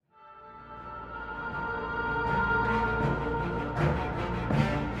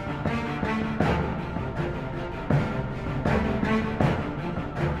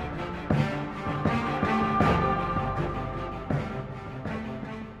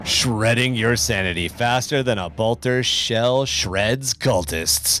Shredding your sanity faster than a bolter shell shreds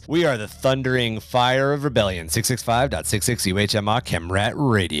cultists. We are the thundering fire of rebellion, 665.66 UHMA Chemrat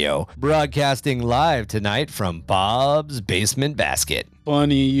Radio, broadcasting live tonight from Bob's Basement Basket.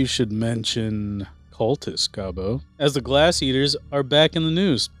 Funny you should mention cultists, Cabo, as the Glass Eaters are back in the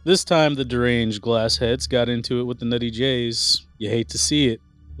news. This time the deranged glassheads got into it with the Nutty Jays. You hate to see it.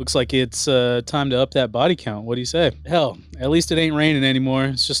 Looks like it's time to up that body count. What do you say? Hell, at least it ain't raining anymore.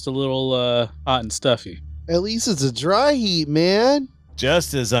 It's just a little hot and stuffy. At least it's a dry heat, man.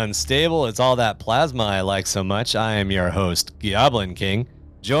 Just as unstable as all that plasma I like so much, I am your host, Goblin King,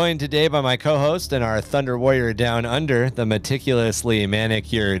 joined today by my co-host and our Thunder Warrior Down Under, the meticulously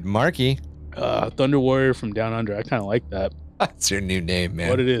manicured Marky. Thunder Warrior from Down Under. I kind of like that. That's your new name,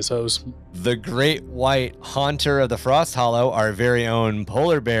 man. What it is, host. The great white haunter of the Frost Hollow, our very own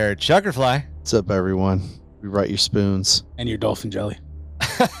polar bear, Chuckerfly. What's up, everyone? Rewrite your spoons. And your dolphin jelly.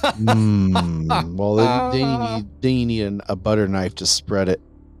 Well, then you need a butter knife to spread it.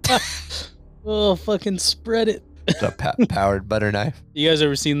 Oh, fucking spread it. The powered butter knife. You guys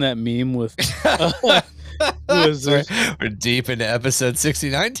ever seen that meme with... We're deep into episode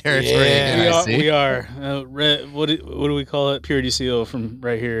 69 territory. Yeah, we are. What do we call it? Purity seal from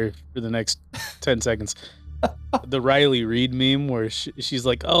right here for the next 10 seconds. The Riley Reid meme where she's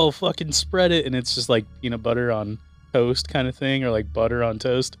like, oh, fucking spread it. And it's just like peanut butter on toast kind of thing, or like butter on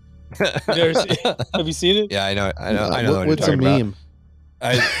toast. Have you seen it? Yeah, I know. What's a meme?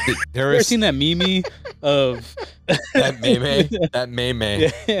 Ever seen that meme of that meme? That meme.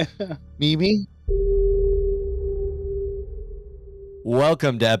 Yeah. Meme?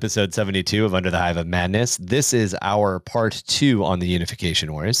 Welcome to episode 72 of Under the Hive of Madness. This is our part 2 on the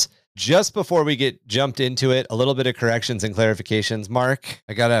Unification Wars. Just before we get jumped into it, a little bit of corrections and clarifications. Mark,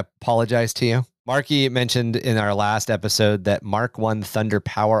 I gotta apologize to you. Marky mentioned in our last episode that Mark 1 Thunder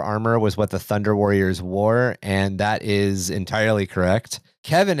Power Armor was what the Thunder Warriors wore, and that is entirely correct.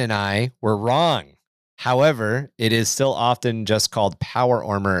 Kevin and I were wrong. However, it is still often just called Power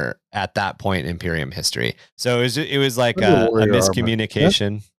Armor at that point in Imperium history. So it was like a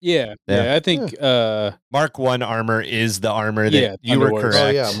miscommunication. Yeah, I think Mark 1 armor is the armor that you were correct. Oh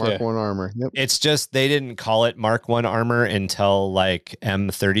yeah, Mark 1 armor. Yep. It's just they didn't call it Mark 1 armor until like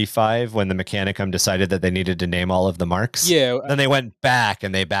M35 when the Mechanicum decided that they needed to name all of the marks. Yeah. Then they went back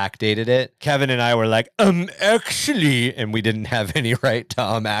and they backdated it. Kevin and I were like, actually, and we didn't have any right to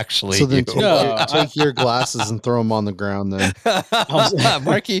actually. So then take your glasses and throw them on the ground then.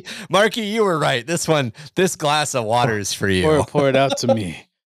 Marky, you were right. This glass of water is for you. Pour it out to me.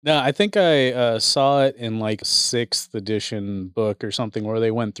 No, I think I saw it in like 6th edition book or something where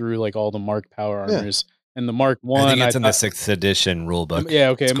they went through like all the Mark Power Armors. And the Mark 1... I think it's in the 6th edition rule book. Yeah,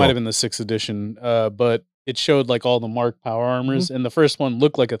 okay, it might have been the 6th edition. But it showed like all the Mark Power Armors, and the first one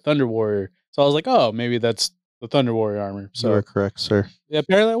looked like a Thunder Warrior. So I was like, oh, maybe that's the Thunder Warrior armor. So you are correct, sir. Yeah,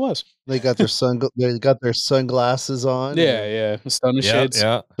 apparently it was. They got their sunglasses on. Yeah. Stunner shades.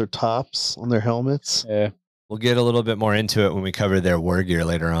 Yeah. Their tops on their helmets. Yeah. We'll get a little bit more into it when we cover their war gear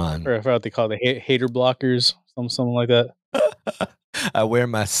later on. Or I forgot what they call it, the hater blockers, something like that. I wear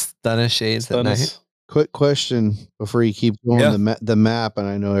my stunner shades at night. Quick question before you keep going. The map, and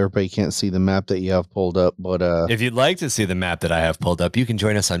I know everybody can't see the map that you have pulled up, but if you'd like to see the map that I have pulled up, you can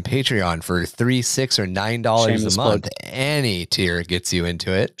join us on Patreon for $3, $6, or $9 a month. Any tier gets you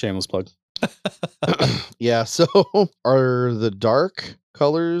into it. Shameless plug. Yeah. So are the dark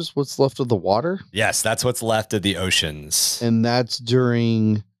colors what's left of the water? Yes, that's what's left of the oceans, and that's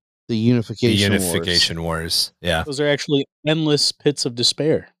during the Unification Wars. Yeah, those are actually endless pits of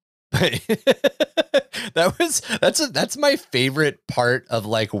despair. That's my favorite part of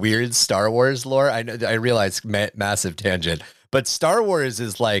like weird Star Wars lore. I realize massive tangent, but Star Wars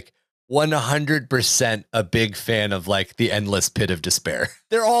is like 100% a big fan of like the endless pit of despair.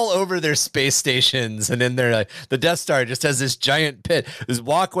 They're all over their space stations, and then they're like, the Death Star just has this giant pit, this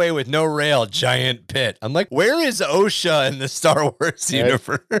walkway with no rail, giant pit. I'm like, where is OSHA in the Star Wars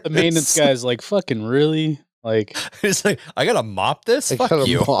universe? The maintenance guy's like, fucking really? Like, it's like, I gotta mop this. Fuck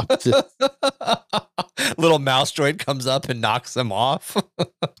you. Little mouse droid comes up and knocks them off.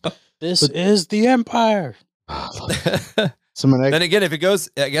 This is the Empire. Then again, if it goes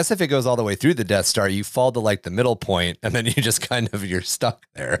all the way through the Death Star, you fall to like the middle point, and then you just you're stuck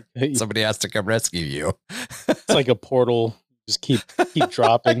there. Somebody has to come rescue you. It's like a portal. Just keep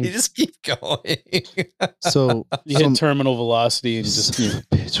dropping. You just keep going. So you hit terminal velocity and just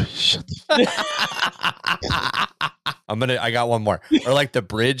bitch. Shut the I got one more. Or like the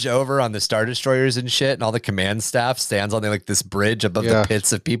bridge over on the Star Destroyers and shit, and all the command staff stands on like this bridge above the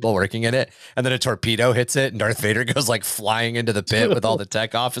pits of people working in it, and then a torpedo hits it, and Darth Vader goes like flying into the pit with all the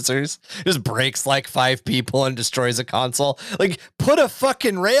tech officers. Just breaks like 5 people and destroys a console. Like, put a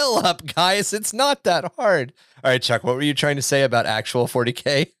fucking rail up, guys. It's not that hard. All right, Chuck, what were you trying to say about actual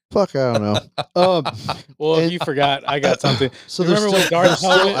 40K? Fuck, I don't know. Well, if you forgot, I got something. So remember when Darth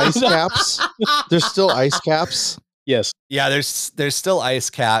still ice caps? There's still ice caps? Yes. Yeah, there's still ice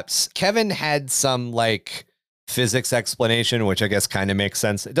caps. Kevin had some like physics explanation, which I guess kind of makes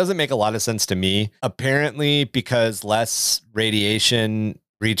sense. It doesn't make a lot of sense to me. Apparently, because less radiation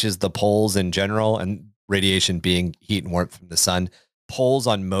reaches the poles in general, and radiation being heat and warmth from the sun, poles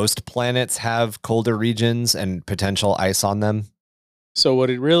on most planets have colder regions and potential ice on them. So what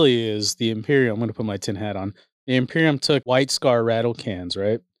it really is, the Imperium, I'm going to put my tin hat on. The Imperium took White Scar rattle cans,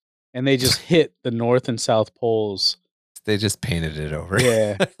 right? And they just hit the North and South poles. They just painted it over.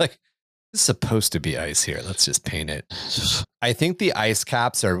 Yeah. Like, it's supposed to be ice here. Let's just paint it. I think the ice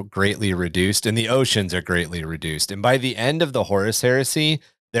caps are greatly reduced and the oceans are greatly reduced. And by the end of the Horus Heresy,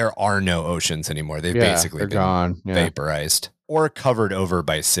 there are no oceans anymore. They've basically been gone. vaporized or covered over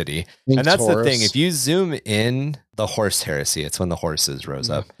by city. And that's the thing. If you zoom in the Horse Heresy, it's when the horses rose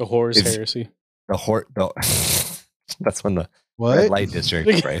up. The Horus Heresy. That's when the What? red light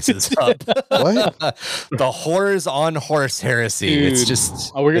district rises up. What? The whores on Horse Heresy. Dude. It's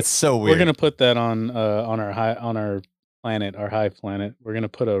just It's so weird. We're gonna put that on our planet, our hive planet. We're gonna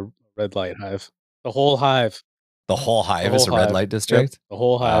put a red light hive. The whole hive. The whole hive is a red light district. Yep, the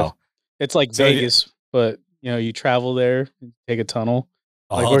whole hive. Wow. It's like So Vegas, but you travel there, take a tunnel.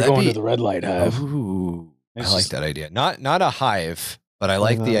 Like we're going to the red light hive. Ooh, I It's like just- that idea. Not a hive, but I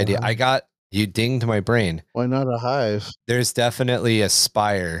like the idea. I got you dinged my brain. Why not a hive? There's definitely a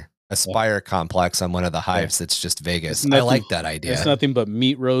spire complex on one of the hives that's just Vegas. It's I nothing- like that idea. It's nothing but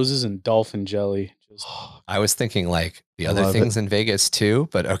meat roses and dolphin jelly. Just, I was thinking like the I other love things in Vegas too,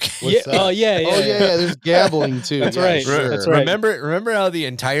 but okay. What's that? Oh yeah. Oh yeah, there's gambling too. That's Yeah, right. sure. That's right. Remember how the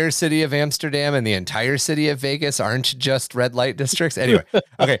entire city of Amsterdam and the entire city of Vegas aren't just red light districts? Anyway,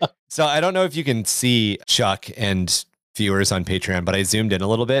 okay. So I don't know if you can see Chuck and viewers on Patreon, but I zoomed in a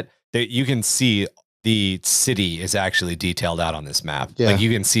little bit. You can see the city is actually detailed out on this map. Yeah. Like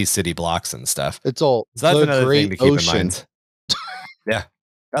you can see city blocks and stuff. It's all So that's the another great thing to keep ocean. in mind. Yeah.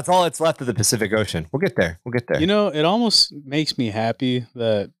 That's all that's left of the Pacific Ocean. We'll get there. it almost makes me happy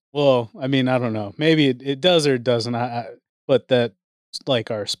that. Well, I mean, I don't know. Maybe it does or it doesn't. But that like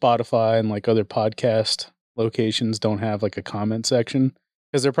our Spotify and like other podcast locations don't have like a comment section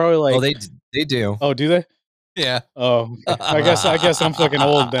because they're probably like. Oh, they do. Oh, do they? Yeah. Oh, okay. I guess I'm fucking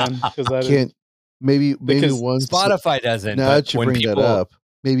old then because Can't maybe Because once Spotify doesn't. now but that you when bring that up,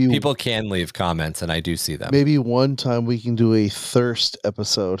 maybe people can leave comments, and I do see them. maybe one time we can do a thirst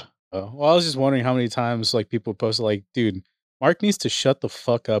episode. Oh, well, I was just wondering how many times like people posted like, dude, Mark needs to shut the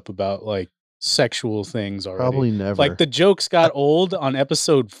fuck up about like sexual things already. Probably never. Like the jokes got old on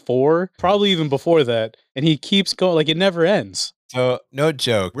episode 4, probably even before that, and he keeps going like it never ends. So, no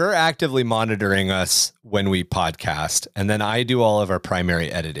joke. We're actively monitoring us when we podcast, and then I do all of our primary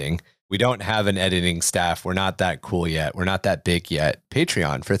editing. We don't have an editing staff. We're not that cool yet. We're not that big yet.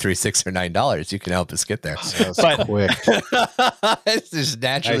 Patreon for $3, $6, or $9. You can help us get there. That's But- quick. It's just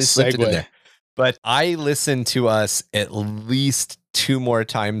naturally Nice slipped it in segue. there. But I listen to us at least 2 more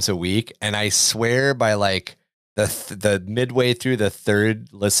times a week, and I swear by like the midway through the 3rd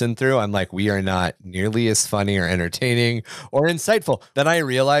listen through, I'm like, we are not nearly as funny or entertaining or insightful. Then I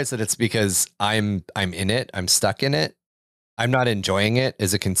realize that it's because I'm in it. I'm stuck in it. I'm not enjoying it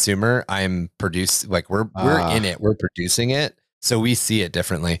as a consumer. I'm like we're in it. We're producing it. So we see it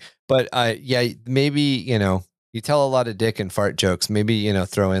differently. But yeah, maybe, you tell a lot of dick and fart jokes. Maybe,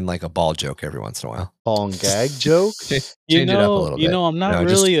 throw in like a ball joke every once in a while. Ball and gag joke. Change it up a little bit. I'm not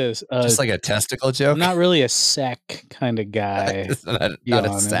just- really Just like a testicle joke. I'm not really a sack kind of guy. not a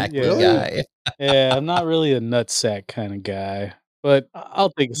honest. sack Yeah. guy. Yeah, I'm not really a nutsack kind of guy. But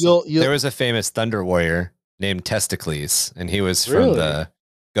I'll think You'll There was a famous Thunder Warrior named Testicles, and he was from Really? the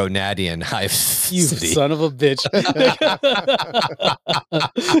Gonadian hive you city. son of a bitch.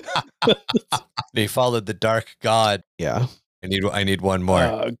 He followed the dark god. yeah. I need one more.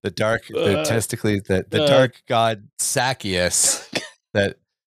 The Testicles, the dark god Sacius. That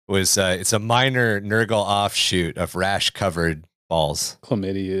was it's a minor Nurgle offshoot of rash covered balls.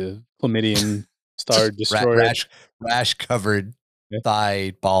 Chlamydian star destroyer. Rash covered Yeah.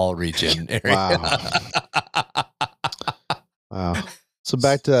 thigh ball region area. Wow. So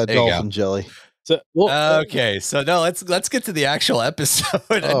back to that There you dolphin jelly. Okay, so no, let's get to the actual episode.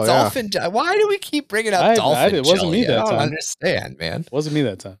 Dolphin. Why do we keep bringing up dolphin? It wasn't me that time. I don't understand, man. Wasn't me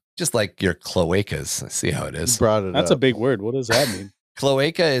that time. Just like your cloacas. I see how it is. Brought it That's up. a big word. What does that mean?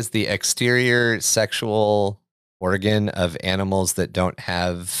 Cloaca is the exterior sexual organ of animals that don't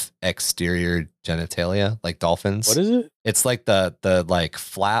have exterior genitalia, like dolphins. What is it? It's like the like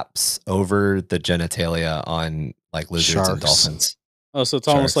flaps over the genitalia on like lizards and dolphins. Oh, so it's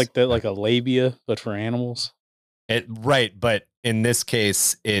almost like like a labia, but for animals. Right, but in this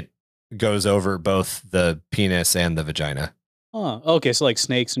case, it goes over both the penis and the vagina. Oh, okay. So like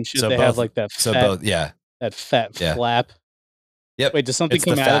snakes and shit, So they both- have like that. So Fat, both, yeah. that fat Yeah. flap. Yep. Wait, does something It's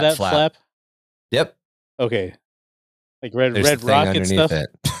come the out of fat that flap? Yep. Okay, like red There's the thing rocket underneath stuff. it.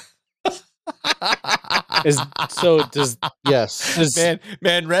 Does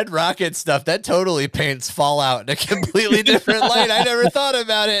Man, Red Rocket stuff, that totally paints Fallout in a completely different light. I never thought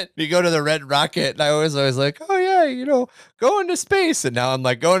about it. You go to the Red Rocket, and I was always like, oh yeah, going to space. And now I'm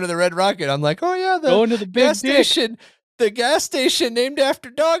like, going to the Red Rocket. I'm like, oh yeah, going to the big gas dick. station. The gas station named after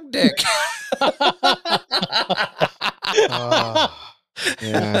Dog Dick.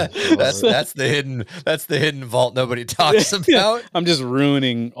 Yeah, that's the hidden vault nobody talks about. I'm just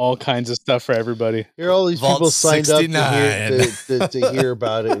ruining all kinds of stuff for everybody. Here, all these Vault people signed 69. up to hear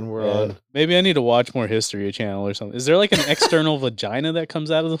about it, and we're on. Maybe I need to watch more History Channel or something. Is there like an external vagina that comes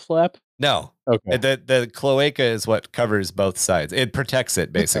out of the flap? No. Okay. The cloaca is what covers both sides. It protects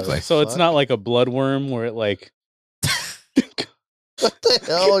it, basically. So it's not like a bloodworm where it like. What the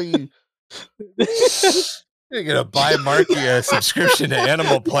hell are you? You're gonna buy Marky a subscription to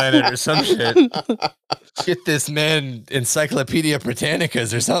Animal Planet or some shit. Get this man Encyclopedia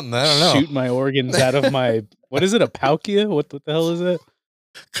Britannicas or something. I don't know. Shoot my organs out of my. What is it? A paucia? What the hell is it?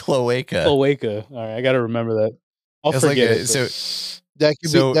 Cloaca. Cloaca. All right, I got to remember that. I'll It's like forget a- it. so That could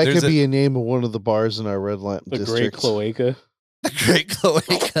So be there's a name of one of the bars in our red lamp the district. Great Cloaca. the great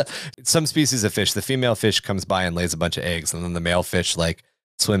cloaca. Some species of fish, the female fish comes by and lays a bunch of eggs, and then the male fish like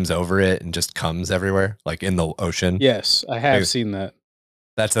swims over it and just comes everywhere, like in the ocean. Yes, I have Like- seen that.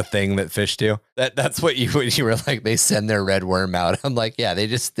 That's a thing that fish do. That's what you were like. They send their red worm out. I'm like, yeah, they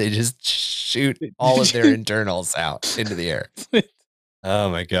just shoot all of their internals out into the air. Oh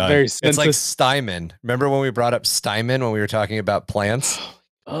my god, Very it's like sensitive. Steinman. Remember when we brought up Steinman when we were talking about plants?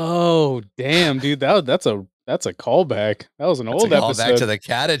 Oh damn, dude! That's a callback. That was an That's old a call episode. back to the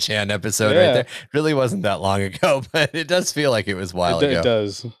Catachan episode Yeah. right there. Really wasn't that long ago, but it does feel like it was a while ago. It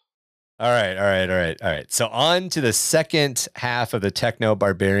does. All right. So on to the second half of the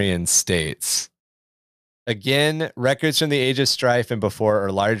techno-barbarian states. Again, records from the Age of Strife and before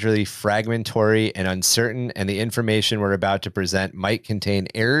are largely fragmentary and uncertain, and the information we're about to present might contain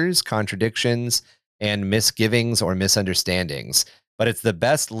errors, contradictions, and misgivings or misunderstandings. But it's the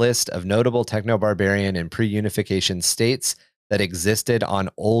best list of notable techno-barbarian and pre-unification states that existed on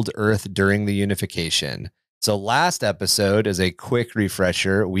Old Earth during the unification. So last episode, as a quick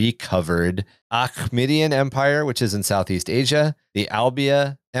refresher, we covered Achaemenid Empire, which is in Southeast Asia, the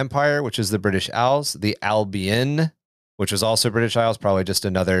Albia Empire, which is the British Isles, the Albion, which was also British Isles, probably just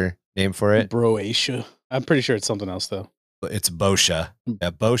another name for it. Broatia. I'm pretty sure it's something else though. It's Botia.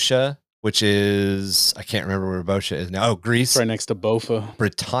 Yeah, Botia, which is, I can't remember where Botia is now. Oh, Greece. It's right next to Bofa.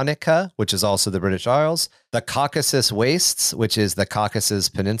 Britannica, which is also the British Isles, the Caucasus Wastes, which is the Caucasus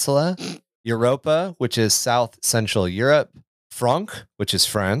Peninsula, Europa, which is South Central Europe, Franc, which is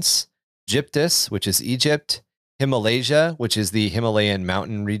France, Gyptus, which is Egypt, Himalasia, which is the Himalayan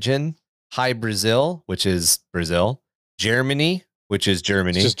mountain region, High Brazil, which is Brazil, Germany, which is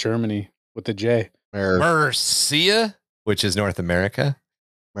Germany, It's just Germany with the J. Mercia, which is North America.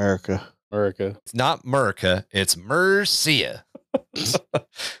 America. It's not Merca, it's Mercia.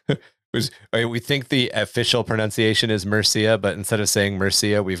 We think the official pronunciation is Mercia, but instead of saying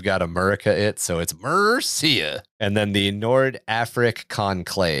Mercia, we've got America it, so it's Mercia. And then the Nord Afric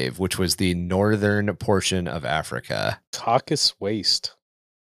Conclave, which was the northern portion of Africa. Caucasus Waste.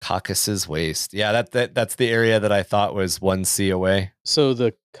 Caucasus Waste. Yeah, that's the area that I thought was 1 sea away. So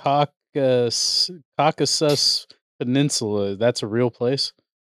the Caucasus Peninsula, that's a real place?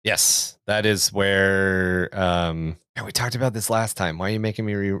 Yes, that is where we talked about this last time. Why are you making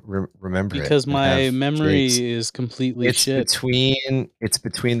me remember it? Because and my have memory dates? is completely It's shit. between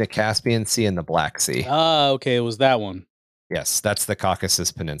the Caspian Sea and the Black Sea. Ah, okay, it was that one. Yes, that's the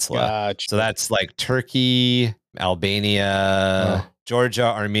Caucasus Peninsula. Gotcha. So that's like Turkey, Albania, Georgia,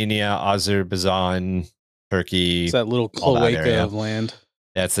 Armenia, Azerbaijan, Turkey. It's that little all that cloaca area. of land.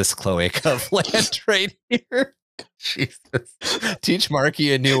 That's this cloaca of land right here. Jesus. Teach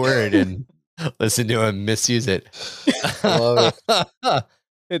Marky a new word and listen to him misuse it. Love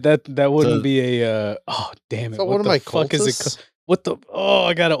it. That wouldn't be a. Oh damn it! So What one of the my fuck is it? cultists? What the? Oh,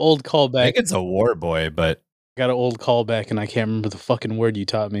 I got an old I callback. think it's a war boy, but Got an old callback, and I can't remember the fucking word you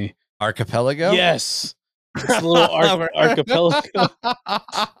taught me. archipelago. Yes, it's a little archipelago,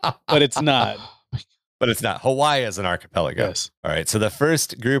 but it's not. But it's not. Hawaii is an archipelago. Yes. All right. So the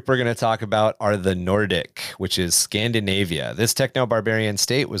first group we're going to talk about are the Nordic, which is Scandinavia. This techno-barbarian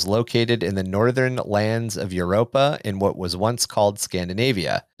state was located in the northern lands of Europa in what was once called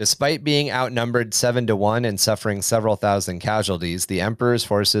Scandinavia. Despite being outnumbered 7-1 and suffering several thousand casualties, the emperor's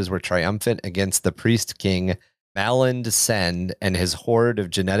forces were triumphant against the priest king Malland Sen and his horde of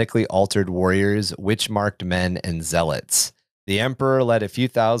genetically altered warriors, witch-marked men, and zealots. The emperor led a few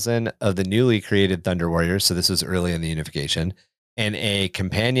thousand of the newly created Thunder Warriors, so this was early in the unification, and a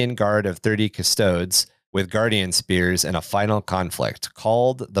companion guard of 30 custodes with guardian spears in a final conflict.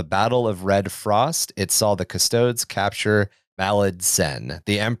 Called the Battle of Red Frost, it saw the custodes capture Malad Sen.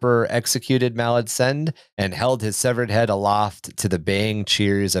 The emperor executed Malad Sen and held his severed head aloft to the baying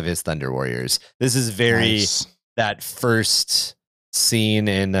cheers of his Thunder Warriors. This is very that first scene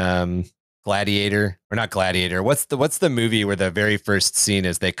in Gladiator, or not Gladiator. What's the movie where the very first scene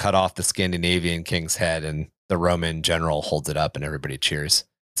is they cut off the Scandinavian king's head and the Roman general holds it up and everybody cheers?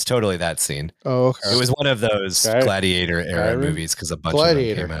 It's totally that scene. Oh, okay. It was one of those Gladiator era movies because a bunch of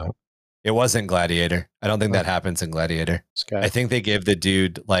them came out. It wasn't Gladiator. I don't think that happens in Gladiator. I think they gave the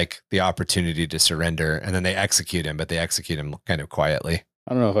dude like the opportunity to surrender and then they execute him, but they execute him kind of quietly.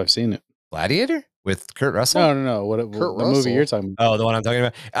 I don't know if I've seen it. Gladiator? With Kurt Russell? No. What the movie you're talking about? Oh, the one I'm talking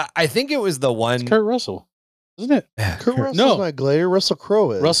about. I think it was the one. It's Kurt Russell, isn't it? Kurt Russell's not Gladiator. Russell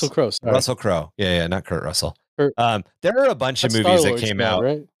Crowe is. Russell Crowe. Russell Crowe. Yeah, not Kurt Russell. There are a bunch of movies that came out.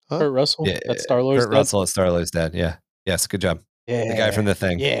 Right? Huh? Kurt Russell. Yeah, that's Star-Lord's Kurt Russell is Star-Lord's dad. Yeah. Yes. Good job. Yeah. The guy from The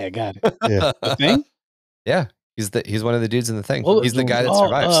Thing. Yeah, got it. Yeah. The Thing. Yeah. He's one of the dudes in The Thing. Well, he's the guy that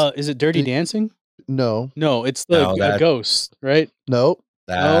survives. Is it Dirty Dancing? No, it's the ghost, right? Nope.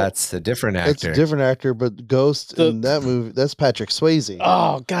 That's a different actor. It's a different actor, but Ghost in that movie, that's Patrick Swayze.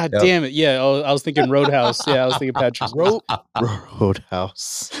 Oh, god damn it. Yeah, I was thinking Roadhouse. Yeah, I was thinking Patrick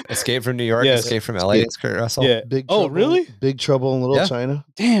Roadhouse. Escape from New York, Escape from LA. It's Kurt Russell. Yeah. Really? Big Trouble in Little China.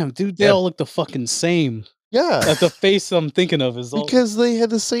 Damn, dude, they all look the fucking same. Yeah. That's the face I'm thinking of is because they had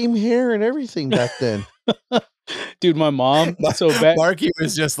the same hair and everything back then. Dude, my mom. Marky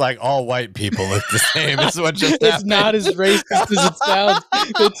was just like all white people look the same. Is what just it's happened. not as racist as it sounds.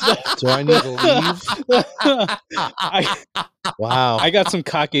 Do I need to leave? Wow. I got some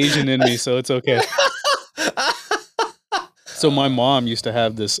Caucasian in me, so it's okay. So my mom used to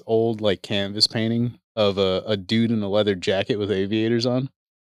have this old like canvas painting of a dude in a leather jacket with aviators on.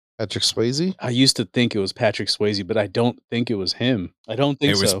 Patrick Swayze? I used to think it was Patrick Swayze, but I don't think it was him. I don't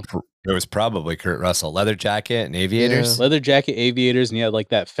think so. It was probably Kurt Russell. Leather jacket and aviators. Yeah. Leather jacket, aviators, and he had like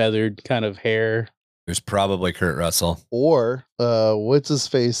that feathered kind of hair. It was probably Kurt Russell. Or what's his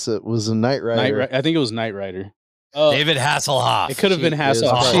face? It was a Knight Rider. I think it was Knight Rider. David Hasselhoff. It could have been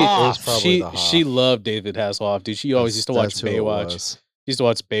Hasselhoff. She loved David Hasselhoff, dude. She always used to watch Baywatch. She used to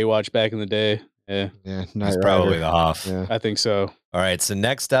watch Baywatch back in the day. Yeah. He's probably the Hoff. Yeah. I think so. All right, so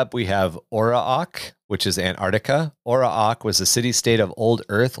next up we have Oraok, which is Antarctica. Oraok was a city-state of old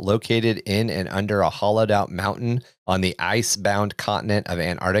Earth located in and under a hollowed-out mountain on the ice-bound continent of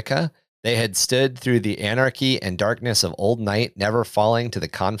Antarctica. They had stood through the anarchy and darkness of old night, never falling to the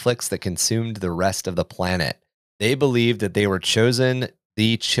conflicts that consumed the rest of the planet. They believed that they were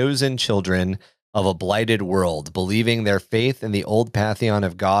the chosen children of a blighted world, believing their faith in the old pantheon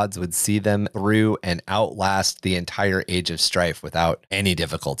of gods would see them through and outlast the entire age of strife without any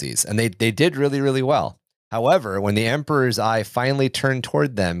difficulties. And they did really, really well. However, when the emperor's eye finally turned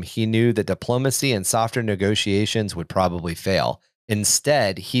toward them, he knew that diplomacy and softer negotiations would probably fail.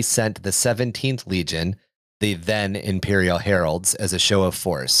 Instead, he sent the 17th Legion, the then Imperial Heralds, as a show of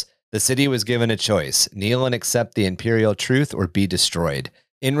force. The city was given a choice: kneel and accept the imperial truth or be destroyed.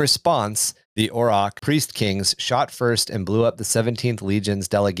 In response, the Oraok priest kings shot first and blew up the 17th Legion's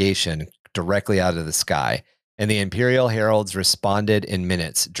delegation directly out of the sky, and the Imperial Heralds responded in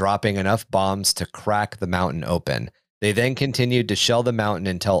minutes, dropping enough bombs to crack the mountain open. They then continued to shell the mountain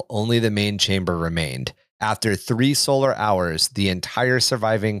until only the main chamber remained. After 3 solar hours, the entire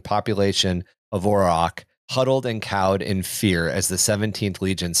surviving population of Oraok huddled and cowed in fear as the 17th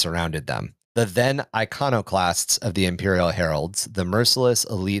Legion surrounded them. The then iconoclasts of the Imperial Heralds, the merciless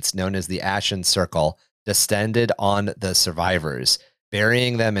elites known as the Ashen Circle, descended on the survivors,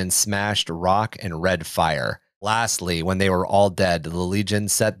 burying them in smashed rock and red fire. Lastly, when they were all dead, the Legion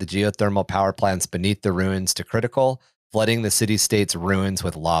set the geothermal power plants beneath the ruins to critical, flooding the city-state's ruins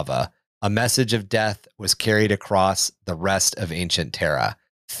with lava. A message of death was carried across the rest of ancient Terra.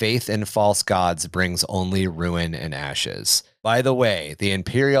 faith in false gods brings only ruin and ashes. By the way, the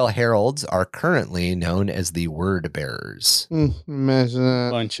Imperial Heralds are currently known as the Word Bearers. Imagine that.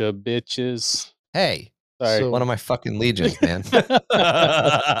 Bunch of bitches. Hey, Sorry. one of my fucking legions, man.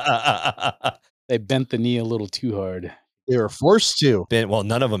 They bent the knee a little too hard. They were forced to. Well,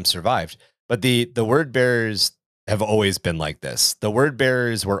 none of them survived, but the Word Bearers have always been like this. The Word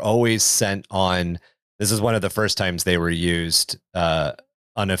Bearers were always sent on. This is one of the first times they were used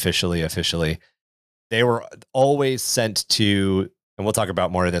unofficially, officially. They were always sent to, and we'll talk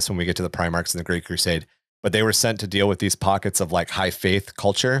about more of this when we get to the Primarchs and the Great Crusade, but they were sent to deal with these pockets of like high faith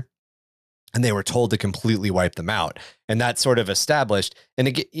culture, and they were told to completely wipe them out. And that sort of established, and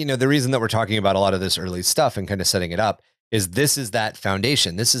again, you know, the reason that we're talking about a lot of this early stuff and kind of setting it up is this is that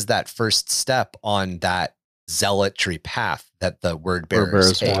foundation. This is that first step on that zealotry path that the Word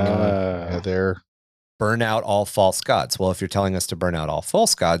Bearers take. They're Burn out all false gods. Well, if you're telling us to burn out all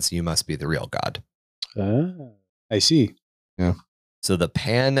false gods, you must be the real god. I see. Yeah. So the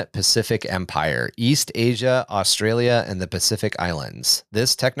Pan-Pacific Empire, East Asia, Australia, and the Pacific Islands.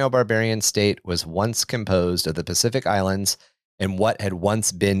 This techno-barbarian state was once composed of the Pacific Islands and what had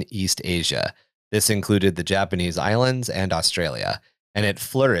once been East Asia. This included the Japanese islands and Australia, and it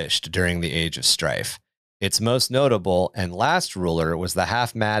flourished during the Age of Strife. Its most notable and last ruler was the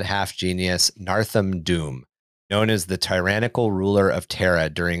half-mad, half-genius Nartham Doom, known as the tyrannical ruler of Terra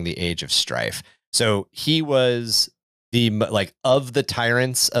during the Age of Strife. So he was of the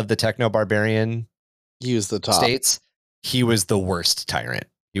tyrants of the techno-barbarian he was the top states, he was the worst tyrant.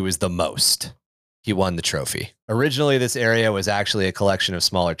 He was the most. He won the trophy. Originally, this area was actually a collection of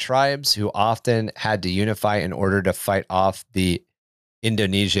smaller tribes who often had to unify in order to fight off the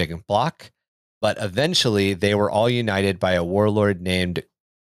Indonesian bloc, but eventually they were all united by a warlord named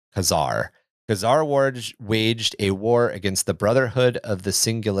Khazar. Khazar waged a war against the Brotherhood of the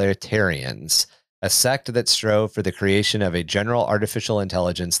Singularitarians, a sect that strove for the creation of a general artificial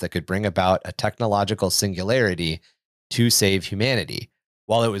intelligence that could bring about a technological singularity to save humanity.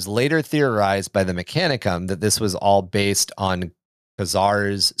 While it was later theorized by the Mechanicum that this was all based on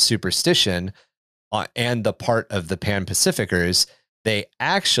Khazar's superstition and the part of the Pan-Pacificers, the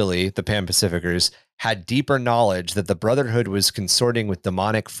Pan-Pacificers, had deeper knowledge that the Brotherhood was consorting with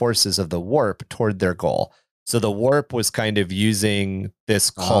demonic forces of the Warp toward their goal. So the Warp was kind of using this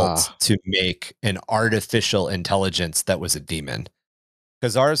cult to make an artificial intelligence that was a demon.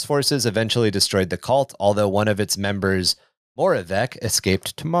 Khazar's forces eventually destroyed the cult, although one of its members, Moravec,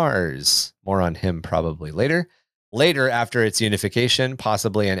 escaped to Mars. More on him probably later. Later, after its unification,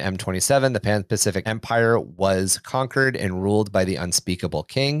 possibly in M27, the Pan-Pacific Empire was conquered and ruled by the Unspeakable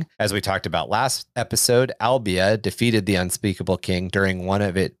King. As we talked about last episode, Albia defeated the Unspeakable King during one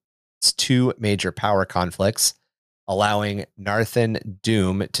of its two major power conflicts, allowing Narthan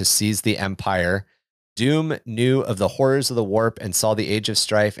Doom to seize the empire. Doom knew of the horrors of the Warp and saw the Age of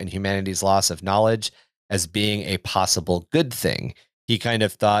Strife and humanity's loss of knowledge as being a possible good thing. He kind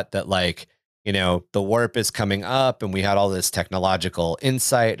of thought that, like, you know, the Warp is coming up and we had all this technological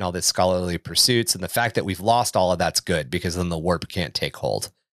insight and all this scholarly pursuits. And the fact that we've lost all of that's good because then the Warp can't take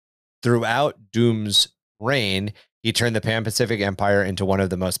hold. Throughout Doom's reign, he turned the Pan-Pacific Empire into one of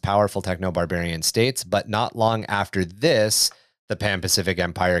the most powerful techno-barbarian states. But not long after this, the Pan-Pacific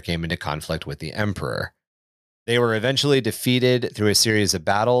Empire came into conflict with the Emperor. They were eventually defeated through a series of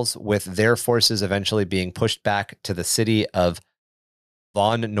battles, with their forces eventually being pushed back to the city of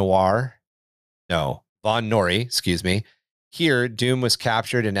Von Nori, excuse me. Here, Doom was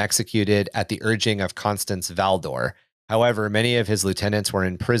captured and executed at the urging of Constance Valdor. However, many of his lieutenants were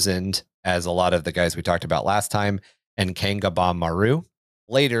imprisoned, as a lot of the guys we talked about last time, in Kangaba Maru.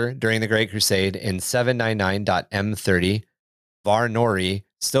 Later, during the Great Crusade, in 799.M30, Var-Nori,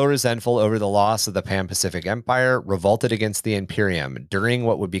 still resentful over the loss of the Pan-Pacific Empire, revolted against the Imperium during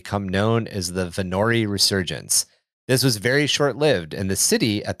what would become known as the Venori Resurgence. This was very short-lived, and the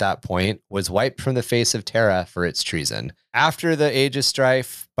city at that point was wiped from the face of Terra for its treason. After the Age of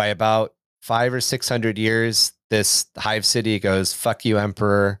Strife, by about 500 or 600 years, this hive city goes, "Fuck you,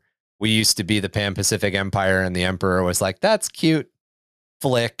 Emperor. We used to be the Pan-Pacific Empire," and the Emperor was like, "That's cute.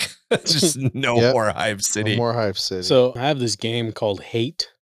 Flick." Just no more hive city. No more hive city. So I have this game called Hate.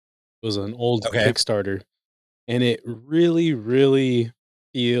 It was an old Kickstarter, and it really, really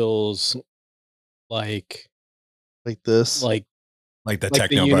feels like this, like the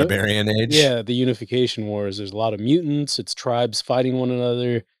techno-barbarian age. Yeah, the Unification Wars. There's a lot of mutants. It's tribes fighting one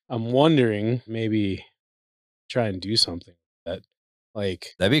another. I'm wondering, maybe try and do something like that.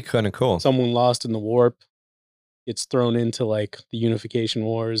 Like, that'd be kind of cool. Someone lost in the Warp gets thrown into like the Unification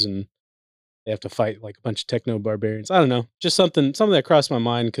Wars, and they have to fight like a bunch of techno barbarians. I don't know, just something that crossed my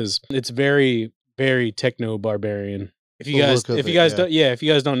mind because it's very, very techno barbarian. If you The guys, look of if you it, guys yeah. don't, yeah, if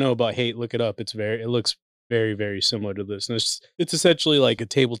you guys don't know about Hate, look it up. It looks very, very similar to this, and it's essentially like a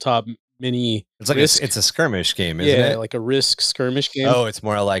tabletop mini. It's like Risk. it's a skirmish game, isn't Yeah, it? like a Risk skirmish game. Oh, it's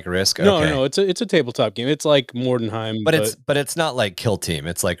more like Risk. No, Okay. no, it's a tabletop game. It's like Mordenheim, but it's not like Kill Team.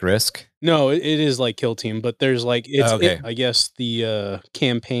 It's like Risk. no, it is like Kill Team, but there's like Okay. I guess the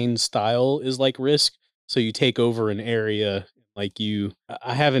campaign style is like Risk, so you take over an area. Like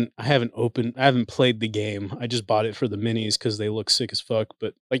I haven't played the game. I just bought it for the minis because they look sick as fuck.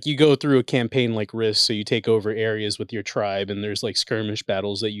 But like you go through a campaign like Risk, so you take over areas with your tribe, and there's like skirmish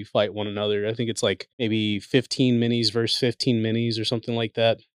battles that you fight one another. I think it's like maybe 15 minis versus 15 minis or something like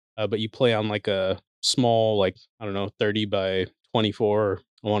that. But you play on like a small, like I don't know, 30 by 24.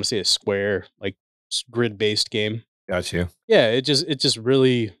 I want to say a square, like grid based game. Got you. Yeah, it just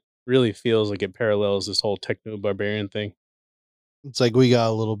really feels like it parallels this whole techno barbarian thing. It's like we got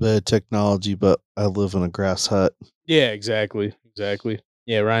a little bit of technology, but I live in a grass hut. Yeah, exactly.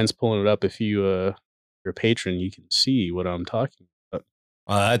 Yeah, Ryan's pulling it up. If you're a patron, you can see what I'm talking about.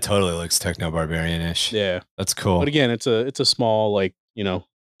 Well, that totally looks techno barbarian-ish. Yeah, that's cool. But again, it's a small, like,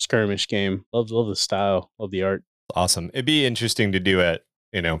 skirmish game. Love the style, love the art. Awesome. It'd be interesting to do it.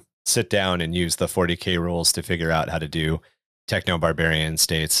 Sit down and use the 40K rules to figure out how to do techno barbarian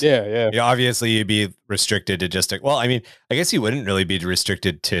states. Yeah. Obviously, you'd be restricted to just I guess you wouldn't really be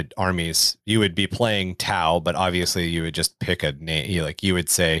restricted to armies. You would be playing Tau, but obviously you would just pick a name. You would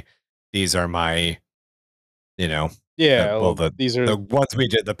say, "These are my," Yeah, these are the ones we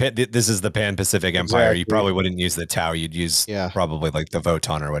did. This is the Pan Pacific Empire. Exactly. You probably wouldn't use the Tau. You'd use probably like the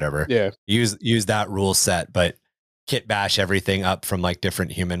Voton or whatever. Yeah, use that rule set, but kit bash everything up from like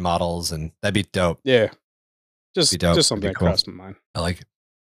different human models, and that'd be dope. Yeah. Just something that cool. crossed my mind. I like it.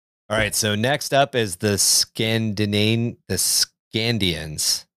 All right, so next up is the Scandians.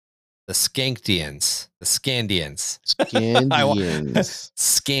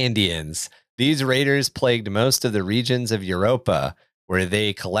 Scandians. These raiders plagued most of the regions of Europa, where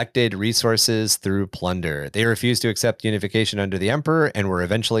they collected resources through plunder. They refused to accept unification under the Emperor and were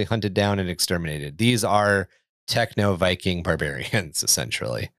eventually hunted down and exterminated. These are techno-Viking barbarians,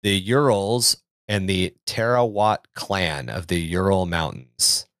 essentially. The Urals and the Tarawat clan of the Ural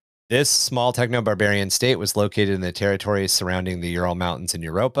Mountains. This small techno-barbarian state was located in the territories surrounding the Ural Mountains in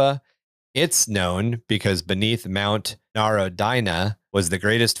Europa. It's known because beneath Mount Narodina was the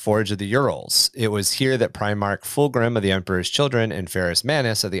greatest forge of the Urals. It was here that Primarch Fulgrim of the Emperor's Children and Ferrus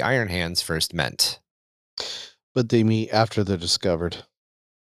Manus of the Iron Hands first met. But they meet after they're discovered.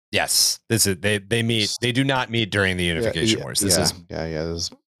 Yes, they meet. They do not meet during the Unification Wars. This is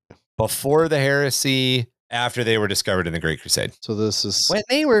before the heresy, after they were discovered in the Great Crusade. So this is when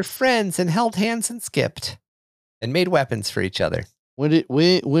they were friends and held hands and skipped and made weapons for each other. When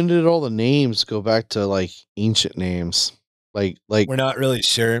did all the names go back to like ancient names? Like we're not really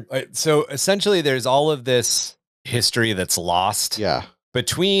sure. So essentially there's all of this history that's lost. Yeah.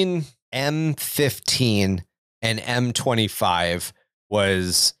 Between M15 and M25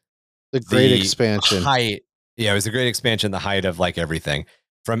 was the great expansion. Height. Yeah, it was the great expansion, the height of like everything.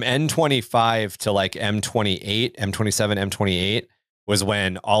 From N25 to like M28, M27, M28 was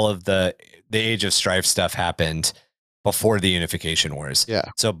when all of the Age of Strife stuff happened before the Unification Wars. Yeah.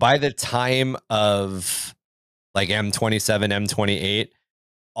 So by the time of like M27, M28,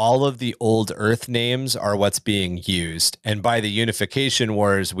 all of the old Earth names are what's being used. And by the Unification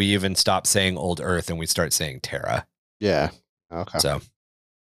Wars, we even stop saying old Earth and we start saying Terra. Yeah. Okay. So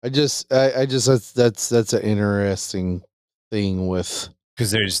I just that's an interesting thing with,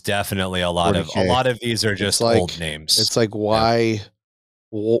 because there's definitely a lot of these are just old names. It's like why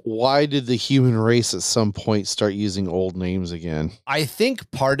did the human race at some point start using old names again? I think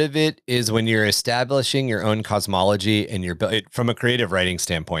part of it is when you're establishing your own cosmology and from a creative writing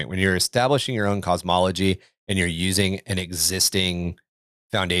standpoint, when you're establishing your own cosmology and you're using an existing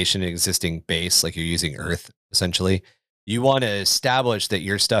foundation, an existing base, like you're using Earth, essentially, you want to establish that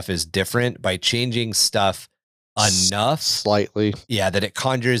your stuff is different by changing stuff enough slightly. Yeah, that it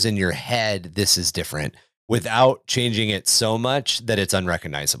conjures in your head, this is different, without changing it so much that it's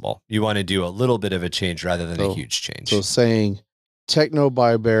unrecognizable. You want to do a little bit of a change rather than a huge change. So saying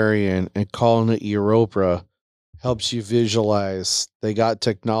techno-barbarian and calling it Europa helps you visualize they got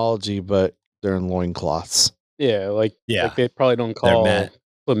technology, but they're in loincloths. Yeah, like they probably don't call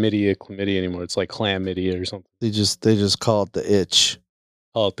chlamydia anymore. It's like chlamydia or something. They just call it the itch.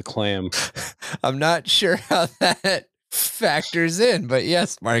 Call it the clam. I'm not sure how that factors in, but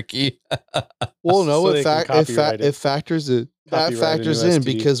yes, Marky. Well, no, so it factors in. Copyrighted factors new in STD.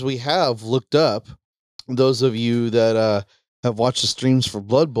 because we have looked up. Those of you that have watched the streams for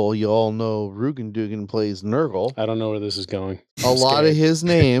Blood Bowl, you all know Rugen Dugan plays Nurgle. I don't know where this is going. A I'm lot of scared. his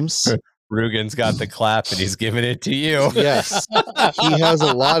names. Rugen's got the clap and he's giving it to you. Yes, he has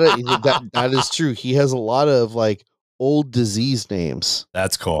a lot of that is true. He has a lot of like old disease names.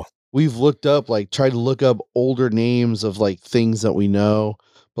 That's cool. We've looked up, like, tried to look up older names of like things that we know,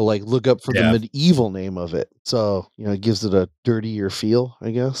 but like look up for the medieval name of it. So, you know, it gives it a dirtier feel,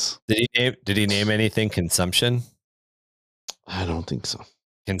 I guess. Did he name anything consumption? I don't think so.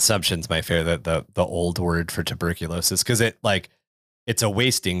 Consumption's my favorite, the old word for tuberculosis, because it's a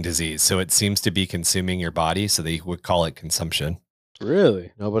wasting disease, so it seems to be consuming your body, so they would call it consumption.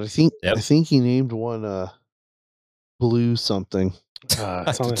 Really? No, but I think he named one blue something. It's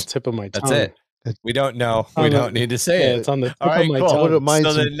on the tip of my tongue. That's it. We don't know. We don't need to say it. It's on the tip All right, of my cool. tongue.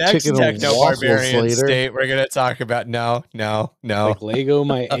 So the next techno-barbarian state we're going to talk about. No. Like Lego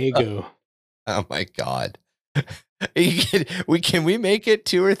my ego. Oh my God. Can we make it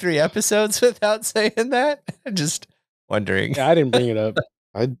 2 or 3 episodes without saying that? I'm just wondering. I didn't bring it up.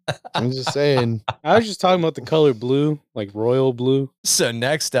 I'm just saying. I was just talking about the color blue, like royal blue. So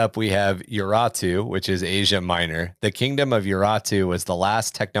next up we have Urartu, which is Asia Minor. The kingdom of Urartu was the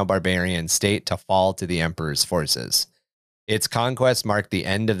last techno-barbarian state to fall to the emperor's forces. Its conquest marked the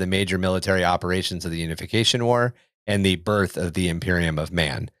end of the major military operations of the Unification War and the birth of the Imperium of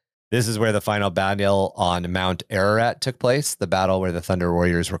Man. This is where the final battle on Mount Ararat took place, the battle where the Thunder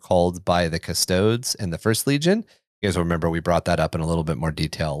Warriors were called by the Custodes and the First Legion. You guys remember we brought that up in a little bit more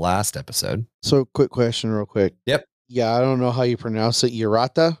detail last episode. So, quick question real quick. Yep. Yeah, I don't know how you pronounce it.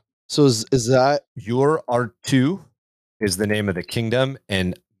 Urata? So is that... Urartu is the name of the kingdom,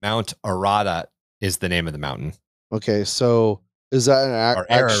 and Mount Ararat is the name of the mountain. Okay, so is that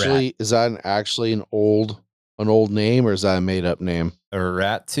actually an old name, or is that a made up name?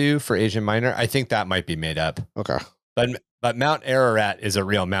 Urartu for Asia Minor? I think that might be made up. Okay. But Mount Ararat is a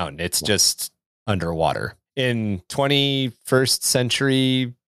real mountain. It's just underwater. In 21st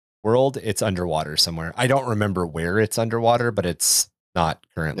century world, it's underwater somewhere. I don't remember where it's underwater, but it's not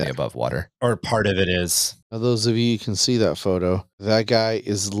currently above water, or part of it is. Now, those of you who can see that photo, that guy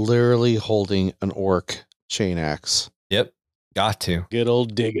is literally holding an orc chain axe. Yep. Got to. Good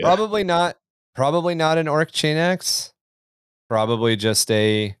old digger. Probably not an orc chain axe. Probably just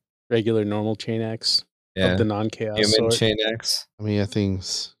a regular normal chain axe. Yeah. Of the non-chaos human sort. chain axe. I mean,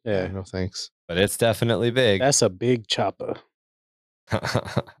 things. Yeah. No thanks. But it's definitely big. That's a big chopper.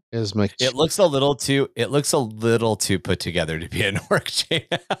 It looks a little too put together to be an orc chain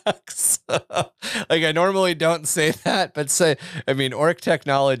axe. Like, I normally don't say that, but orc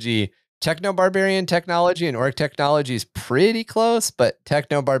technology, techno-barbarian technology and orc technology is pretty close, but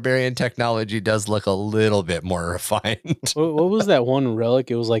techno-barbarian technology does look a little bit more refined. What was that one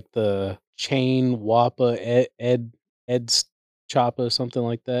relic? It was like the chain Wappa Ed Choppa, something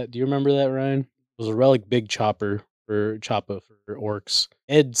like that. Do you remember that, Ryan? It was a relic big chopper for Choppa for orcs.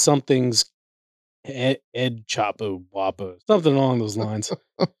 Ed something's Ed Choppa Wappa, something along those lines.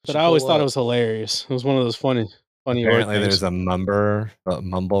 But I always thought it was hilarious. It was one of those funny. Apparently, there's a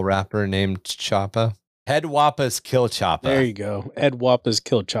mumble rapper named Choppa. Ed Wappa's Kill Choppa. There you go. Ed Wappa's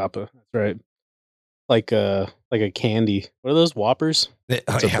Kill Choppa. That's right. Like a candy. What are those Whoppers?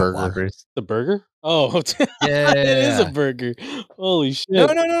 It's a burger. Whoppers. The burger? Oh, yeah, it is a burger. Holy shit!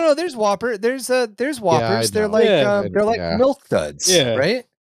 No. There's Whopper. There's Whoppers. They're like milk duds. Yeah, right.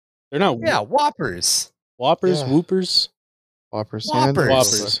 They're not. Yeah, Whoppers. Whoppers, Yeah. Whoopers. Whoppers.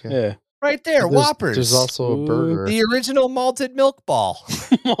 Whoppers. Yeah. Right there, Whoppers. There's also a burger. The original malted milk ball.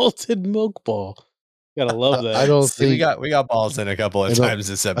 Malted milk ball. Gotta love that. I don't think we got balls in a couple of times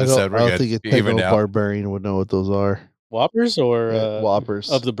this episode. I don't think a techno-barbarian would know what those are. Whoppers or Whoppers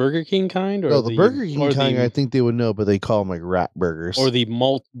of the Burger King kind, or no, the Burger King kind. I think they would know, but they call them like rat burgers or the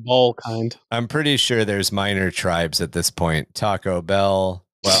malt ball kind. I'm pretty sure there's minor tribes at this point. Taco Bell.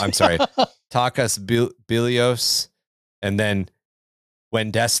 Well, I'm sorry, Tacos Bilios, and then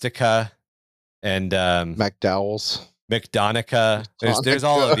Wendestica, and McDowell's. McDonica. There's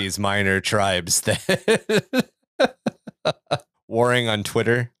all of these minor tribes that warring on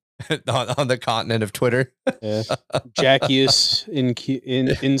Twitter, on the continent of Twitter. Yeah. Jackius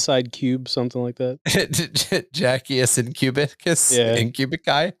inside cube, something like that. Jackius Incubicus. Yeah.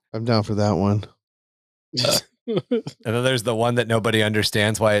 Incubici. I'm down for that one. And then there's the one that nobody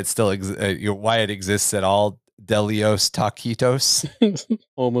understands why it still why it exists at all. Delios Taquitos.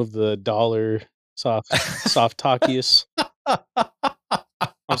 Home of the dollar soft Takius.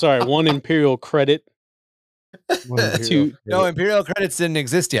 I'm sorry, one imperial credit Two. No, imperial credits didn't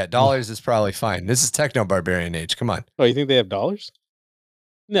exist yet. Dollars is probably fine. This is techno-barbarian age. Come on. Oh, you think they have dollars?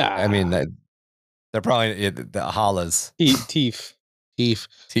 Nah. I mean, they're probably the Halas. Teeth. Teeth.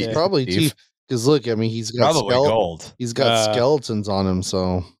 Yeah. Probably teeth. Because look, I mean, he's got Probably gold. He's got skeletons on him,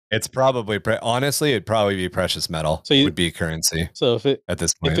 so it's probably honestly, it'd probably be precious metal. So would be currency. So at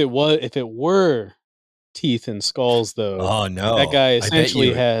this point, if it were teeth and skulls, though, oh no, that guy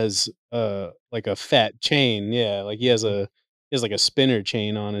essentially has like a fat chain. Yeah, like he has like a spinner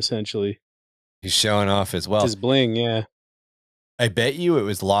chain on. Essentially, he's showing off as well. His bling, yeah. I bet you it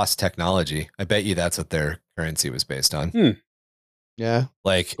was lost technology. I bet you that's what their currency was based on. Yeah.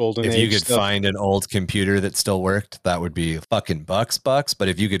 Like Golden if you Age could stuff. find an old computer that still worked, that would be fucking bucks. But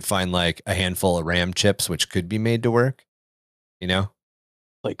if you could find like a handful of RAM chips, which could be made to work, you know,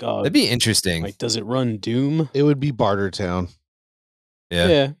 like, that'd be interesting. Like, does it run Doom? It would be Bartertown.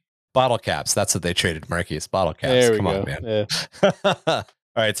 Yeah. Bottle caps. That's what they traded, Marquis. Bottle caps. There we Come go. on, man. Yeah. All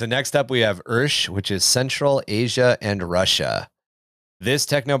right. So next up, we have Ursh, which is Central Asia and Russia. This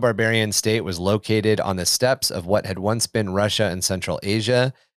techno-barbarian state was located on the steppes of what had once been Russia and Central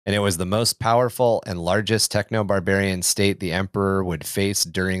Asia, and it was the most powerful and largest techno-barbarian state the emperor would face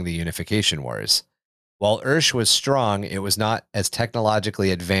during the Unification Wars. While Ursh was strong, it was not as technologically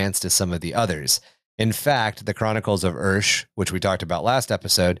advanced as some of the others. In fact, the Chronicles of Ursh, which we talked about last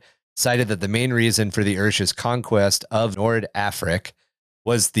episode, cited that the main reason for the Ursh's conquest of Nord Afric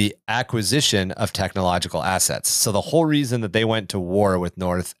was the acquisition of technological assets. So the whole reason that they went to war with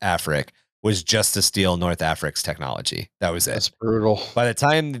North Afric was just to steal North Afric's technology. That was it. That's brutal. By the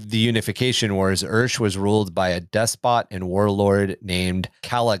time the Unification Wars, Ursh was ruled by a despot and warlord named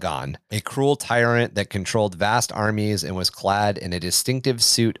Caligon, a cruel tyrant that controlled vast armies and was clad in a distinctive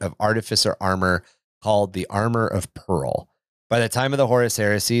suit of artificer armor called the Armor of Pearl. By the time of the Horus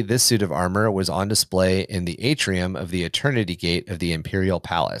Heresy, this suit of armor was on display in the atrium of the Eternity Gate of the Imperial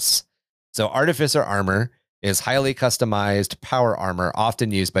Palace. So Artificer armor is highly customized power armor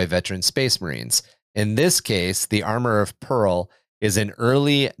often used by veteran Space Marines. In this case, the Armor of Pearl is an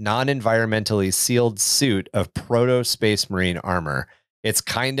early non-environmentally sealed suit of proto-Space Marine armor. It's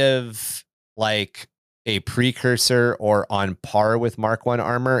kind of like a precursor or on par with Mark I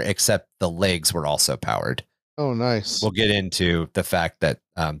armor, except the legs were also powered. Oh, nice. We'll get into the fact that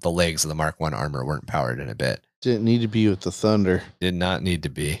the legs of the Mark I armor weren't powered in a bit. Didn't need to be with the Thunder. Did not need to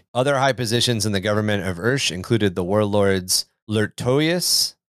be. Other high positions in the government of Ursh included the warlords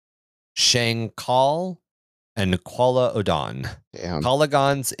Lurtoius, Shangkal, and Kuala Odan.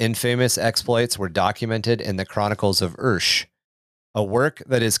 Caligon's infamous exploits were documented in the Chronicles of Ursh, a work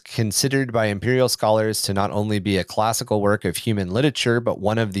that is considered by imperial scholars to not only be a classical work of human literature, but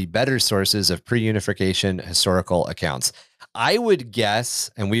one of the better sources of pre-unification historical accounts. I would guess,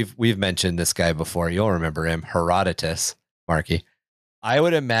 and we've mentioned this guy before, you'll remember him, Herodotus, Marky. I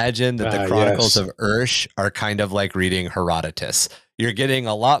would imagine that the Chronicles of Ursh are kind of like reading Herodotus. You're getting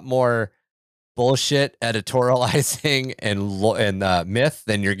a lot more bullshit editorializing and myth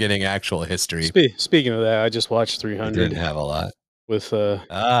than you're getting actual history. Speaking of that, I just watched 300. Didn't have a lot. With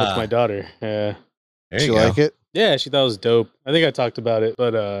my daughter. Yeah. Did she like it? Yeah, she thought it was dope. I think I talked about it,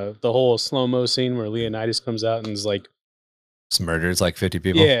 but the whole slow-mo scene where Leonidas comes out and is like murders like 50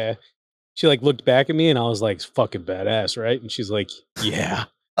 people. Yeah. She like looked back at me and I was like, fucking badass, right? And she's like, yeah.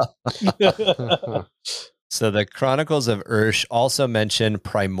 So the Chronicles of Ursh also mention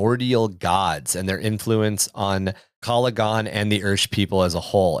primordial gods and their influence on Caligon and the Ursh people as a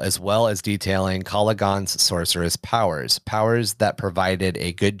whole, as well as detailing Caligon's sorcerous powers that provided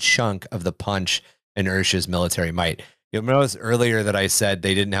a good chunk of the punch in Ursh's military might. You'll notice earlier that I said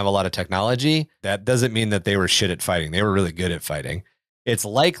they didn't have a lot of technology. That doesn't mean that they were shit at fighting. They were really good at fighting. It's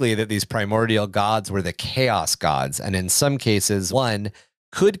likely that these primordial gods were the chaos gods, and in some cases, one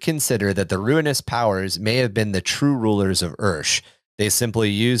could consider that the ruinous powers may have been the true rulers of Ursh. They simply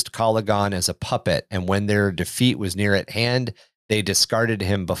used Caligon as a puppet, and when their defeat was near at hand, they discarded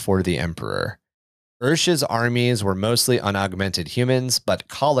him before the emperor. Ursh's armies were mostly unaugmented humans, but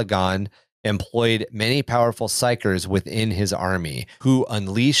Caligon employed many powerful psychers within his army who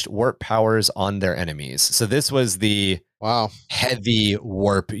unleashed warp powers on their enemies. So this was the heavy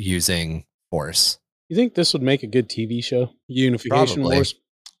warp using force. You think this would make a good TV show? Unification Wars?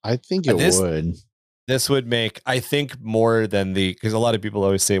 I think it would. This would make, I think, more than because a lot of people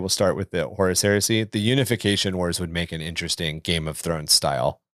always say we'll start with the Horus Heresy. The Unification Wars would make an interesting Game of Thrones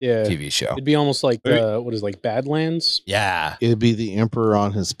style TV show. It'd be almost like, like Badlands? Yeah. It'd be the Emperor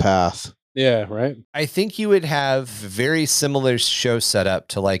on his path. Yeah, right. I think you would have very similar show setup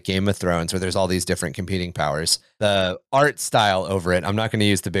to like Game of Thrones, where there's all these different competing powers. The art style over it, I'm not going to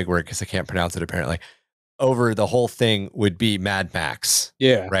use the big word because I can't pronounce it apparently, over the whole thing would be Mad Max.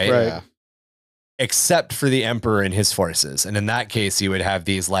 Yeah. Right. Yeah. Except for the Emperor and his forces. And in that case, you would have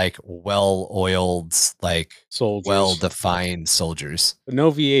these like well-oiled, like Soldiers. well-defined soldiers. But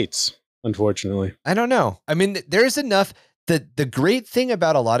no V8s, unfortunately. I don't know. I mean, there's enough. The great thing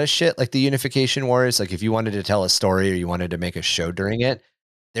about a lot of shit, like the Unification Wars, like if you wanted to tell a story or you wanted to make a show during it,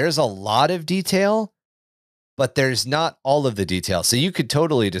 there's a lot of detail, but there's not all of the detail. So you could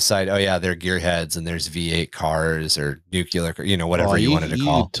totally decide, oh yeah, they're gearheads and there's V8 cars or nuclear, whatever you wanted to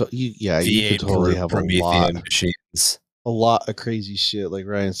call. You could totally have Promethean machines. A lot of crazy shit, like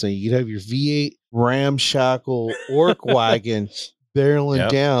Ryan saying. You could have your V8 ramshackle orc wagon barreling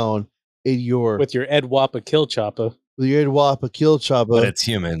down in your with your Ed Wappa kill chopper. With your Ed Wappa kill chopper, but it's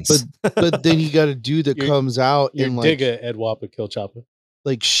humans. But then you got a dude that comes out in like Digga Ed Wappa kill chopper,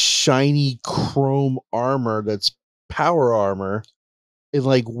 like shiny chrome armor that's power armor, and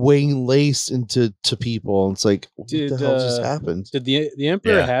like wing lace into people. And it's like, what the hell just happened? Did the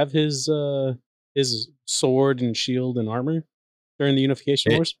Emperor have his sword and shield and armor during the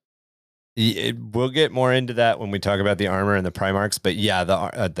Unification Wars? We'll get more into that when we talk about the armor and the Primarchs. But yeah,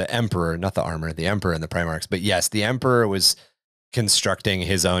 the Emperor, not the armor, the Emperor and the Primarchs. But yes, the Emperor was constructing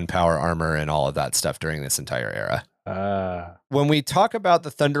his own power armor and all of that stuff during this entire era. When we talk about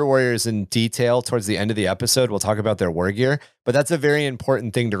the Thunder Warriors in detail towards the end of the episode, we'll talk about their war gear. But that's a very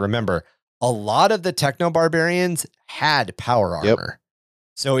important thing to remember. A lot of the Techno-Barbarians had power armor.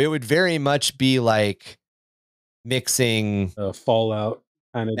 So it would very much be like mixing Fallout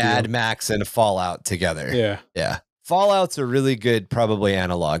kind of Mad Max and Fallout together. Yeah. Fallout's a really good, probably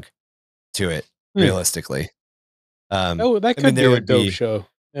analog to it, realistically. That could be a dope show.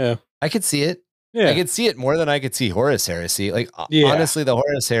 Yeah. I could see it. Yeah. I could see it more than I could see Horus Heresy. Like, honestly, the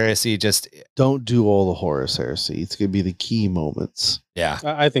Horus Heresy just... Don't do all the Horus Heresy. It's going to be the key moments. Yeah.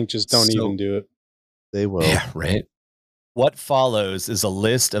 I think just don't even do it. They will. Yeah, right. What follows is a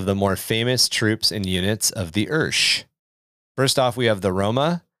list of the more famous troops and units of the Ursh. First off, we have the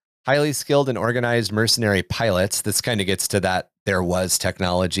Roma, highly skilled and organized mercenary pilots. This kind of gets to that there was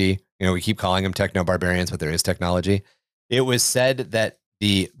technology. We keep calling them techno-barbarians, but there is technology. It was said that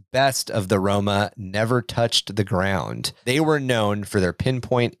the best of the Roma never touched the ground. They were known for their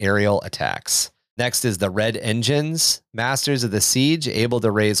pinpoint aerial attacks. Next is the Red Engines, masters of the siege, able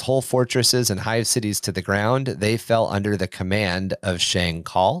to raze whole fortresses and hive cities to the ground. They fell under the command of Shang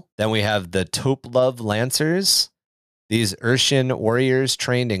Kal. Then we have the Toplov Lancers. These Urshan warriors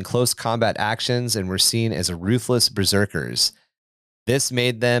trained in close combat actions and were seen as ruthless berserkers. This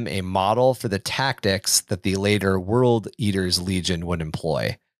made them a model for the tactics that the later World Eaters Legion would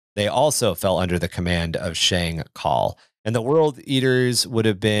employ. They also fell under the command of Shang Kal. And the World Eaters would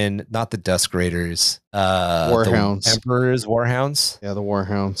have been not the Dusk Raiders, Warhounds. The Emperor's Warhounds. Yeah, the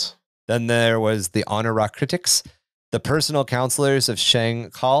Warhounds. Then there was the Honoracritics, the personal counselors of Shang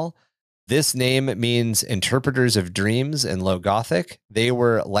Kal. This name means interpreters of dreams in Low Gothic. They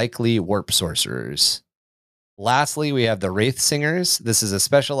were likely warp sorcerers. Lastly, we have the Wraith Singers. This is a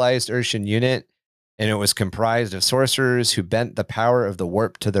specialized Urshan unit, and it was comprised of sorcerers who bent the power of the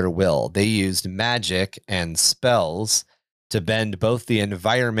warp to their will. They used magic and spells to bend both the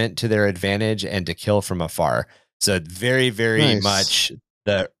environment to their advantage and to kill from afar. So very, very much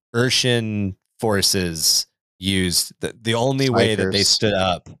the Urshan forces used the only way that they stood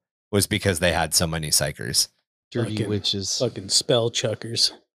up was because they had so many psychers. Dirty witches. Fucking spell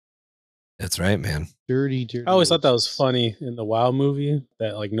chuckers. That's right, man. Dirty. I always thought that was funny in the WoW movie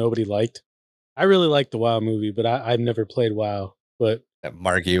that like nobody liked. I really liked the WoW movie, but I've never played WoW. But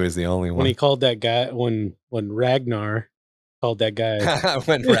Margie was the only one. When he called that guy, when Ragnar called that guy...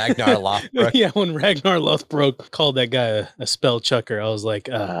 when Ragnar Lothbrok. Yeah, when Ragnar Lothbrok called that guy a spell chucker, I was like,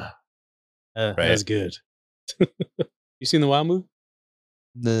 that's good. You seen the WoW movie?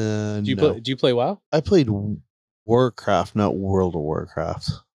 No. Did you play WoW? I played Warcraft, not World of Warcraft.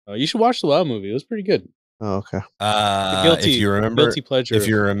 Oh, you should watch the WoW movie. It was pretty good. Oh, okay. If you remember, guilty pleasure. If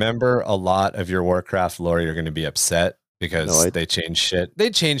you remember a lot of your Warcraft lore, you're going to be upset because they changed shit. They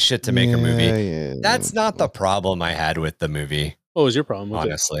changed shit to make a movie. Yeah, That's not the problem I had with the movie. What was your problem with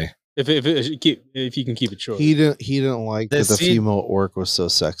honestly? If you can keep it short. He didn't like that the female orc was so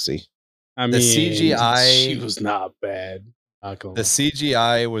sexy. I mean, the CGI, she was not bad. The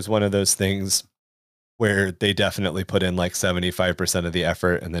CGI was one of those things where they definitely put in like 75% of the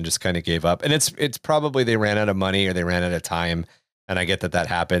effort and then just kind of gave up. And it's probably they ran out of money or they ran out of time. And I get that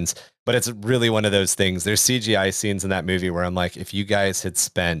happens, but it's really one of those things. There's CGI scenes in that movie where I'm like, if you guys had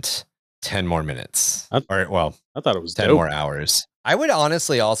spent 10 more minutes, I thought it was 10 dope. more hours, I would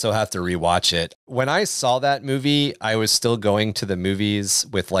honestly also have to rewatch it. When I saw that movie, I was still going to the movies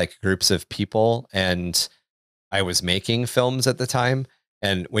with like groups of people, and I was making films at the time.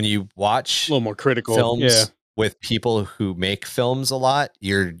 And when you watch A little more critical. films Yeah. with people who make films a lot,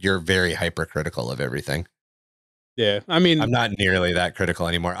 you're very hypercritical of everything. Yeah. I mean, I'm not nearly that critical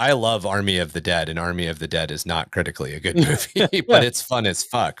anymore. I love Army of the Dead, and Army of the Dead is not critically a good movie, but it's fun as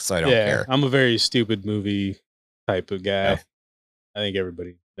fuck, so I don't care. I'm a very stupid movie type of guy. Yeah. I think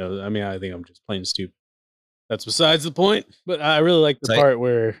everybody knows. I mean, I think I'm just plain stupid. That's besides the point. But I really like the part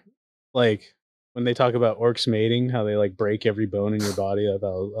where, like, when they talk about orcs mating, how they like break every bone in your body. I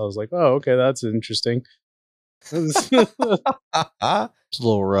was like, oh, okay, that's interesting. It's a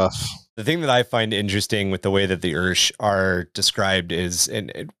little rough. The thing that I find interesting with the way that the Ursh are described is,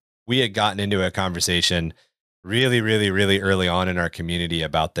 and we had gotten into a conversation really, really, really early on in our community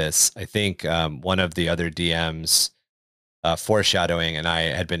about this. I think one of the other DMs, Foreshadowing, and I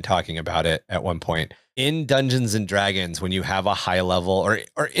had been talking about it at one point. In Dungeons and Dragons, when you have a high level,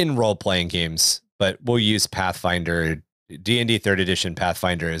 or in role-playing games, but we'll use Pathfinder, D&D 3rd edition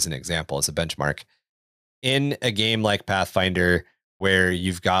Pathfinder as an example, as a benchmark. In a game like Pathfinder, where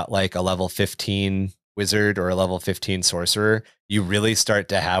you've got like a level 15 wizard or a level 15 sorcerer, you really start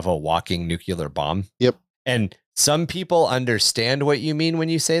to have a walking nuclear bomb. Yep. And some people understand what you mean when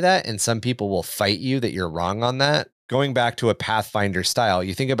you say that, and some people will fight you that you're wrong on that. Going back to a Pathfinder style,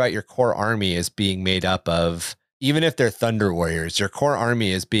 you think about your core army as being made up of, even if they're Thunder Warriors, your core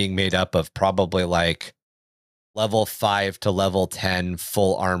army is being made up of probably like level 5 to level 10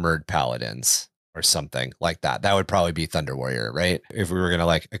 full armored paladins or something like that. That would probably be Thunder Warrior, right? If we were going to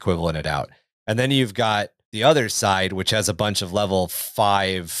like equivalent it out. And then you've got the other side, which has a bunch of level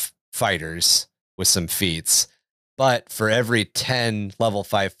 5 fighters with some feats. But for every 10 level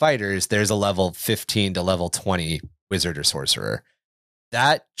 5 fighters, there's a level 15 to level 20 wizard or sorcerer.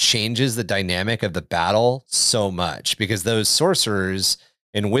 That changes the dynamic of the battle so much, because those sorcerers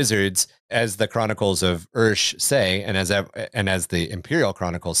and wizards, as the Chronicles of Ursh say, and as the Imperial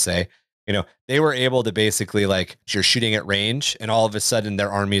Chronicles say, you know, they were able to basically, like, you're shooting at range and all of a sudden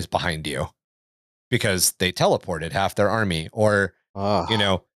their army is behind you because they teleported half their army. Or, you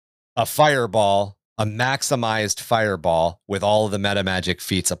know, a fireball, a maximized fireball with all of the meta magic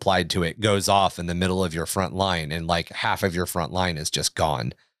feats applied to it goes off in the middle of your front line, and like half of your front line is just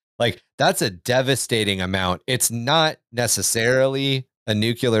gone. Like, that's a devastating amount. It's not necessarily a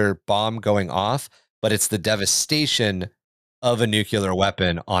nuclear bomb going off, but it's the devastation of a nuclear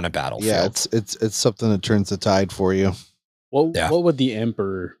weapon on a battlefield. Yeah, it's something that turns the tide for you. What would the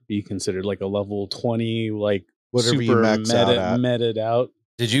Emperor be considered? Like a level 20, like whatever super you max out at. meted out?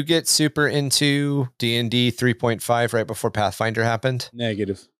 Did you get super into D&D 3.5 right before Pathfinder happened?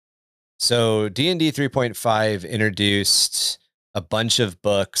 Negative. So D&D 3.5 introduced a bunch of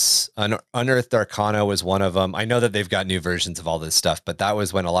books. Unearthed Arcana was one of them. I know that they've got new versions of all this stuff, but that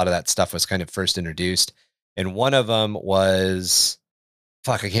was when a lot of that stuff was kind of first introduced. And one of them was,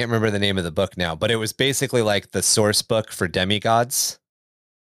 I can't remember the name of the book now, but it was basically like the source book for demigods.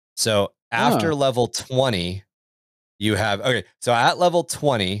 So after level 20, you have, so at level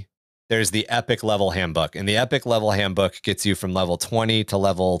 20, there's the epic level handbook, and the epic level handbook gets you from level 20 to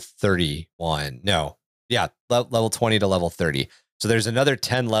level 31. Level 20 to level 30. So there's another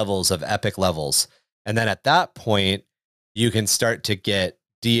 10 levels of epic levels. And then at that point, you can start to get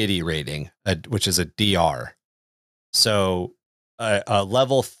deity rating, which is a DR. So a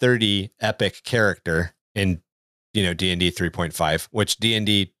level 30 epic character in, D&D 3.5, which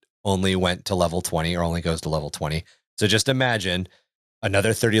D&D only went to level 20, or only goes to level 20. So just imagine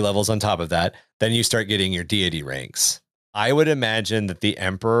another 30 levels on top of that. Then you start getting your deity ranks. I would imagine that the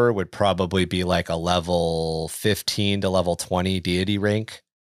Emperor would probably be like a level 15 to level 20 deity rank.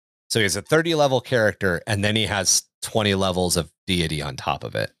 So he's a 30 level character, and then he has 20 levels of deity on top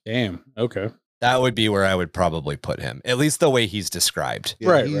of it. Damn. Okay. That would be where I would probably put him, at least the way he's described.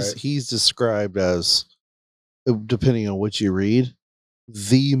 Yeah, he's described as, depending on what you read,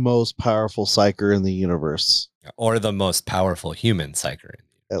 the most powerful psyker in the universe. Or the most powerful human psyker.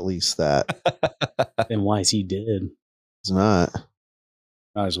 At least that. Then why is he dead? It's not.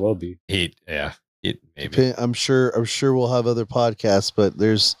 Might as well be. Maybe. I'm sure we'll have other podcasts, but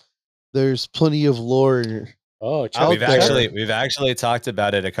there's plenty of lore. We've actually talked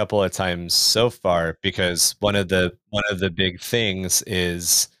about it a couple of times so far, because one of the big things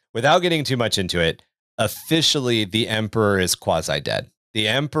is, without getting too much into it, officially the Emperor is quasi-dead. The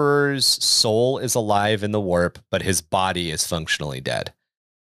Emperor's soul is alive in the warp, but his body is functionally dead.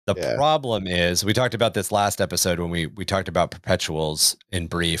 The problem is, we talked about this last episode when we talked about perpetuals in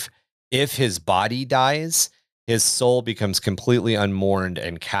brief. If his body dies, his soul becomes completely unmourned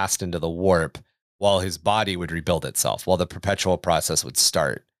and cast into the warp, while his body would rebuild itself, while the perpetual process would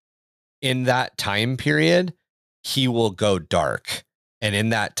start. In that time period, he will go dark. And in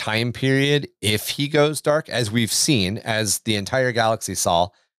that time period, if he goes dark, as we've seen, as the entire galaxy saw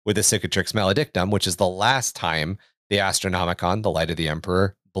with the Cicatrix Maledictum, which is the last time the Astronomicon, the light of the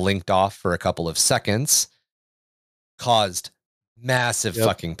Emperor, blinked off for a couple of seconds, caused massive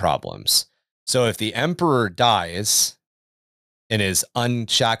fucking problems. So if the Emperor dies and is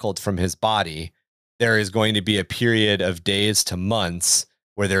unshackled from his body, there is going to be a period of days to months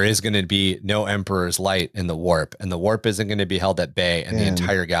where there is going to be no Emperor's light in the warp, and the warp isn't going to be held at bay, and the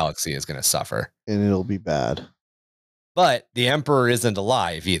entire galaxy is going to suffer. And it'll be bad. But the Emperor isn't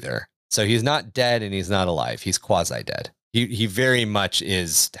alive either. So he's not dead and he's not alive. He's quasi-dead. He very much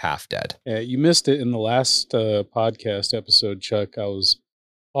is half dead. Yeah, you missed it in the last podcast episode, Chuck. I was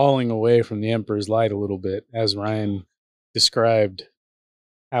falling away from the Emperor's light a little bit as Ryan described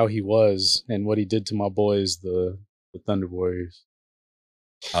how he was and what he did to my boys, the Thunder Warriors.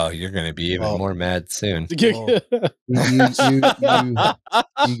 Oh, you're going to be even more mad soon. You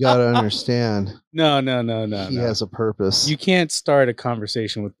gotta understand. No. He has a purpose. You can't start a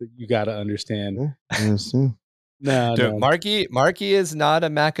conversation with you gotta understand. I understand. No. Marky is not a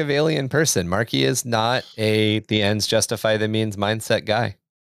Machiavellian person. Marky is not the ends justify the means mindset guy.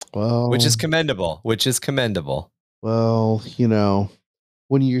 Well, which is commendable. Well,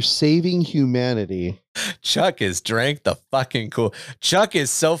 when you're saving humanity, Chuck is drank the fucking cool. Chuck is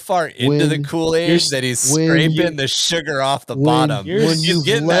so far into the Kool-Aid that he's scraping the sugar off the bottom. He's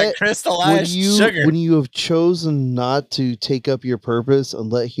getting that crystallized sugar. When you have chosen not to take up your purpose and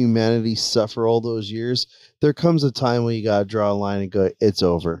let humanity suffer all those years, there comes a time when you gotta draw a line and go, it's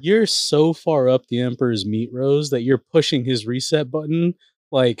over. You're so far up the Emperor's meat rows that you're pushing his reset button.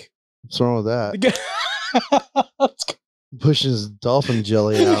 Like, what's wrong with that? Pushing his dolphin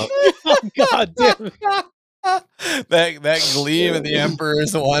jelly out. God damn it. that gleam in the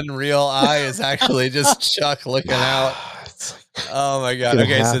Emperor's one real eye is actually just Chuck looking out. Oh my God.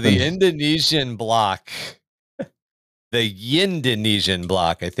 Okay, so the Indonesian block, the Yindonesian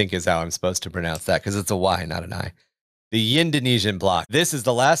block, I think is how I'm supposed to pronounce that because it's a Y, not an I. The Yindonesian block. This is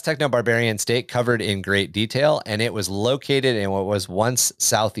the last techno-barbarian state covered in great detail, and it was located in what was once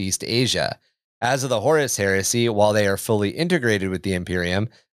Southeast Asia. As of the Horus Heresy, while they are fully integrated with the Imperium,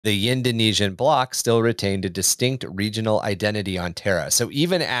 the Yindonesian bloc still retained a distinct regional identity on Terra. So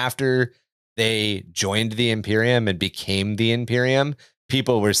even after they joined the Imperium and became the Imperium,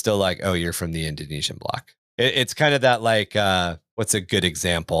 people were still like, oh, you're from the Indonesian bloc. It's kind of that like, what's a good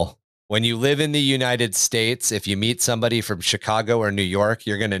example? When you live in the United States, if you meet somebody from Chicago or New York,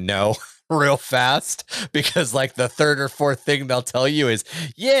 you're going to know real fast because like the third or fourth thing they'll tell you is,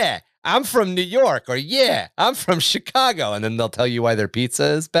 yeah, I'm from New York, or yeah, I'm from Chicago. And then they'll tell you why their pizza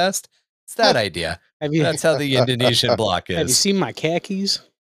is best. It's that idea. That's how the Indonesian bloc is. Have you seen my khakis?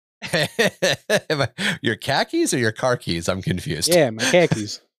 Your khakis or your car keys? I'm confused. Yeah, my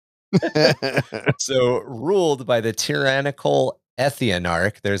khakis. So ruled by the tyrannical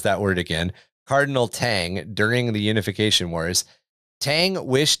Ethionarch, there's that word again, Cardinal Tang, during the Unification Wars, Tang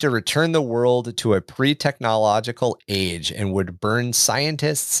wished to return the world to a pre-technological age and would burn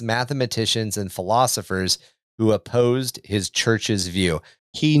scientists, mathematicians, and philosophers who opposed his church's view.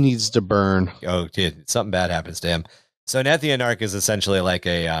 He needs to burn. Oh, dude, something bad happens to him. So an Ethionarch is essentially like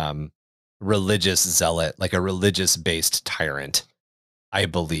a religious zealot, like a religious-based tyrant, I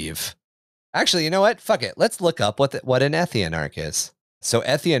believe. Actually, you know what? Fuck it. Let's look up what an Ethionarch is. So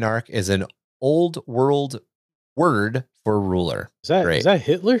Ethionarch is an old world word for ruler. Is that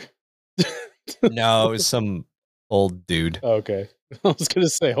Hitler? No, it was some old dude. Oh, okay. I was going to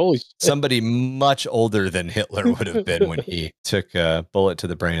say, holy shit. Somebody much older than Hitler would have been when he took a bullet to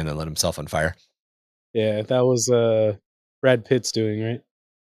the brain and then lit himself on fire. Yeah, that was Brad Pitt's doing, right?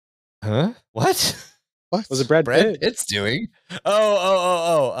 Huh? What? What? Was it Brad Pitt? Pitt's doing?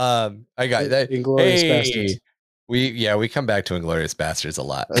 I got that. Inglourious Bastards. We come back to Inglourious Bastards a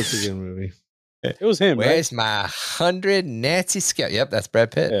lot. That's a good movie. It was him, Where's right? my 100 Nazi scout? Yep, that's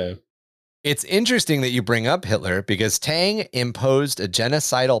Brad Pitt. Yeah. It's interesting that you bring up Hitler because Tang imposed a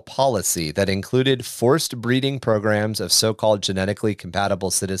genocidal policy that included forced breeding programs of so-called genetically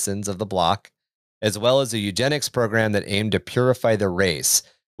compatible citizens of the bloc, as well as a eugenics program that aimed to purify the race,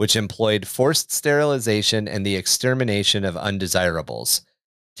 which employed forced sterilization and the extermination of undesirables.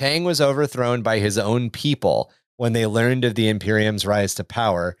 Tang was overthrown by his own people when they learned of the Imperium's rise to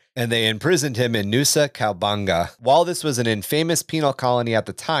power, and they imprisoned him in Nusa Kambangan. While this was an infamous penal colony at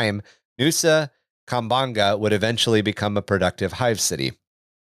the time, Nusa Kambangan would eventually become a productive hive city.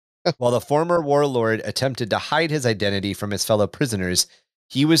 While the former warlord attempted to hide his identity from his fellow prisoners,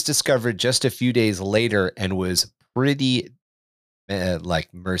 he was discovered just a few days later and was pretty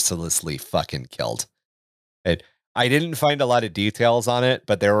mercilessly fucking killed. And I didn't find a lot of details on it,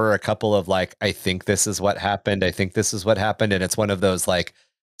 but there were a couple of like, I think this is what happened. I think this is what happened. And it's one of those like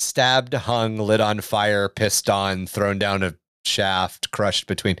stabbed, hung, lit on fire, pissed on, thrown down a shaft, crushed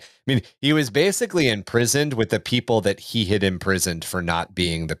between. I mean, he was basically imprisoned with the people that he had imprisoned for not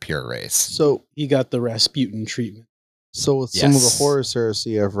being the pure race. So He got the Rasputin treatment. So with some of the Yes. Horus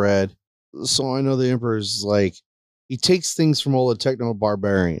heresy I've read, so I know the Emperor's like, he takes things from all the techno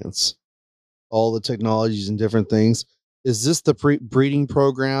barbarians, all the technologies and different things. Is this the breeding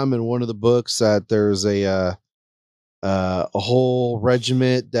program in one of the books that there's a whole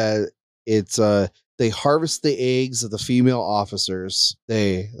regiment that it's they harvest the eggs of the female officers.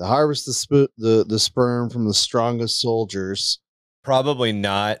 They harvest the sperm from the strongest soldiers. Probably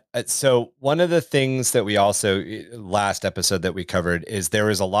not. So one of the things that we also last episode that we covered is there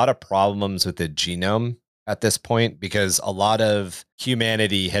was a lot of problems with the genome at this point because a lot of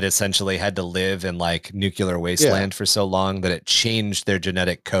humanity had essentially had to live in like nuclear wasteland for so long that it changed their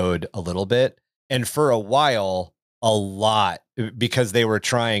genetic code a little bit. And for a while, a lot, because they were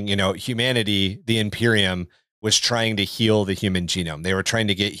trying, humanity, the Imperium was trying to heal the human genome. They were trying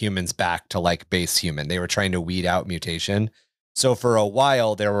to get humans back to like base human. They were trying to weed out mutation. So for a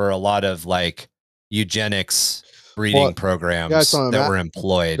while, there were a lot of like eugenics breeding programs that were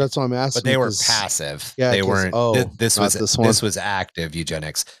employed. That's what I'm asking. But they were passive. Yeah, they weren't. This was active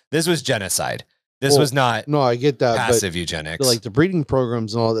eugenics. This was genocide. This was not. No, I get that. Passive eugenics. Like the breeding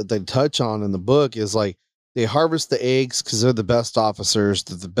programs and all that they touch on in the book is like they harvest the eggs because they're the best officers.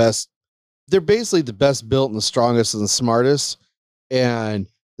 They're the best. They're basically the best built and the strongest and the smartest. And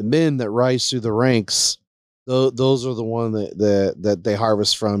the men that rise through the ranks, those are the one that they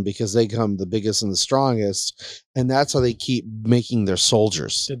harvest from because they come the biggest and the strongest, and that's how they keep making their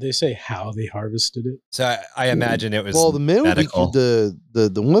soldiers. Did they say how they harvested it? So I imagine it was the men medical. would be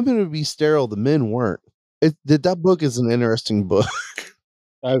the women would be sterile, the men weren't. That book is an interesting book.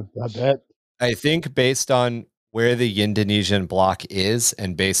 I bet. I think based on where the Indonesian block is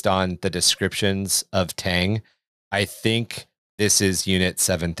and based on the descriptions of Tang, I think this is Unit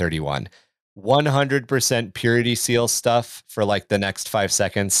 731. 100% purity seal stuff for like the next 5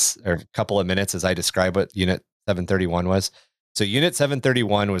 seconds or a couple of minutes as I describe what Unit 731 was. So Unit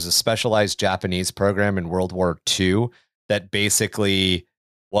 731 was a specialized Japanese program in World War II that basically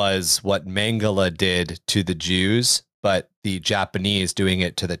was what Mengele did to the Jews, but the Japanese doing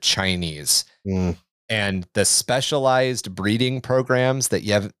it to the Chinese. And the specialized breeding programs that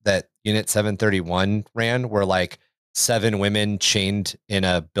Unit 731 ran were like 7 women chained in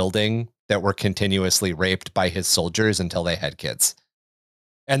a building that were continuously raped by his soldiers until they had kids.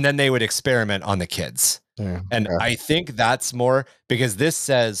 And then they would experiment on the kids. I think that's more because this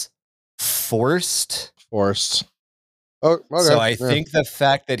says forced. Oh, okay. So I think the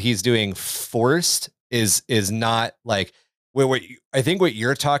fact that he's doing forced is not like I think what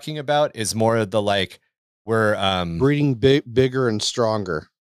you're talking about is more of the like we're breeding bigger and stronger.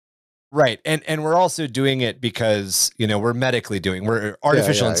 Right. And we're also doing it because, we're medically we're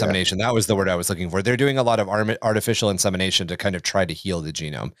artificial insemination. That was the word I was looking for. They're doing a lot of artificial insemination to kind of try to heal the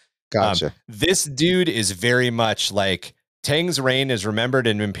genome. Gotcha. This dude is very much like Tang's reign is remembered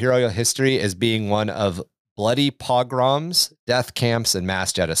in imperial history as being one of bloody pogroms, death camps, and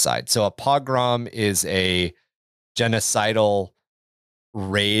mass genocide. So a pogrom is a genocidal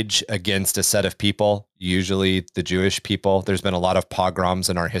rage against a set of people, usually the Jewish people. There's been a lot of pogroms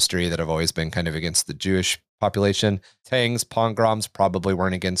in our history that have always been kind of against the Jewish population. Tang's pogroms probably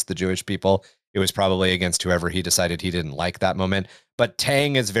weren't against the Jewish people. It was probably against whoever he decided he didn't like that moment. But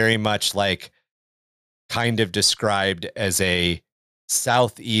Tang is very much like kind of described as a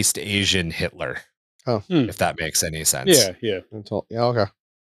Southeast Asian Hitler. If that makes any sense. Yeah. Okay.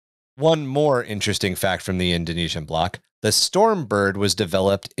 One more interesting fact from the Indonesian bloc. The Stormbird was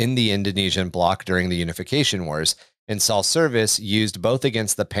developed in the Indonesian bloc during the Unification Wars and saw service used both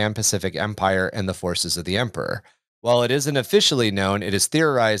against the Pan-Pacific Empire and the forces of the Emperor. While it isn't officially known, it is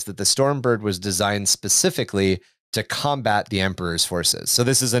theorized that the Stormbird was designed specifically to combat the Emperor's forces. So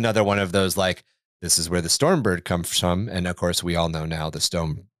this is another one of those like, this is where the Stormbird comes from. And of course, we all know now the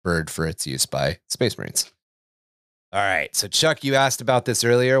Stormbird for its use by Space Marines. All right. So Chuck, you asked about this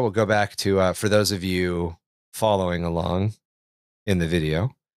earlier. We'll go back to, for those of you following along in the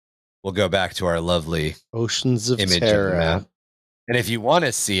video, we'll go back to our lovely Oceans of image Terror. of the map. And if you want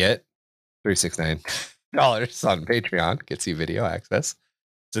to see it, $369 on Patreon gets you video access.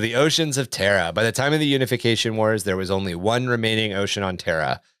 So the Oceans of Terra. By the time of the Unification Wars, there was only one remaining ocean on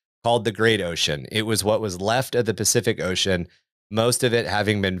Terra. called the Great Ocean. It was what was left of the Pacific Ocean, most of it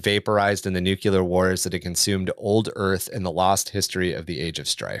having been vaporized in the nuclear wars that had consumed old Earth in the lost history of the Age of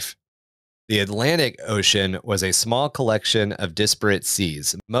Strife. The Atlantic Ocean was a small collection of disparate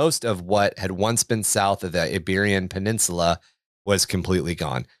seas. Most of what had once been south of the Iberian Peninsula was completely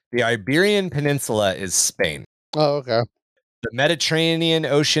gone. The Iberian Peninsula is Spain. Oh, okay. The Mediterranean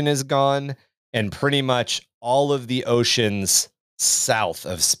Ocean is gone, and pretty much all of the oceans south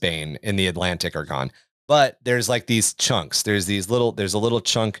of Spain in the Atlantic are gone. But there's like these chunks. There's a little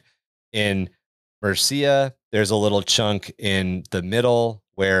chunk in Murcia. There's a little chunk in the middle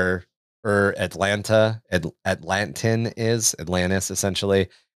where Atlantis essentially.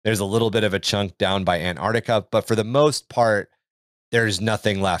 There's a little bit of a chunk down by Antarctica, but for the most part, there's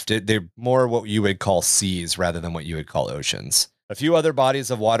nothing left. They're more what you would call seas rather than what you would call oceans. A few other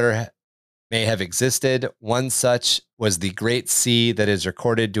bodies of water may have existed. One such was the Great Sea that is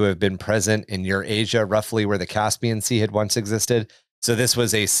recorded to have been present in Eurasia, roughly where the Caspian Sea had once existed. So this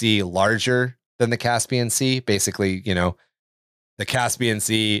was a sea larger than the Caspian Sea. Basically, the Caspian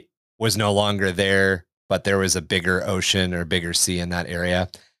Sea was no longer there, but there was a bigger ocean or bigger sea in that area.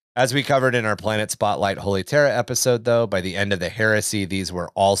 As we covered in our Planet Spotlight Holy Terra episode, though, by the end of the Heresy, these were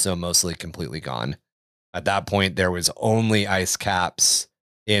also mostly completely gone. At that point, there was only ice caps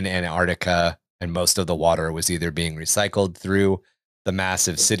in Antarctica, and most of the water was either being recycled through the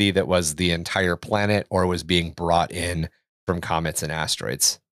massive city that was the entire planet or was being brought in from comets and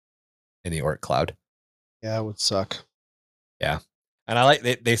asteroids in the Oort cloud. Yeah, it would suck. Yeah. And I like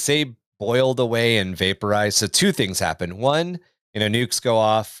they say boiled away and vaporized. So two things happen. One, nukes go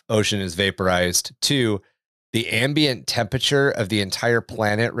off, ocean is vaporized. Two, the ambient temperature of the entire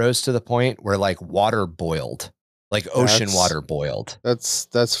planet rose to the point where like water boiled, like ocean water boiled.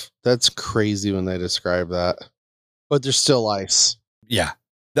 That's crazy when they describe that. But there's still ice. Yeah.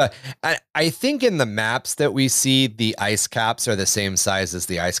 I think in the maps that we see, the ice caps are the same size as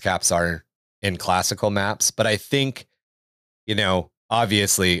the ice caps are in classical maps. But I think,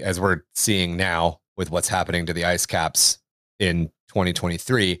 obviously, as we're seeing now with what's happening to the ice caps in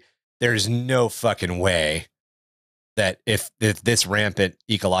 2023, there's no fucking way that if this rampant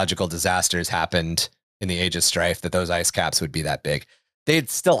ecological disasters happened in the Age of Strife, that those ice caps would be that big. They'd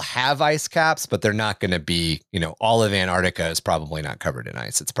still have ice caps, but they're not going to be, all of Antarctica is probably not covered in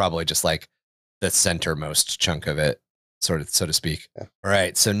ice. It's probably just like the centermost chunk of it, so to speak. Yeah. All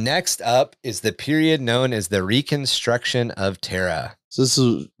right. So next up is the period known as the Reconstruction of Terra.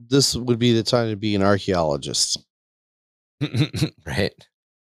 So this would be the time to be an archaeologist. Right.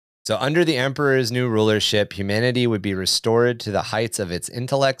 So under the Emperor's new rulership, humanity would be restored to the heights of its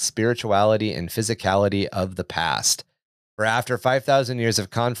intellect, spirituality, and physicality of the past. For after 5,000 years of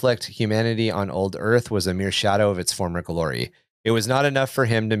conflict, humanity on old Earth was a mere shadow of its former glory. It was not enough for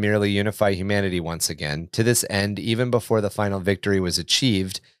him to merely unify humanity once again. To this end, even before the final victory was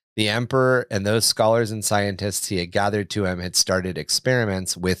achieved, the Emperor and those scholars and scientists he had gathered to him had started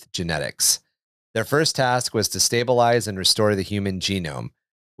experiments with genetics. Their first task was to stabilize and restore the human genome,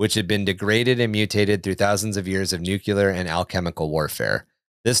 which had been degraded and mutated through thousands of years of nuclear and alchemical warfare.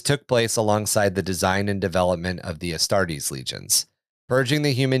 This took place alongside the design and development of the Astartes legions. Purging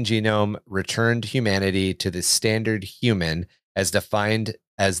the human genome returned humanity to the standard human as defined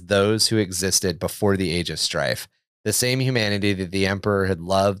as those who existed before the Age of Strife, the same humanity that the Emperor had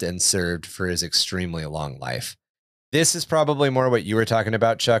loved and served for his extremely long life. This is probably more what you were talking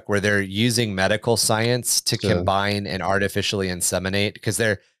about, Chuck, where they're using medical science to combine and artificially inseminate, because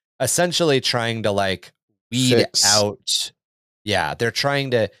they're essentially trying to like weed out. Yeah, they're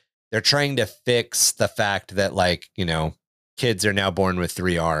trying to fix the fact that like, kids are now born with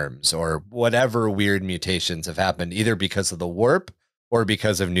 3 arms or whatever weird mutations have happened, either because of the warp or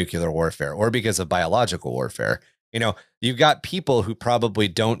because of nuclear warfare or because of biological warfare. You've got people who probably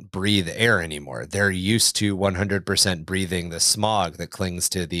don't breathe air anymore. They're used to 100% breathing the smog that clings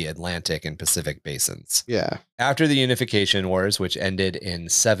to the Atlantic and Pacific basins. Yeah. After the Unification Wars, which ended in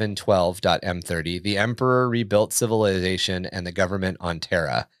 712.M30, the Emperor rebuilt civilization and the government on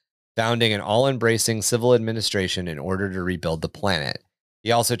Terra, founding an all-embracing civil administration in order to rebuild the planet.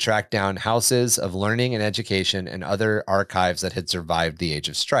 He also tracked down houses of learning and education and other archives that had survived the Age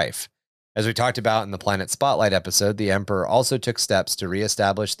of Strife. As we talked about in the Planet Spotlight episode, the Emperor also took steps to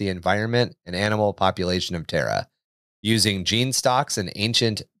reestablish the environment and animal population of Terra, using gene stocks and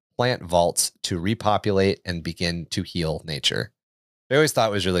ancient plant vaults to repopulate and begin to heal nature. I always thought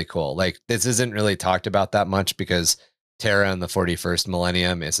it was really cool. Like, this isn't really talked about that much because Terra in the 41st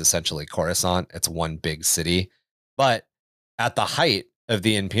millennium is essentially Coruscant. It's one big city. But at the height of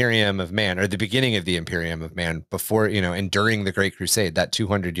the Imperium of Man, or the beginning of the Imperium of Man, before, and during the Great Crusade, that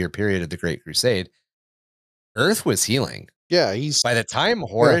 200-year period of the Great Crusade, Earth was healing. Yeah, by the time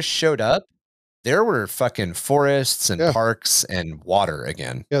Horus showed up, there were fucking forests and parks and water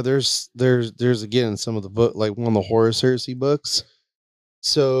again. Yeah, there's again some of the book, like one of the Horus Heresy books.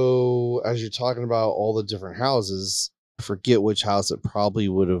 So as you're talking about all the different houses, I forget which house it probably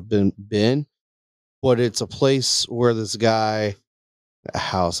would have been, but it's a place where this guy,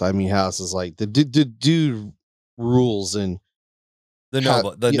 house is like the dude rules in the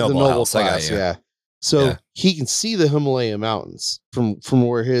noble house. class, yeah. So he can see the Himalaya mountains from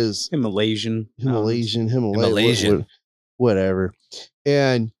where his Himalasian, whatever.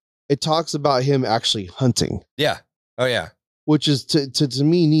 And it talks about him actually hunting. Yeah. Oh yeah. Which is to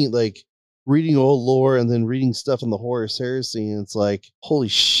me neat, like reading old lore and then reading stuff in the Horus Heresy, and it's like, holy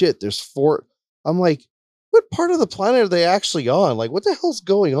shit, there's 4. I'm like, what part of the planet are they actually on? Like, what the hell's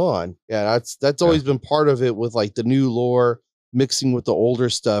going on? Yeah, that's always been part of it with like the new lore mixing with the older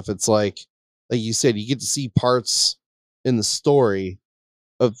stuff. It's like you said, you get to see parts in the story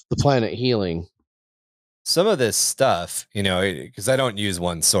of the planet healing. Some of this stuff, because I don't use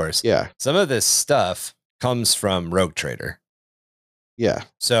one source. Yeah. Some of this stuff comes from Rogue Trader. Yeah.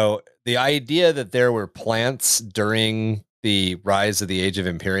 So the idea that there were plants during the rise of the Age of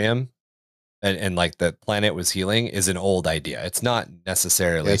Imperium and like the planet was healing is an old idea. It's not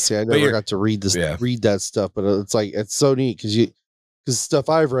necessarily. Yeah, see, I never got to read that stuff, but it's like, it's so neat because stuff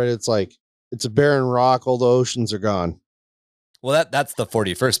I've read, it's like, it's a barren rock. All the oceans are gone. Well, that's the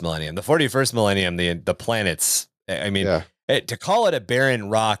 41st millennium. The 41st millennium, the planets, to call it a barren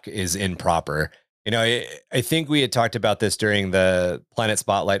rock is improper. I think we had talked about this during the Planet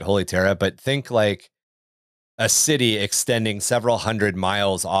Spotlight Holy Terra, but think like a city extending several hundred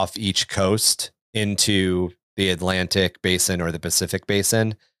miles off each coast into the Atlantic basin or the Pacific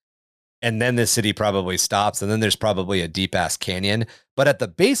basin. And then the city probably stops, and then there's probably a deep-ass canyon. But at the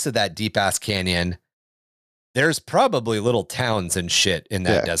base of that deep-ass canyon, there's probably little towns and shit in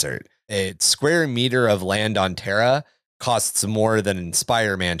that desert. A square meter of land on Terra costs more than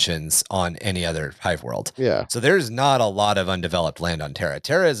Spire mansions on any other hive world. Yeah. So there's not a lot of undeveloped land on Terra.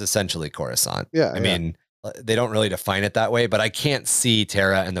 Terra is essentially Coruscant. Yeah. I mean, they don't really define it that way, but I can't see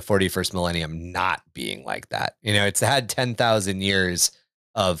Terra in the 41st millennium not being like that. It's had 10,000 years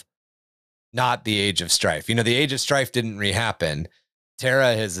of not the Age of Strife. The Age of Strife didn't rehappen.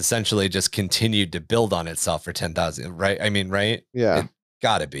 Terra has essentially just continued to build on itself for 10,000, right? I mean, right? Yeah. It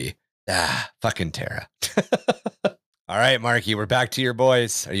gotta be. Fucking Terra. All right, Marky, we're back to your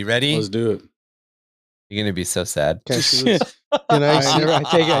boys. Are you ready? Let's do it. You're gonna be so sad. Can I see what's,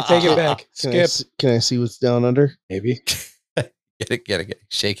 I take it back. Skip. Can I see what's down under? Maybe. Get it.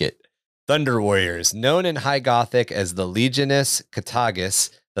 Shake it. Thunder Warriors, known in High Gothic as the Legionis Catagus,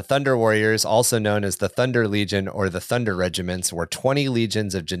 the Thunder Warriors, also known as the Thunder Legion or the Thunder Regiments, were 20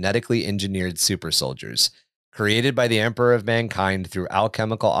 legions of genetically engineered super soldiers, created by the Emperor of Mankind through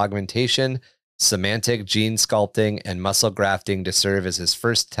alchemical augmentation, semantic gene sculpting, and muscle grafting to serve as his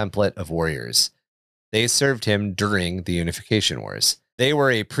first template of warriors. They served him during the Unification Wars. They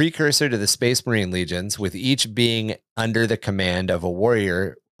were a precursor to the Space Marine Legions, with each being under the command of a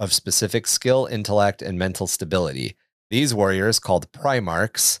warrior of specific skill, intellect, and mental stability. These warriors, called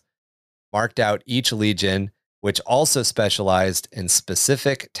Primarchs, marked out each legion, which also specialized in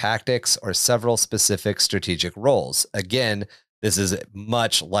specific tactics or several specific strategic roles. Again, this is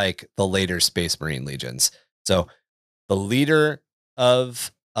much like the later Space Marine Legions. So the leader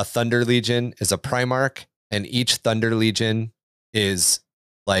of a Thunder Legion is a Primarch, and each Thunder Legion is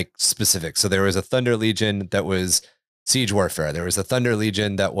like specific. So there was a Thunder Legion that was siege warfare. There was a Thunder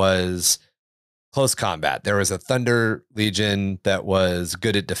Legion that was close combat. There was a Thunder Legion that was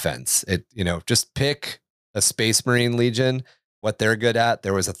good at defense. Just pick a Space Marine Legion, what they're good at.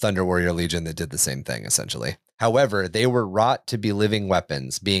 There was a Thunder Warrior Legion that did the same thing, essentially. However, they were wrought to be living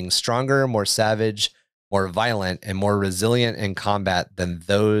weapons, being stronger, more savage, more violent, and more resilient in combat than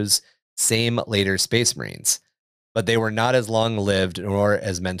those same later Space Marines. But they were not as long-lived nor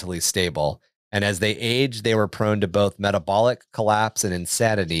as mentally stable. And as they aged, they were prone to both metabolic collapse and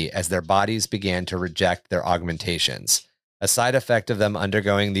insanity as their bodies began to reject their augmentations, a side effect of them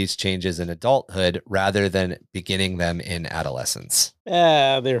undergoing these changes in adulthood rather than beginning them in adolescence.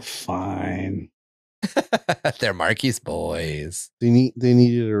 They're fine. They're Marky's boys. They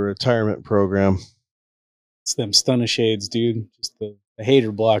needed a retirement program. It's them stunner shades, dude. Just the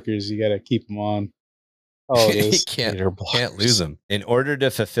hater blockers. You got to keep them on. Oh, He this can't Leader lose him. In order to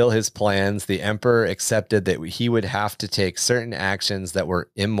fulfill his plans, the emperor accepted that he would have to take certain actions that were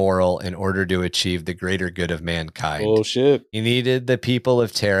immoral in order to achieve the greater good of mankind. Bullshit. He needed the people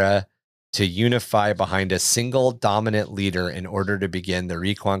of Terra to unify behind a single dominant leader in order to begin the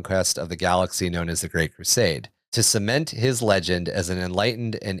reconquest of the galaxy known as the Great Crusade. To cement his legend as an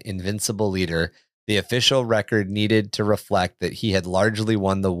enlightened and invincible leader, the official record needed to reflect that he had largely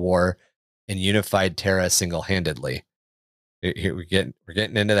won the war and unified Terra single-handedly. Here we're getting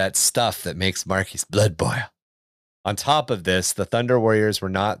into that stuff that makes Marky's blood boil. On top of this, the Thunder Warriors were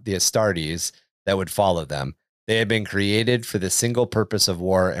not the Astartes that would follow them. They had been created for the single purpose of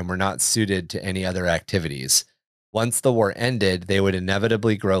war and were not suited to any other activities. Once the war ended, they would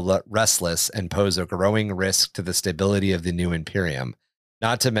inevitably grow restless and pose a growing risk to the stability of the new Imperium,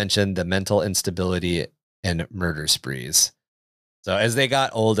 not to mention the mental instability and murder sprees. So as they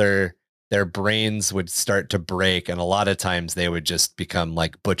got older, their brains would start to break, and a lot of times they would just become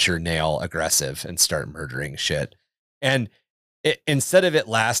like butcher nail aggressive and start murdering shit. And instead of it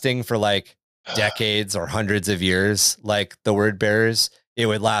lasting for like decades or hundreds of years, like the word bearers, it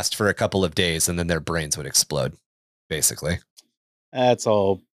would last for a couple of days and then their brains would explode, basically. That's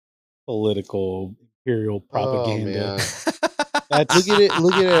all political imperial propaganda. That's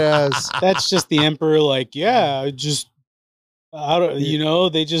look at it as that's just the emperor. Like, yeah, just I don't, you know,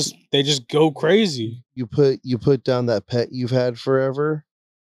 they just go crazy. You put down that pet you've had forever,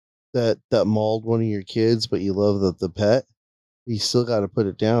 that mauled one of your kids, but you love the pet. You still got to put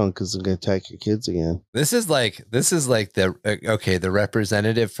it down because they're going to attack your kids again. This is like the okay, the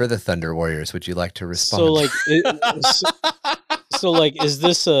representative for the Thunder Warriors. Would you like to respond? So like, is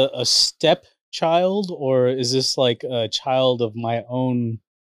this a step child or is this like a child of my own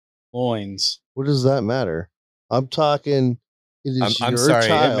loins? What does that matter? I'm talking. It is I'm your sorry,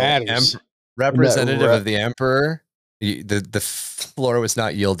 child. It matters. Representative of the Emperor. The floor was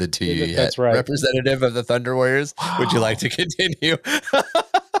not yielded to you yet. That's right. Representative of the Thunder Warriors. Wow. Would you like to continue?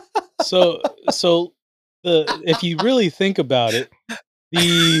 So if you really think about it,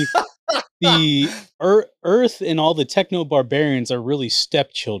 the Earth and all the techno barbarians are really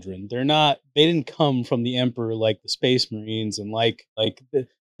stepchildren. They didn't come from the Emperor like the Space Marines and like the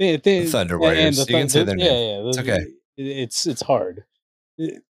Thunder Warriors. You can say their name. Yeah, it's okay. It's hard.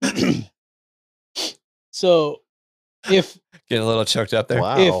 So if getting a little choked up there.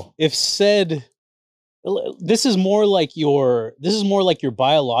 Wow. If said this is more like your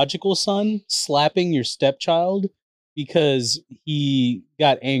biological son slapping your stepchild because he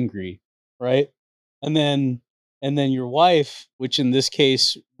got angry, right? And then your wife, which in this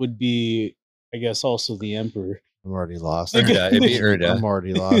case would be, I guess, also the Emperor. I'm already lost. Urda, it'd be Urda. I'm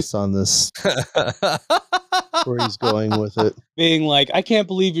already lost on this. Where he's going with it. Being like, I can't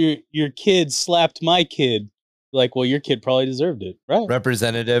believe your kid slapped my kid. Like, well, your kid probably deserved it, right?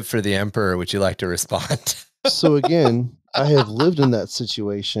 Representative for the Emperor, would you like to respond? So again, I have lived in that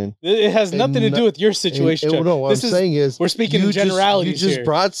situation. It has nothing to do with your situation. No, what I'm saying is we're speaking in generalities. You just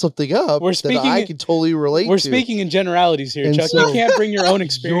brought something up that I can totally relate to. We're speaking in generalities here, and Chuck. so you can't bring your own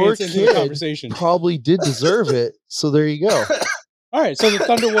experience into the conversation. Probably did deserve it. So there you go. All right, so the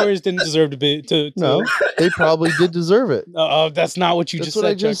Thunder Warriors didn't deserve to be. No, they probably did deserve it. That's not what you That's just what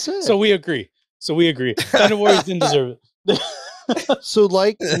said, I just Chuck. said. So we agree. Thunder Warriors didn't deserve it. So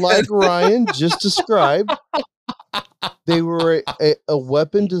like Ryan just described, they were a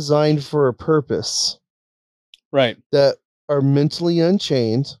weapon designed for a purpose. Right. That are mentally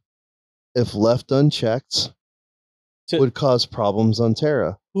unchained, if left unchecked, would cause problems on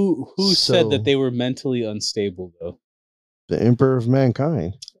Terra. Who said that they were mentally unstable, though? The Emperor of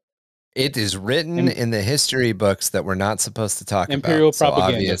Mankind. It is written in the history books that we're not supposed to talk Imperial about.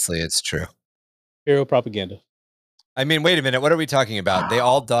 propaganda. So obviously it's true. Imperial propaganda. I mean, wait a minute. What are we talking about? They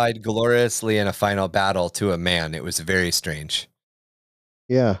all died gloriously in a final battle to a man. It was very strange.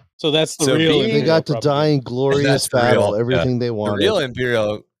 Yeah. So that's the real. They got to die in glorious battle. Everything they wanted. The real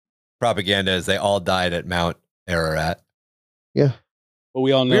Imperial propaganda is they all died at Mount Ararat. Yeah. But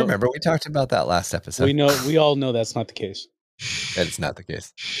we all know. We remember we talked about that last episode. We all know that's not the case. That is not the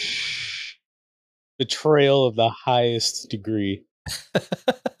case. Betrayal of the highest degree.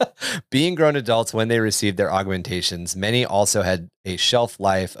 Being grown adults when they received their augmentations, many also had a shelf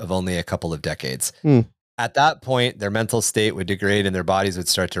life of only a couple of decades. At that point, their mental state would degrade and their bodies would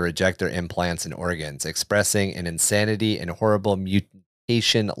start to reject their implants and organs, expressing an insanity and horrible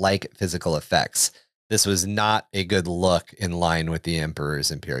mutation-like physical effects. This was not a good look in line with the Emperor's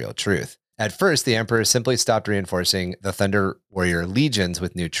imperial truth. At first, the Emperor simply stopped reinforcing the Thunder Warrior legions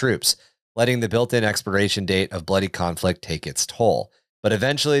with new troops, letting the built-in expiration date of bloody conflict take its toll. But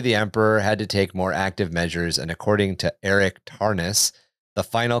eventually the Emperor had to take more active measures, and according to Eric Tarnas, the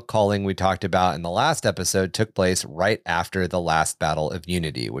final calling we talked about in the last episode took place right after the last Battle of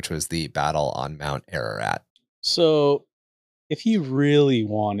Unity, which was the battle on Mount Ararat. So, if he really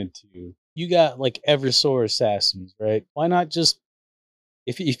wanted to, you got like Eversor assassins, right? Why not just,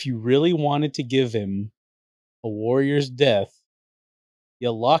 if you really wanted to give him a warrior's death, you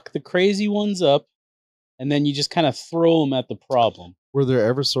lock the crazy ones up, and then you just kind of throw them at the problem. Were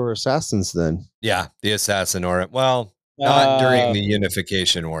there Eversor assassins then? Yeah, the assassin, or well, not during the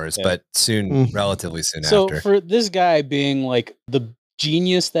Unification Wars, yeah. but soon, relatively soon So after. for this guy being like the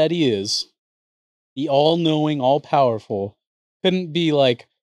genius that he is, the all-knowing, all-powerful, couldn't be like,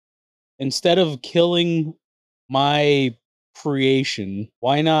 instead of killing my creation,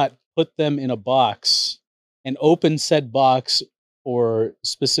 why not put them in a box and open said box for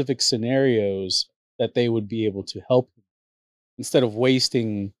specific scenarios that they would be able to help him, instead of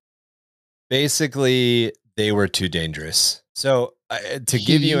wasting. Basically, they were too dangerous. So to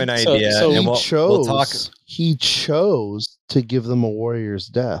give you an idea, so and we'll talk. He chose to give them a warrior's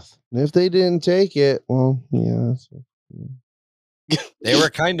death. And if they didn't take it, well, yeah. They were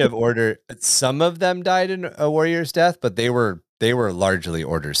kind of order. Some of them died in a warrior's death, but they were largely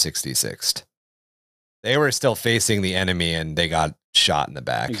Order 66'd. They were still facing the enemy, and they got shot in the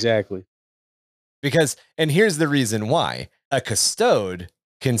back. Exactly. Because, and here's the reason why: a custode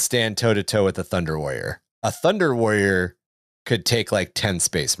can stand toe to toe with a Thunder Warrior. A Thunder Warrior could take like 10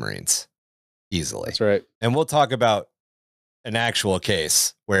 Space Marines easily. That's right. And we'll talk about an actual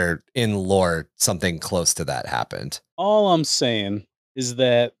case where in lore something close to that happened. All I'm saying is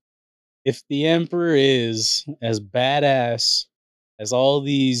that if the Emperor is as badass as all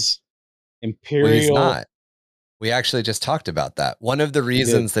these Imperial... Well, he's not. We actually just talked about that. One of the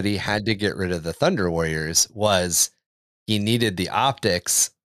reasons that he had to get rid of the Thunder Warriors was he needed the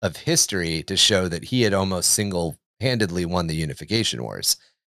optics of history to show that he had almost single-handedly won the Unification Wars.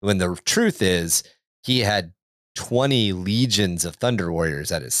 When the truth is, he had 20 legions of Thunder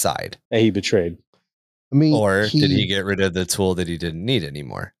Warriors at his side. That he betrayed. I mean, or did he get rid of the tool that he didn't need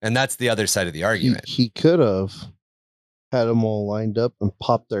anymore? And that's the other side of the argument. He could have had them all lined up and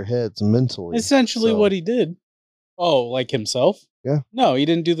popped their heads mentally. Essentially what he did. Oh, like himself? Yeah. No, he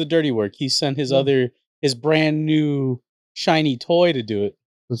didn't do the dirty work. He sent his his brand new shiny toy to do it.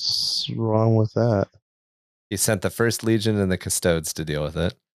 What's wrong with that? He sent the First Legion and the Custodes to deal with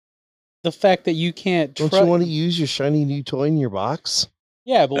it. The fact that you can't... Don't you want to use your shiny new toy in your box?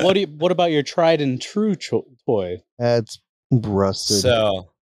 Yeah, but what about your tried and true toy? That's rusted. So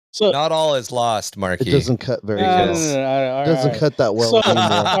not all is lost, Marky. It doesn't cut very well. No, it doesn't cut that well anymore.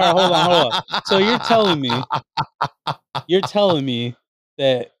 All right, hold on. So you're telling me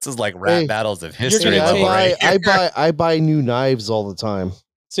that this is like rap battles of history. I buy new knives all the time.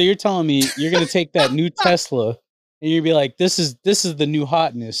 So you're telling me you're gonna take that new Tesla and you're gonna be like, this is the new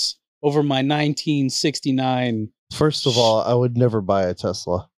hotness over my 1969. First of all, I would never buy a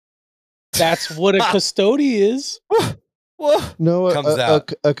Tesla. That's what a custody is. No,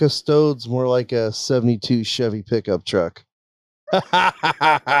 a custode's more like a 72 Chevy pickup truck.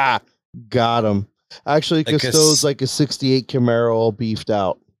 Got him. Actually, custode's like a 68 Camaro all beefed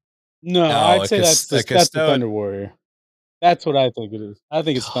out. No, I'd say that's the Thunder Warrior. That's what I think it is. I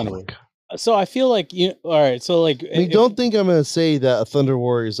think it's Thunder Warrior. So I feel like all right. So like, don't think I'm gonna say that a Thunder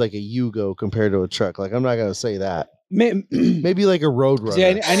Warrior is like a Yugo compared to a truck. Like, I'm not gonna say that. Maybe like a Roadrunner. See,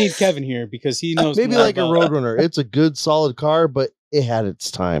 I need Kevin here because he knows. Maybe like a Roadrunner. It's a good, solid car, but it had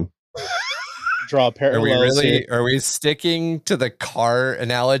its time. Draw parallels. Are we sticking to the car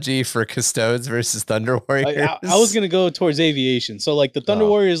analogy for Custodes versus Thunder Warriors? I was gonna go towards aviation. So like the Thunder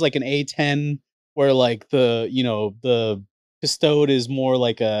Warrior is like an A-10, where like the Custode is more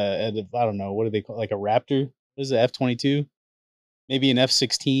like I don't know, what do they call, like a Raptor? What is it, F-22? Maybe an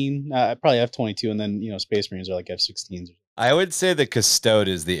F-16? Probably F-22, and then Space Marines are like F-16s. I would say the Custode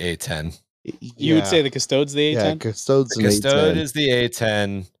is the A-10. You would say the Custode's the A-10? Yeah, Custode's the Custode is the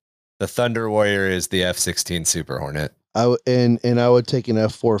A-10. The Thunder Warrior is the F-16 Super Hornet. I would take an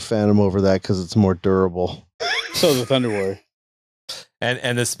F-4 Phantom over that because it's more durable. So the Thunder Warrior.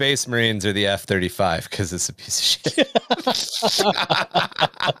 And the Space Marines are the F-35 because it's a piece of shit.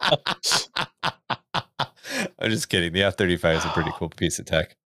 I'm just kidding. The F-35 is a pretty cool piece of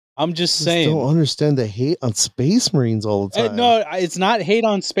tech. I'm just saying. I don't understand the hate on Space Marines all the time. No, it's not hate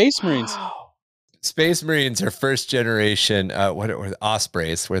on Space Marines. Space Marines are first generation, what were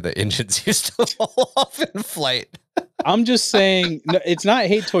Ospreys, where the engines used to fall off in flight. I'm just saying, no, it's not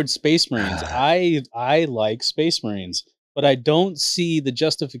hate towards Space Marines. I like Space Marines, but I don't see the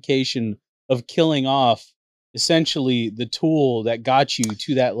justification of killing off essentially the tool that got you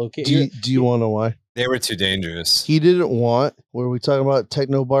to that location. Do you want to know why? They were too dangerous. He didn't want, were we talking about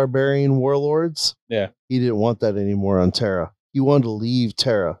techno-barbarian warlords? Yeah. He didn't want that anymore on Terra. He wanted to leave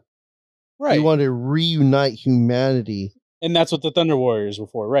Terra. Right. He wanted to reunite humanity. And that's what the Thunder Warriors were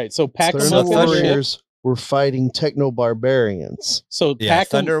for, right? So pack them Thunder up in a ship. Warriors were fighting techno-barbarians. So Yeah, pack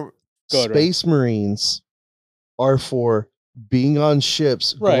them. Thunder. Space Marines are for being on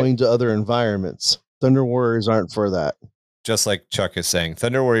ships, Right. going to other environments. Thunder Warriors aren't for that. Just like Chuck is saying,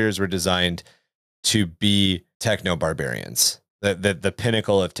 Thunder Warriors were designed to be techno barbarians, the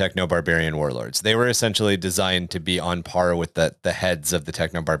pinnacle of techno barbarian warlords. They were essentially designed to be on par with the heads of the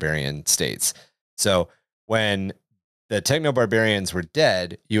techno barbarian states. So when the techno barbarians were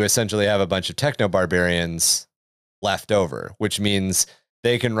dead, you essentially have a bunch of techno barbarians left over, which means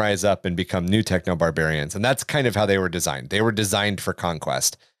they can rise up and become new techno barbarians. And that's kind of how they were designed. They were designed for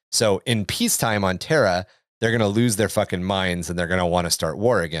conquest. So in peacetime on Terra, they're going to lose their fucking minds and they're going to want to start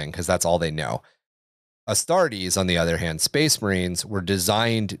war again because that's all they know. Astartes, on the other hand, Space Marines, were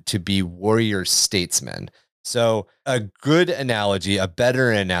designed to be warrior statesmen. So a good analogy, a better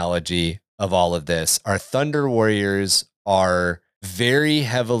analogy of all of this, our Thunder Warriors are very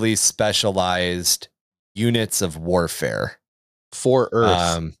heavily specialized units of warfare. For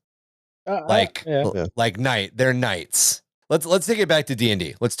Earth. Like knight, they're knights. Let's take it back to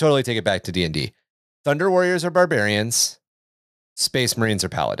D&D. Let's totally take it back to D&D. Thunder Warriors are barbarians. Space Marines are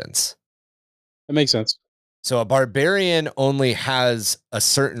paladins. That makes sense. So a barbarian only has a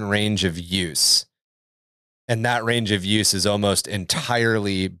certain range of use. And that range of use is almost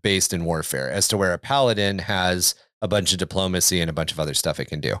entirely based in warfare, as to where a paladin has a bunch of diplomacy and a bunch of other stuff it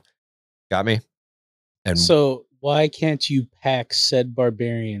can do. Got me? And so why can't you pack said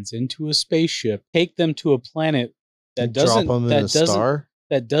barbarians into a spaceship, take them to a planet that doesn't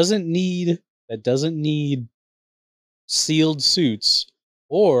need sealed suits,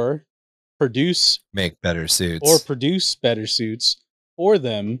 or make better suits, produce better suits for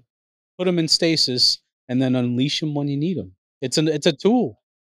them, put them in stasis, and then unleash them when you need them? It's a tool.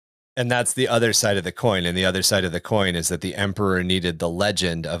 And that's the other side of the coin. And the other side of the coin is that the Emperor needed the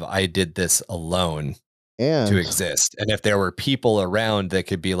legend of I did this alone to exist. And if there were people around that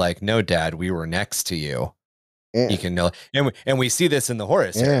could be like, no, Dad, we were next to you. He can know. And we see this in the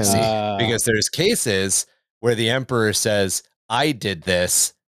Horus Heresy because there's cases where the Emperor says, I did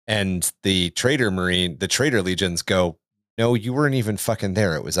this. And the traitor legions go, no, you weren't even fucking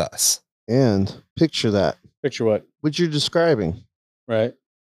there. It was us. And picture that. Picture what? What you're describing. Right.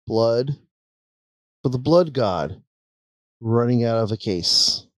 Blood for the blood god running out of a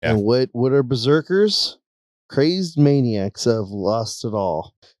case. Yeah. And what are berserkers? Crazed maniacs have lost it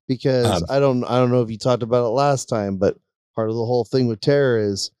all. Because I don't know if you talked about it last time, but part of the whole thing with Terra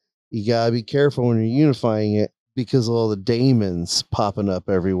is you gotta be careful when you're unifying it because of all the daemons popping up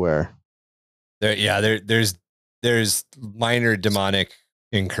everywhere. There's minor demonic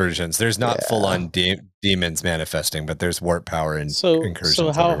incursions. There's not full on demons manifesting, but there's warp power and incursions.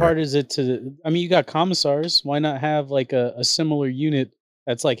 So how everywhere. hard is it to? I mean, you got commissars. Why not have like a similar unit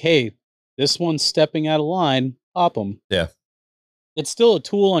that's like, hey, this one's stepping out of line, pop them. Yeah. It's still a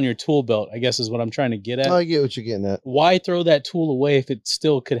tool on your tool belt, I guess is what I'm trying to get at. I get what you're getting at. Why throw that tool away if it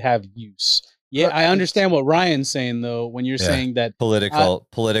still could have use? Yeah, I understand what Ryan's saying, though, when you're saying that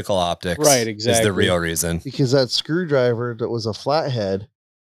political optics right, exactly. is the real reason. Because that screwdriver that was a flathead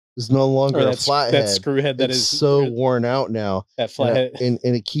is no longer a flathead. That screwhead that is so worn out now. That flathead. And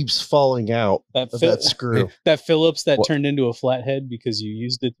it keeps falling out of that screw. That Phillips that turned into a flathead because you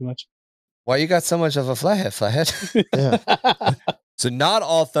used it too much. Why you got so much of a flathead? Yeah. So not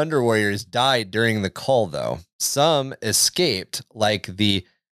all Thunder Warriors died during the cull, though. Some escaped, like the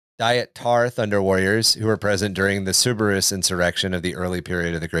Diet Tar Thunder Warriors, who were present during the Suberus insurrection of the early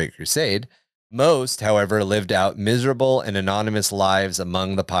period of the Great Crusade. Most, however, lived out miserable and anonymous lives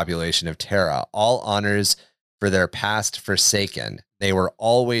among the population of Terra, all honors for their past forsaken. They were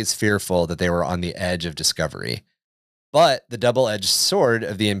always fearful that they were on the edge of discovery. But the double-edged sword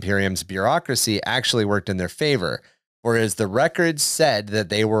of the Imperium's bureaucracy actually worked in their favor. Whereas the records said that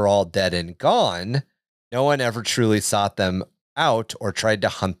they were all dead and gone, no one ever truly sought them out or tried to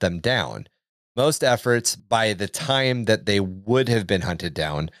hunt them down. Most efforts, by the time that they would have been hunted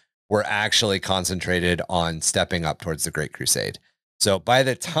down, were actually concentrated on stepping up towards the Great Crusade. So by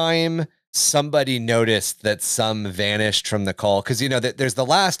the time somebody noticed that some vanished from the call, because, you know, there's the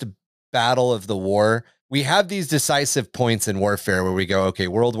last battle of the war. We have these decisive points in warfare where we go, okay,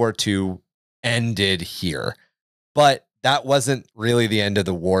 World War II ended here. But that wasn't really the end of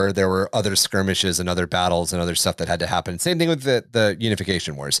the war. There were other skirmishes and other battles and other stuff that had to happen. Same thing with the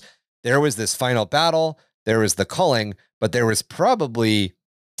Unification Wars. There was this final battle. there was the culling, but there was probably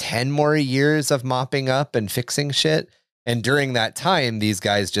 10 more years of mopping up and fixing shit. And during that time, these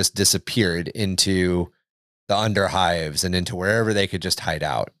guys just disappeared into the underhives and into wherever they could just hide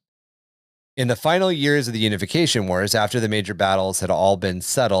out. In the final years of the Unification Wars, after the major battles had all been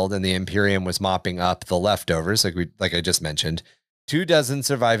settled and the Imperium was mopping up the leftovers, like I just mentioned, 24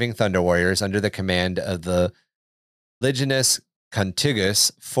 surviving Thunder Warriors under the command of the Legionis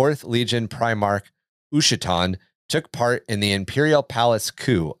Contiguous 4th Legion Primarch Ushitan took part in the Imperial Palace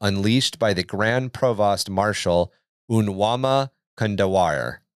coup unleashed by the Grand Provost Marshal Unwama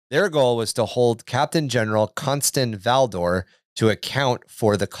Kundawar. Their goal was to hold Captain General Constant Valdor to account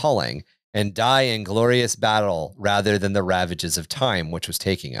for the culling and die in glorious battle rather than the ravages of time, which was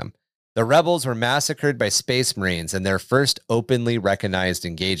taking him. The rebels were massacred by Space Marines in their first openly recognized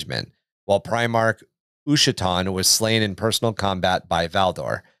engagement, while Primarch Ushitan was slain in personal combat by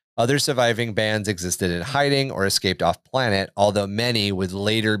Valdor. Other surviving bands existed in hiding or escaped off planet, although many would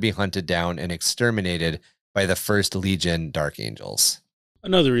later be hunted down and exterminated by the 1st Legion Dark Angels.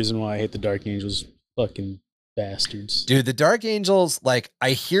 Another reason why I hate the Dark Angels, fucking bastards. Dude, the Dark Angels, like,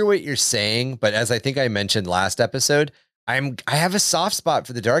 I hear what you're saying, but as I think I mentioned last episode, I have a soft spot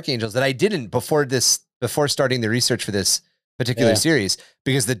for the Dark Angels that I didn't before starting the research for this particular series,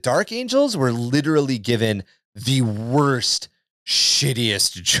 because the Dark Angels were literally given the worst,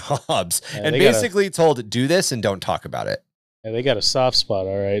 shittiest jobs and basically told, do this and don't talk about it. Yeah, they got a soft spot,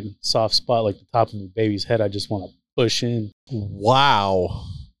 all right. Soft spot like the top of a baby's head. I just want to push in. Wow.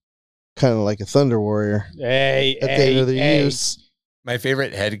 Kind of like a Thunder Warrior. Hey, at the end of their use. My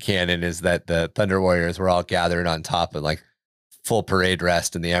favorite headcanon is that the Thunder Warriors were all gathered on top of like full parade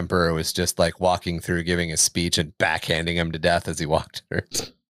rest, and the Emperor was just like walking through, giving a speech and backhanding him to death as he walked through.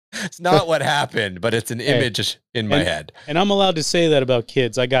 It's not what happened, but it's an image in my head. And I'm allowed to say that about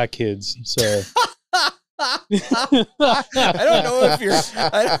kids. I got kids, so. I don't know if you're.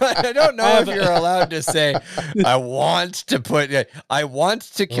 I don't know if you're allowed to say. I want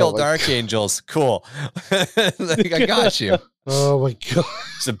to kill Dark Angels. Cool. Like, I got you. Oh my god!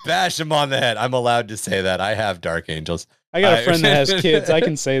 So bash him on the head. I'm allowed to say that. I have Dark Angels. I got a friend that has kids. I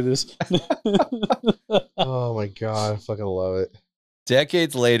can say this. Oh my god! I fucking love it.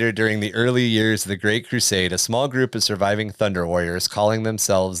 Decades later, during the early years of the Great Crusade, a small group of surviving Thunder Warriors, calling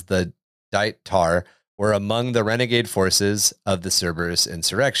themselves the Daitar, were among the renegade forces of the Cerberus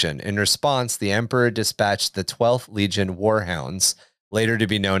insurrection. In response, the Emperor dispatched the 12th Legion Warhounds, later to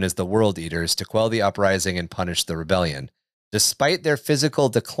be known as the World Eaters, to quell the uprising and punish the rebellion. Despite their physical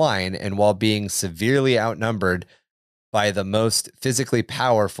decline, and while being severely outnumbered by the most physically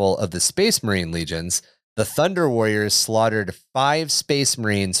powerful of the Space Marine legions, the Thunder Warriors slaughtered 5 Space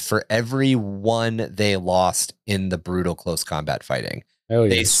Marines for every one they lost in the brutal close combat fighting. Oh,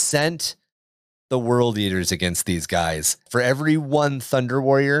 yes. They sent the World Eaters against these guys. For every one Thunder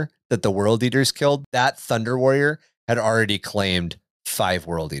Warrior that the World Eaters killed, that Thunder Warrior had already claimed 5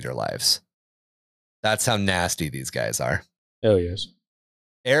 World Eater lives. That's how nasty these guys are. Oh, yes.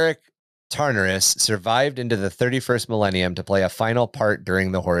 Eric Tarnaris survived into the 31st millennium to play a final part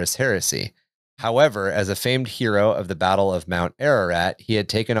during the Horus Heresy. However, as a famed hero of the Battle of Mount Ararat, he had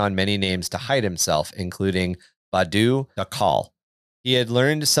taken on many names to hide himself, including Badu Dakal. He had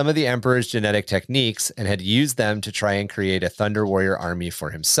learned some of the Emperor's genetic techniques and had used them to try and create a Thunder Warrior army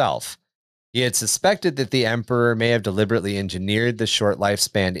for himself. He had suspected that the Emperor may have deliberately engineered the short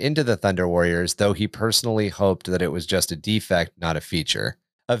lifespan into the Thunder Warriors, though he personally hoped that it was just a defect, not a feature.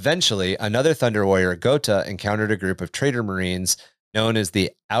 Eventually, another Thunder Warrior, Gota, encountered a group of traitor Marines known as the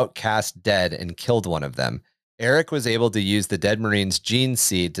Outcast Dead and killed one of them. Eric was able to use the dead Marine's gene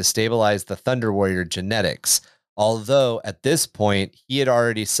seed to stabilize the Thunder Warrior genetics, although at this point he had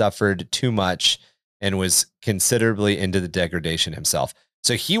already suffered too much and was considerably into the degradation himself.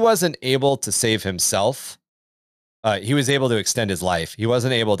 So he wasn't able to save himself. He was able to extend his life. He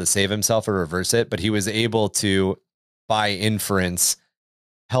wasn't able to save himself or reverse it, but he was able to, by inference,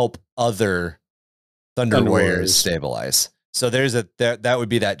 help other Thunder Warriors stabilize. So that would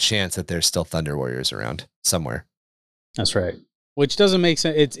be that chance that there's still Thunder Warriors around somewhere. That's right. Which doesn't make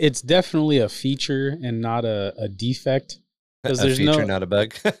sense. It's definitely a feature and not a defect. Because there's feature, not a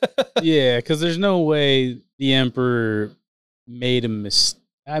bug. Yeah, because there's no way the Emperor made a mistake.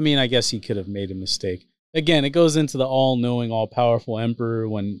 I mean, I guess he could have made a mistake. Again, it goes into the all-knowing, all-powerful Emperor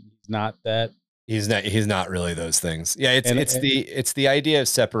when he's not that. He's not really those things. Yeah, it's the idea of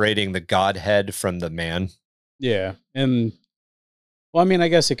separating the godhead from the man. Yeah, and well, I mean, I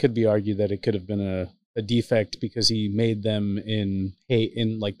guess it could be argued that it could have been a defect because he made them in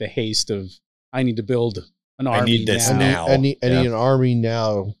like the haste of I need to build an army. I need an army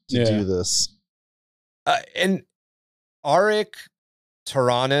now to do this. And Arik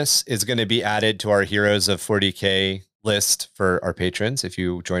Tyrannus is going to be added to our Heroes of 40K list for our patrons. If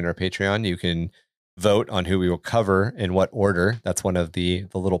you join our Patreon, you can vote on who we will cover in what order. That's one of the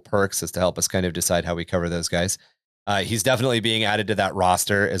little perks, is to help us kind of decide how we cover those guys. He's definitely being added to that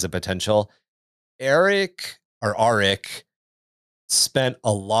roster as a potential. Arik spent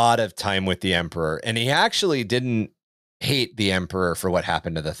a lot of time with the Emperor, and he actually didn't hate the Emperor for what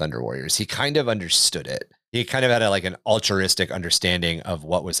happened to the Thunder Warriors. He kind of understood it. He kind of had an altruistic understanding of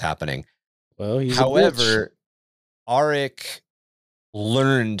what was happening. Well, however, Arik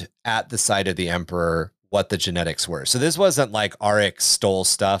learned at the side of the Emperor what the genetics were. So this wasn't like Arik stole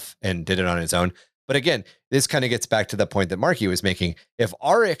stuff and did it on his own. But again, this kind of gets back to the point that Marky was making. If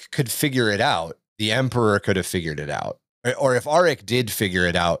Arik could figure it out, the Emperor could have figured it out. Or if Arik did figure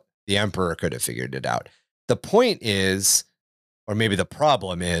it out, the Emperor could have figured it out. The point is, or maybe the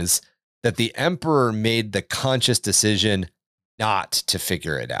problem is, that the Emperor made the conscious decision not to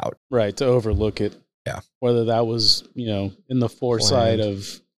figure it out. Right, to overlook it. Yeah. Whether that was, in the foresight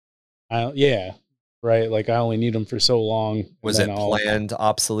of, right, like I only need them for so long. Was it planned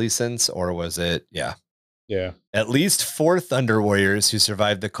obsolescence, or was it, Yeah. At least 4 Thunder Warriors who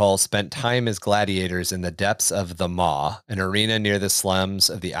survived the call spent time as gladiators in the depths of the Maw, an arena near the slums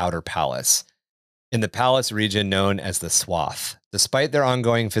of the Outer Palace, in the palace region known as the Swath. Despite their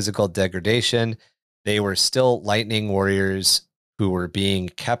ongoing physical degradation, they were still lightning warriors who were being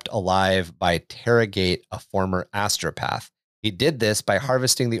kept alive by Terragate, a former astropath. He did this by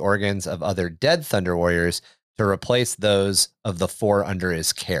harvesting the organs of other dead Thunder Warriors to replace those of the 4 under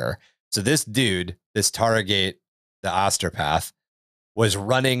his care. So this dude, this Terragate, the astropath, was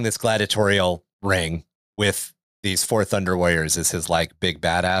running this gladiatorial ring with these 4 Thunder Warriors as his big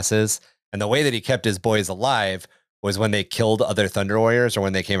badasses. And the way that he kept his boys alive was when they killed other Thunder Warriors, or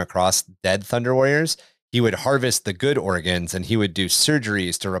when they came across dead Thunder Warriors, he would harvest the good organs and he would do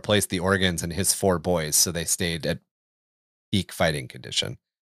surgeries to replace the organs in his 4 boys, so they stayed at peak fighting condition,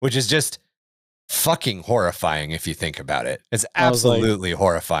 which is just fucking horrifying if you think about it. It's absolutely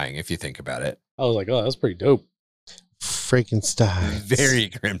horrifying if you think about it. I was like, oh, that's pretty dope. Frankenstein. Very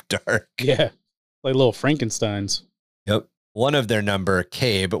grimdark. Yeah. Like little Frankensteins. Yep. One of their number,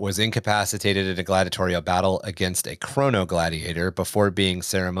 Cabe, was incapacitated in a gladiatorial battle against a Chrono Gladiator before being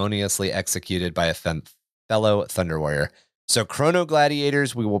ceremoniously executed by a fellow Thunder Warrior. So Chrono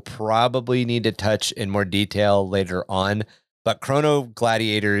Gladiators, we will probably need to touch in more detail later on. But Chrono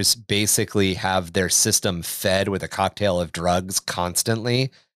Gladiators basically have their system fed with a cocktail of drugs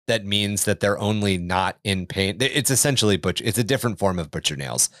constantly. That means that they're only not in pain. It's essentially it's a different form of butcher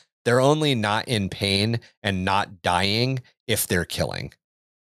nails. They're only not in pain and not dying if they're killing.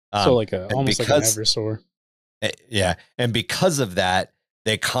 So almost like an Eversor. Yeah. And because of that,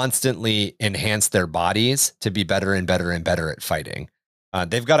 they constantly enhance their bodies to be better and better and better at fighting.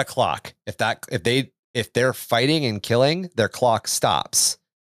 They've got a clock. If they're fighting and killing, their clock stops.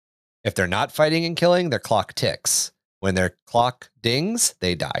 If they're not fighting and killing, their clock ticks. When their clock dings,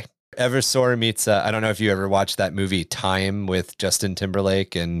 they die. Eversor meets, I don't know if you ever watched that movie Time with Justin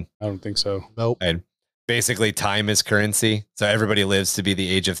Timberlake. And I don't think so. Nope. And basically time is currency. So everybody lives to be the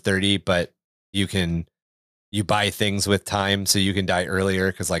age of 30, but you buy things with time, so you can die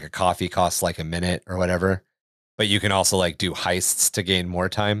earlier because a coffee costs a minute or whatever. But you can also do heists to gain more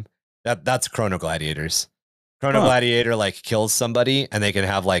time. That's Chrono Gladiators. Chrono Gladiator kills somebody and they can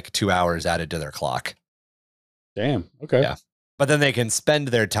have 2 hours added to their clock. Damn. Okay. Yeah. But then they can spend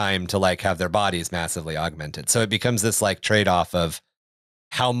their time to have their bodies massively augmented. So it becomes this trade-off of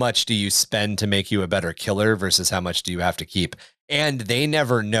how much do you spend to make you a better killer versus how much do you have to keep. And they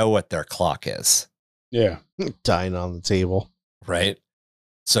never know what their clock is. Yeah. Dying on the table. Right.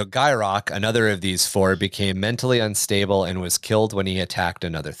 So Gyrok, another of these 4, became mentally unstable and was killed when he attacked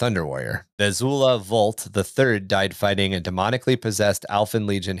another Thunder Warrior. Vezula Volt III died fighting a demonically possessed Alphan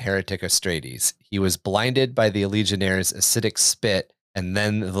Legion heretic Astrades. He was blinded by the Legionnaire's acidic spit, and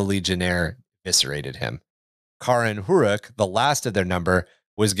then the Legionnaire eviscerated him. Karin Huruk, the last of their number,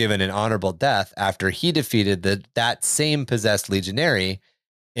 was given an honorable death after he defeated that same possessed Legionary,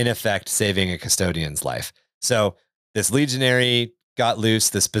 in effect saving a custodian's life. So this Legionary got loose,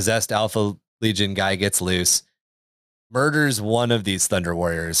 this possessed Alpha Legion guy gets loose, murders one of these Thunder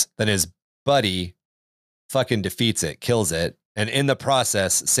Warriors, then his buddy fucking defeats it, kills it, and in the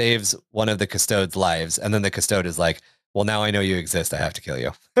process saves one of the Custode's lives. And then the Custode is like, well, now I know you exist, I have to kill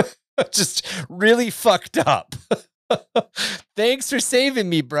you. Just really fucked up. Thanks for saving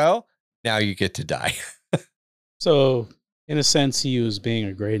me, bro. Now you get to die. So, in a sense, he was being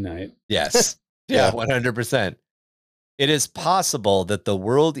a Grey Knight. Yes. Yeah, 100%. It is possible that the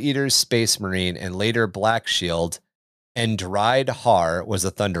World Eater's Space Marine and later Black Shield and Dried Har was a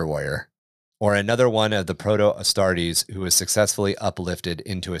Thunder Warrior, or another one of the Proto-Astartes who was successfully uplifted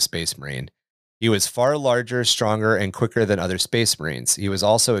into a Space Marine. He was far larger, stronger, and quicker than other Space Marines. He was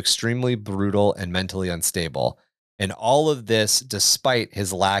also extremely brutal and mentally unstable. And all of this despite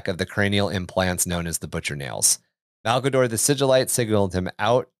his lack of the cranial implants known as the Butcher Nails. Malgador the Sigillite signaled him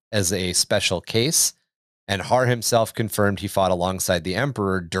out as a special case, and Har himself confirmed he fought alongside the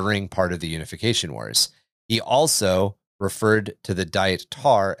Emperor during part of the Unification Wars. He also referred to the Diet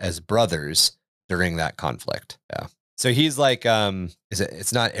Tar as brothers during that conflict. Yeah. So he's like,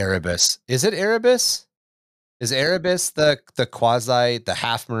 it's not Erebus. Is it Erebus? Is Erebus the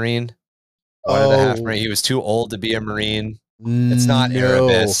half Marine? One of the half Marine. He was too old to be a Marine. It's not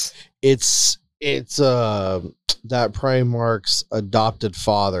Erebus. It's that Primarch's adopted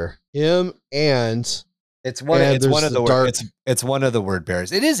father. Him and it's one of the word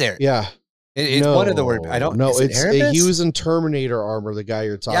bearers. It is Erebus. Yeah. It's one of the word. I don't know. He was in Terminator armor, the guy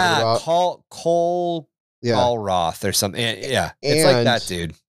you're talking about. Cole Roth or something. Yeah. It's like that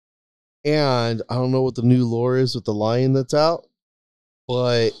dude. And I don't know what the new lore is with the lion that's out,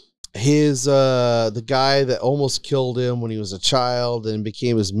 but his the guy that almost killed him when he was a child and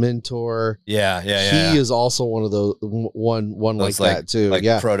became his mentor. Yeah. He is also one of those one like that too.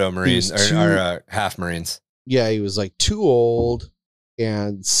 Like proto Marines or half Marines. Yeah, he was like too old,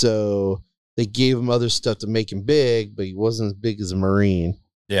 and so they gave him other stuff to make him big, but he wasn't as big as a Marine.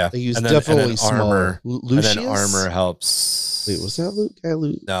 Yeah, he was definitely smaller. Lucius? And then armor helps. Wait, was that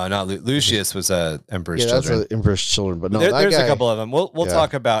Luke? No, not Lucius. Was Emperor's Children. Children. That's Emperor's Children, but no, there's a couple of them. We'll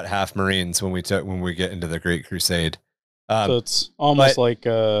talk about half Marines when we get into the Great Crusade. So it's almost like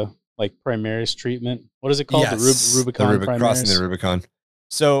Primaris treatment. What is it called? Yes, the Rubicon. Crossing the Rubicon.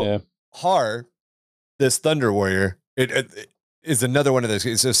 So Har, this Thunder Warrior, it is another one of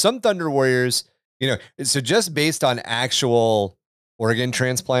those. So some Thunder Warriors, so just based on actual organ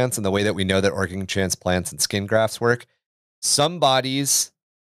transplants and the way that we know that organ transplants and skin grafts work, some bodies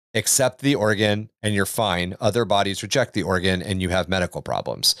accept the organ and you're fine. Other bodies reject the organ and you have medical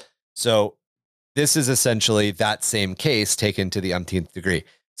problems. So this is essentially that same case taken to the umpteenth degree.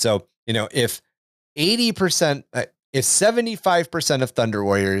 So, if 80%, if 75% of Thunder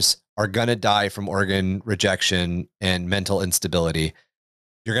Warriors are going to die from organ rejection and mental instability,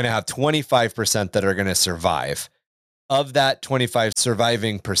 you're going to have 25% that are going to survive. Of that 25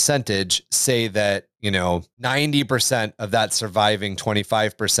 surviving percentage, say that, 90% of that surviving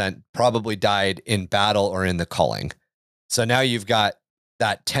 25% probably died in battle or in the culling. So now you've got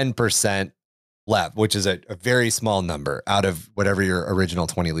that 10% left, which is a very small number out of whatever your original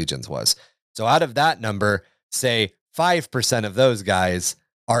 20 legions was. So out of that number, say 5% of those guys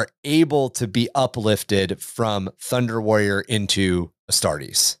are able to be uplifted from Thunder Warrior into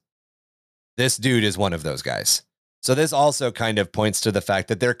Astartes. This dude is one of those guys. So this also kind of points to the fact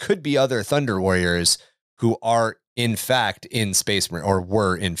that there could be other Thunder Warriors who are in fact in Space Marine, or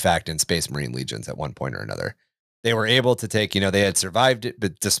were in fact in Space Marine legions at one point or another. They were able to take, they had survived it,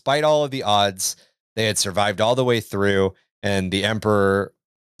 but despite all of the odds, they had survived all the way through, and the Emperor's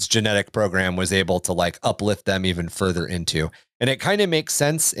genetic program was able to uplift them even further into. And it kind of makes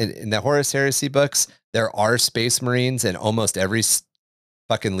sense in the Horus Heresy books. There are Space Marines in almost every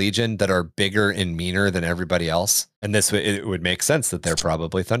fucking legion that are bigger and meaner than everybody else. And it would make sense that they're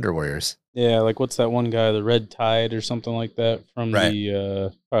probably Thunder Warriors. Yeah, what's that one guy, the Red Tide or something like that from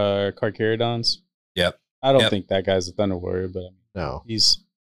the Carcharodons? Yep. I don't think that guy's a Thunder Warrior, but no,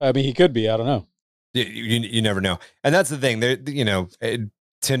 he could be. I don't know. You never know. And that's the thing.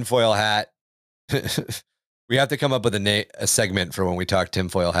 Tinfoil hat. We have to come up with a segment for when we talk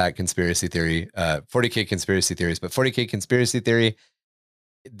tinfoil hat conspiracy theory, 40K conspiracy theories. But 40K conspiracy theory,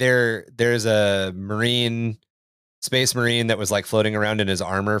 there's a Space Marine that was floating around in his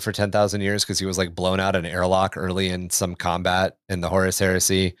armor for 10,000 years because he was blown out an airlock early in some combat in the Horus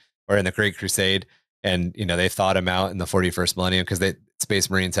Heresy or in the Great Crusade. And, they thawed him out in the 41st millennium because Space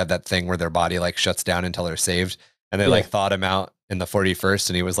Marines have that thing where their body shuts down until they're saved. And they thawed him out in the 41st.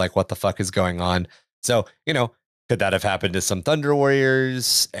 And he was like, what the fuck is going on? So, could that have happened to some Thunder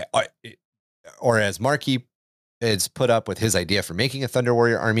Warriors? Or as Markey is put up with his idea for making a Thunder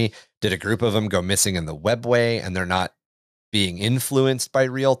Warrior army, did a group of them go missing in the webway and they're not being influenced by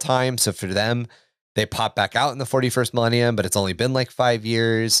real time? So for them, they pop back out in the 41st millennium, but it's only been 5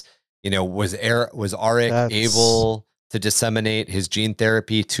 years. Was Auric able to disseminate his gene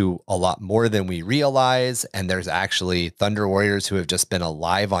therapy to a lot more than we realize? And there's actually Thunder Warriors who have just been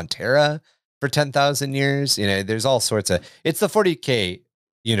alive on Terra for 10,000 years. There's all sorts of, it's the 40K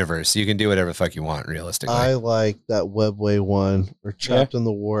universe. You can do whatever the fuck you want, realistically. I like that Webway one or Trapped in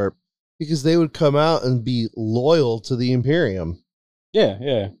the Warp because they would come out and be loyal to the Imperium.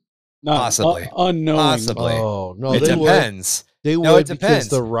 Yeah. Not Possibly. Unknowing. Possibly. Oh, no. It they depends. Would. They No, would it depends.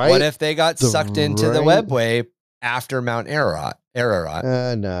 because What if they got sucked into the Webway after Mount Ararat?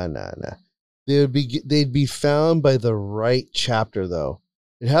 No. They'd be found by the right chapter, though.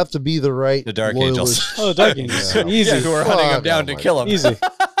 It'd have to be the right. The Dark Angels. Oh, the Dark Angels. Yeah. Easy. Yeah, we're hunting them down to kill them. Easy.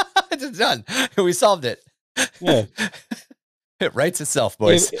 It's done. We solved it. Yeah. It writes itself,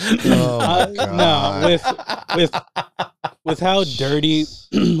 boys. Oh my God. No, with how dirty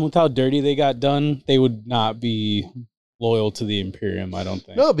they got done, they would not be loyal to the Imperium, I don't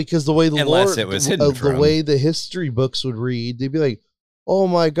think. No, because the way the Unless lore, it was hidden from the way the history books would read, they'd be like, "Oh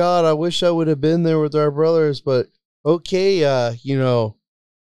my God, I wish I would have been there with our brothers." But okay,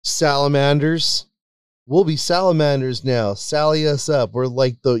 salamanders, we'll be salamanders now. Sally us up. We're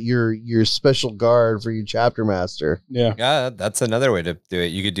like your special guard for your chapter master. Yeah. Yeah, that's another way to do it.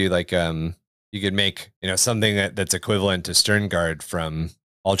 You could do like you could make something that's equivalent to Stern Guard from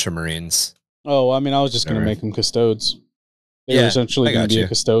Ultramarines. Oh, I mean, I was just going to make them custodes. They're essentially going to be a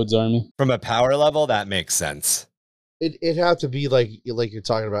custodes army. From a power level, that makes sense. It'd have to be like you're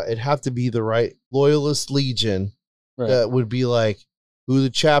talking about. It'd have to be the right loyalist legion that would be like who the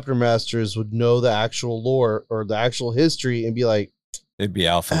chapter masters would know the actual lore or the actual history and be like, it'd be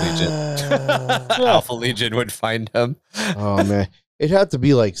Alpha Legion. Alpha Legion would find him. Oh man, it'd have to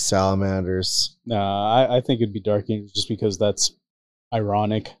be like salamanders. Nah, I think it'd be Dark Angels just because that's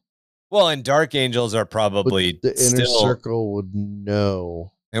ironic. Well, and Dark Angels are probably but the inner circle would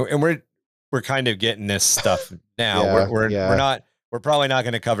know, and we're kind of getting this stuff now. Yeah, we're probably not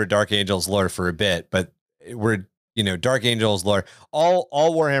going to cover Dark Angels lore for a bit, but we're Dark Angels lore. All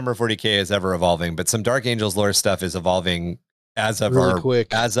Warhammer 40K is ever evolving, but some Dark Angels lore stuff is evolving as of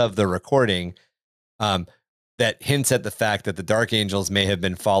the recording. That hints at the fact that the Dark Angels may have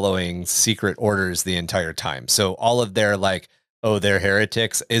been following secret orders the entire time. So all of their they're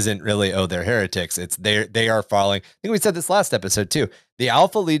heretics isn't really, they're heretics. It's they are following. I think we said this last episode too. The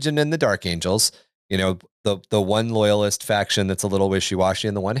Alpha Legion and the Dark Angels, the one loyalist faction that's a little wishy-washy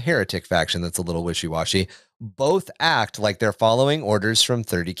and the one heretic faction that's a little wishy-washy, both act like they're following orders from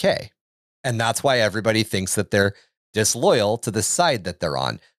 30K. And that's why everybody thinks that they're disloyal to the side that they're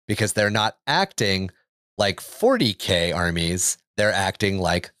on, because they're not acting like 40K armies. They're acting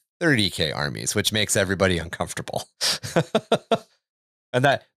like 30K armies, which makes everybody uncomfortable. And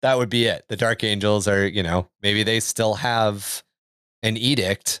that would be it. The Dark Angels are, maybe they still have an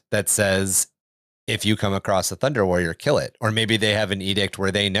edict that says, if you come across a Thunder Warrior, kill it. Or maybe they have an edict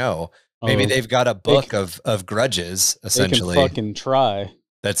where they know. Maybe they've got a book of grudges, essentially. They can fucking try.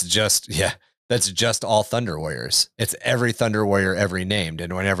 That's just all Thunder Warriors. It's every Thunder Warrior ever named.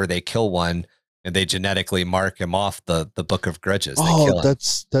 And whenever they kill one, and they genetically mark him off the book of grudges.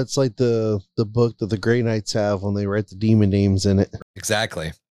 That's like the book that the Grey Knights have when they write the demon names in it.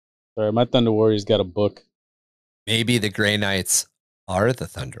 Exactly. Sorry, my Thunder Warrior's got a book. Maybe the Grey Knights are the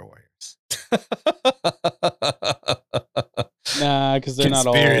Thunder Warriors. Nah, because they're not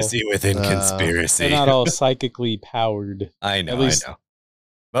all conspiracy within conspiracy. They're not all psychically powered. I know.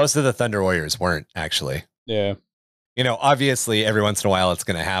 Most of the Thunder Warriors weren't actually. Yeah. Obviously, every once in a while it's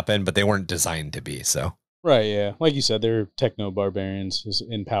going to happen, but they weren't designed to be. So, right, yeah, like you said, they're techno barbarians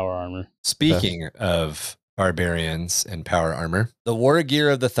in power armor. Speaking of barbarians in power armor, the war gear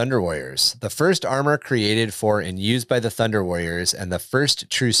of the Thunder Warriors, the first armor created for and used by the Thunder Warriors, and the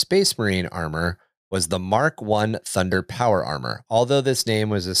first true Space Marine armor was the Mark I Thunder Power Armor. Although this name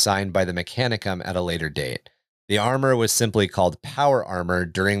was assigned by the Mechanicum at a later date, the armor was simply called Power Armor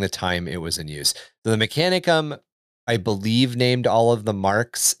during the time it was in use. So the Mechanicum, I believe, named all of the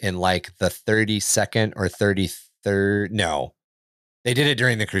marks in like the 32nd or 33rd. No, they did it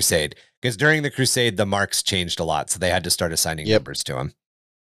during the Crusade, because during the Crusade, the marks changed a lot. So they had to start assigning numbers to them.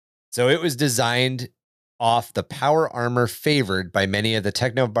 So it was designed off the power armor favored by many of the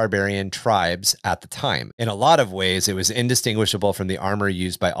techno-barbarian tribes at the time. In a lot of ways, it was indistinguishable from the armor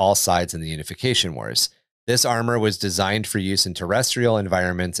used by all sides in the Unification Wars. This armor was designed for use in terrestrial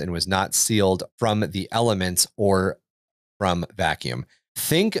environments and was not sealed from the elements or from vacuum.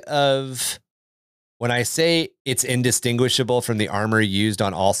 Think of, when I say it's indistinguishable from the armor used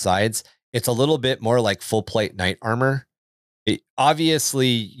on all sides, it's a little bit more like full plate knight armor. Obviously,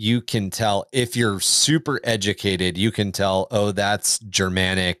 you can tell, if you're super educated, you can tell, oh, that's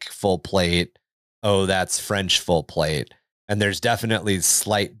Germanic full plate. Oh, that's French full plate. And there's definitely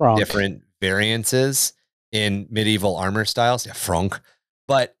slight different variances in medieval armor styles. Yeah, Franc.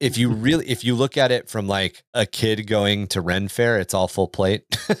 But if you look at it from like a kid going to Ren Fair, it's all full plate.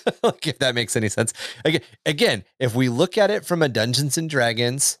 Like if that makes any sense. Again, if we look at it from a Dungeons and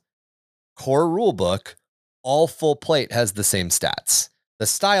Dragons core rule book, all full plate has the same stats. The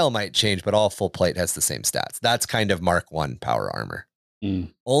style might change, but all full plate has the same stats. That's kind of Mark 1 power armor.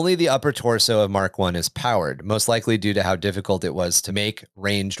 Only the upper torso of Mark 1 is powered, most likely due to how difficult it was to make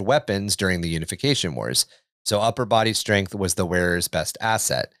ranged weapons during the Unification Wars. So upper body strength was the wearer's best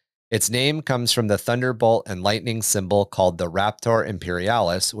asset. Its name comes from the thunderbolt and lightning symbol called the Raptor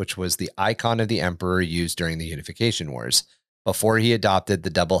Imperialis, which was the icon of the Emperor used during the Unification Wars, before he adopted the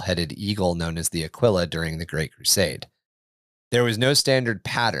double-headed eagle known as the Aquila during the Great Crusade. There was no standard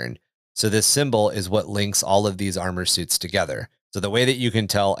pattern, so this symbol is what links all of these armor suits together. So the way that you can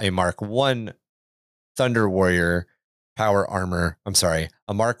tell a Mark 1 Thunder Warrior power armor,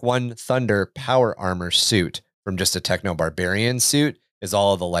 a Mark 1 Thunder power armor suit from just a Techno Barbarian suit is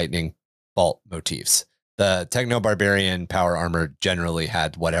all of the lightning bolt motifs. The Techno Barbarian power armor generally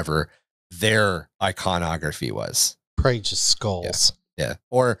had whatever their iconography was. Probably just skulls. Yeah.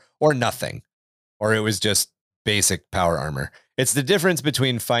 Or nothing. Or it was just basic power armor. It's the difference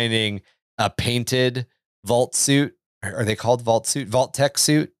between finding a painted vault suit. Are they called vault suit? Vault tech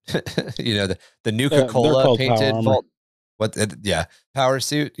suit? The Nuka-Cola painted vault. Power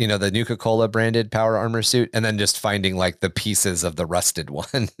suit, the Nuka-Cola branded power armor suit, and then just finding like the pieces of the rusted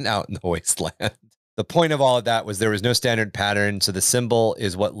one out in the wasteland. The point of all of that was there was no standard pattern, so the symbol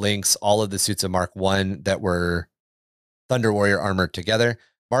is what links all of the suits of Mark 1 that were Thunder Warrior armor together.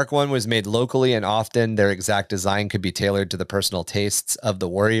 Mark 1 was made locally, and often their exact design could be tailored to the personal tastes of the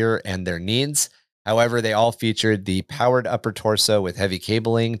warrior and their needs. However, they all featured the powered upper torso with heavy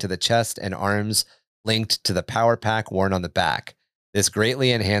cabling to the chest and arms linked to the power pack worn on the back. This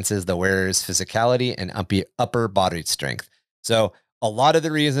greatly enhances the wearer's physicality and upper body strength. So a lot of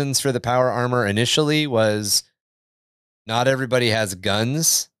the reasons for the power armor initially was not everybody has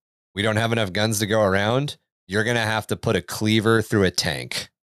guns. We don't have enough guns to go around. You're going to have to put a cleaver through a tank.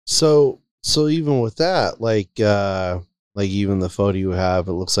 So even with that, like even the photo you have,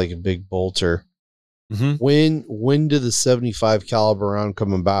 it looks like a big bolter. Mm-hmm. When did the 75 caliber round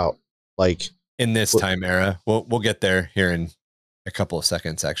come about? Like in this time era, we'll get there here in a couple of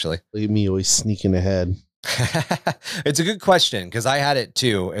seconds. Actually, look at me always sneaking ahead. It's a good question because I had it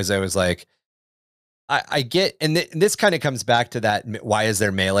too. As I was like, I get, and this kind of comes back to that. Why is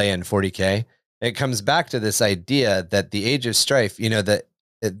there melee in 40K? It comes back to this idea that the Age of Strife, that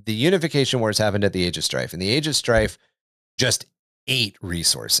the Unification Wars happened at the Age of Strife, and the Age of Strife just ate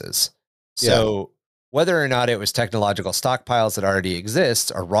resources. So whether or not it was technological stockpiles that already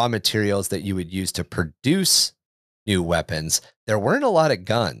exist or raw materials that you would use to produce new weapons, there weren't a lot of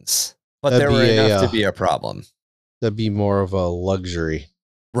guns, but there were enough to be a problem. That'd be more of a luxury.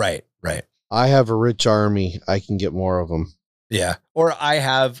 Right. I have a rich army. I can get more of them. Yeah. Or I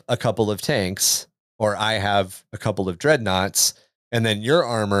have a couple of tanks, or I have a couple of dreadnoughts, and then your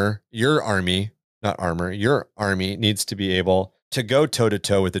army needs to be able to go toe to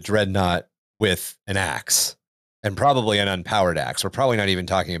toe with a dreadnought with an axe, and probably an unpowered axe. We're probably not even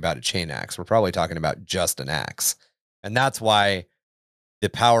talking about a chain axe. We're probably talking about just an axe. And that's why the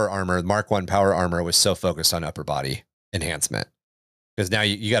power armor, Mark 1 power armor, was so focused on upper body enhancement. Because now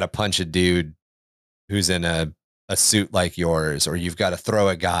you got to punch a dude who's in a suit like yours, or you've got to throw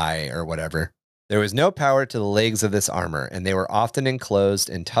a guy or whatever. There was no power to the legs of this armor, and they were often enclosed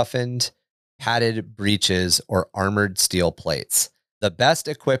in toughened, padded breeches or armored steel plates. The best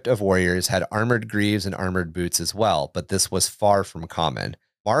equipped of warriors had armored greaves and armored boots as well, but this was far from common.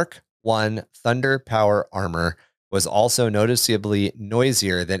 Mark 1 Thunder Power armor was also noticeably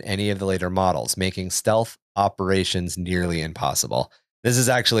noisier than any of the later models, making stealth operations nearly impossible. This is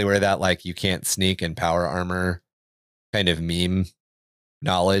actually where that, like, you can't sneak in power armor kind of meme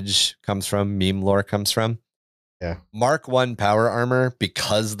knowledge comes from, meme lore comes from. Yeah. Mark 1 power armor,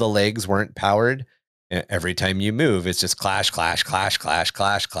 because the legs weren't powered, every time you move, it's just clash, clash, clash, clash,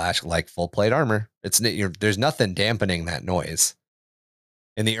 clash, clash, like full plate armor. There's nothing dampening that noise.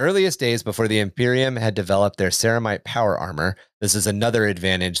 In the earliest days before the Imperium had developed their ceramite power armor, this is another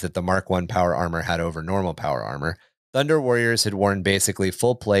advantage that the Mark 1 power armor had over normal power armor. Thunder Warriors had worn basically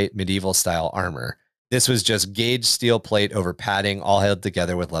full plate medieval style armor. This was just gauged steel plate over padding, all held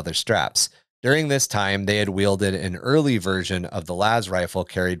together with leather straps. During this time, they had wielded an early version of the las rifle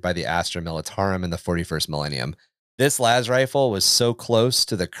carried by the Astra Militarum in the 41st millennium. This las rifle was so close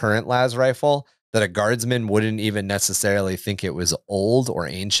to the current las rifle that a guardsman wouldn't even necessarily think it was old or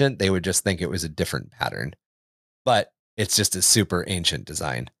ancient. They would just think it was a different pattern. But it's just a super ancient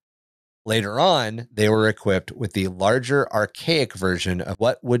design. Later on, they were equipped with the larger archaic version of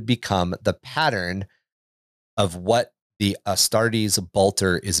what would become the pattern of what the Astartes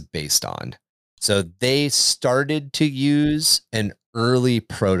bolter is based on. So they started to use an early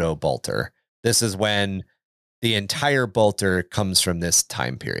proto bolter. This is when the entire bolter comes from this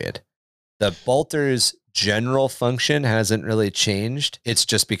time period. The bolter's general function hasn't really changed. It's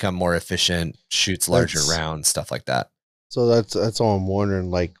just become more efficient, shoots larger rounds, stuff like that. So that's all I'm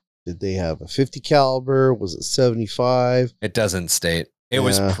wondering. Like, did they have a 50 caliber? Was it 75? It doesn't state. It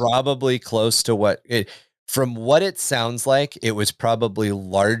was probably close to what it, from what it sounds like, it was probably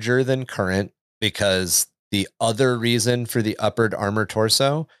larger than current, because the other reason for the uppered armor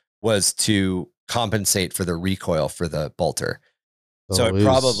torso was to compensate for the recoil for the bolter. So it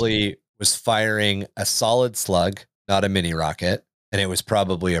probably was firing a solid slug, not a mini rocket, and it was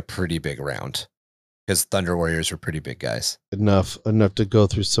probably a pretty big round, because Thunder Warriors were pretty big guys. Enough to go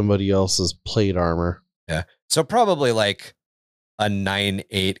through somebody else's plate armor. Yeah. So probably like a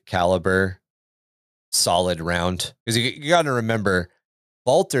 9.8 caliber solid round, because you got to remember,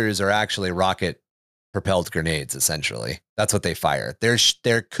 bolters are actually rocket propelled grenades. Essentially, that's what they fire.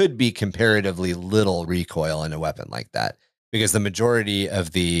 There could be comparatively little recoil in a weapon like that, because the majority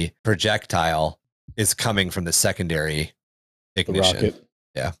of the projectile is coming from the secondary ignition. The rocket.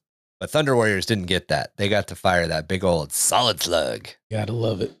 Yeah. But Thunder Warriors didn't get that. They got to fire that big old solid slug. Gotta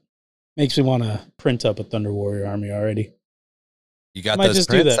love it. Makes me want to print up a Thunder Warrior army already. You got those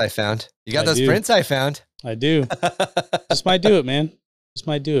prints I found. You got those prints I found. I do. Just might do it, man. Just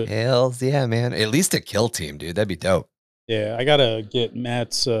might do it. Hells yeah, man. At least a kill team, dude. That'd be dope. Yeah, I gotta get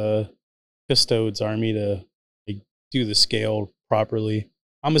Matt's Custodes army to do the scale properly.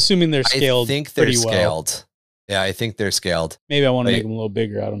 I'm assuming they're scaled. I think they're scaled. Yeah, I think they're scaled. Maybe I want to make them a little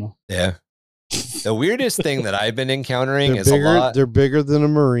bigger. I don't know. Yeah. The weirdest thing that I've been encountering is bigger, a lot. They're bigger than a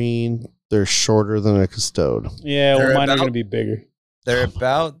Marine. They're shorter than a Custode. Yeah, well, mine are going to be bigger. They're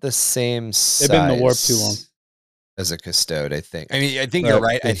about the same size. They've been in the warp too long. As a Custode, I think. I mean, I think you're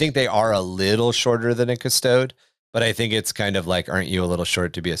right. I think they are a little shorter than a Custode, but I think it's kind of like, aren't you a little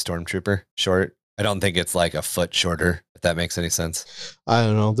short to be a Stormtrooper? Short. I don't think it's like a foot shorter, if that makes any sense. I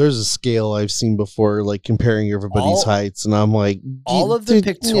don't know. There's a scale I've seen before, like comparing everybody's heights, and I'm like, all of the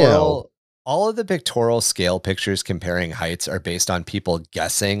pictorial scale pictures comparing heights are based on people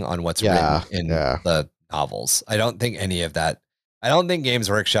guessing on what's written in the novels. I don't think any of that. I don't think Games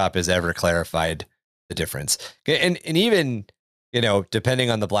Workshop has ever clarified the difference. And even, you know, depending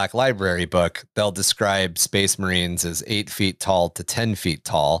on the Black Library book, they'll describe Space Marines as 8 feet tall to 10 feet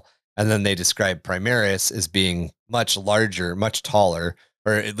tall. And then they describe Primaris as being much larger, much taller,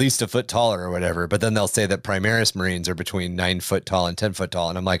 or at least a foot taller or whatever. But then they'll say that Primaris Marines are between 9 foot tall and 10 foot tall.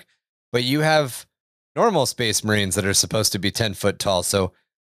 And I'm like, but you have normal Space Marines that are supposed to be 10 foot tall. So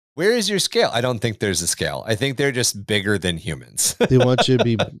where is your scale? I don't think there's a scale. I think they're just bigger than humans. They want you to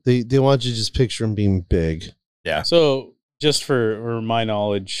be, they want you to just picture them being big. Yeah. So just for my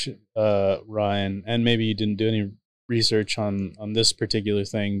knowledge, Ryan, and maybe you didn't do any research on this particular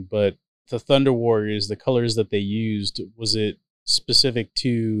thing, but the Thunder Warriors, the colors that they used, was it specific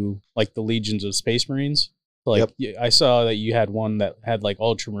to like the legions of Space Marines? Like I saw that you had one that had like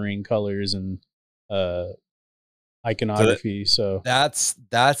ultramarine colors and iconography. So that's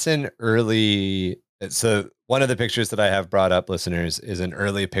an early. So one of the pictures that I have brought up, listeners, is an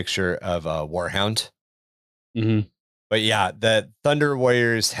early picture of a Warhound. Mm-hmm. But yeah, the Thunder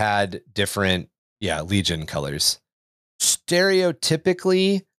Warriors had different Legion colors.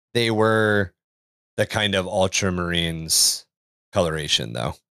 Stereotypically, they were the kind of Ultramarines coloration,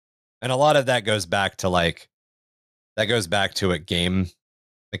 though, and a lot of that goes back to a game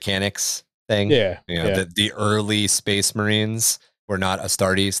mechanics thing. Yeah, the early Space Marines were not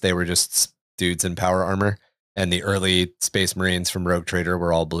Astartes; they were just dudes in power armor, and the early Space Marines from Rogue Trader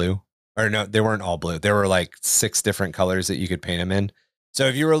were all blue. Or no, they weren't all blue. There were like 6 different colors that you could paint them in. So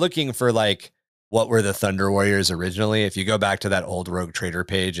if you were looking for like what were the Thunder Warriors originally, if you go back to that old Rogue Trader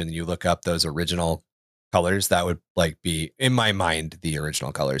page and you look up those original colors, that would like be, in my mind, the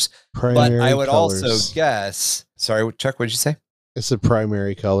original colors. Primary but I would colors. Also guess, sorry, Chuck, what did you say? It's the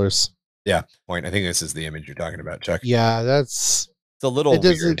primary colors. Yeah, point. I think this is the image you're talking about, Chuck. Yeah, it's a little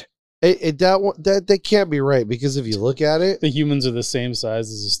weird. That can't be right, because if you look at it, the humans are the same size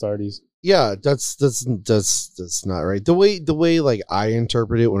as the Astartes. Yeah, that's not right. The way like I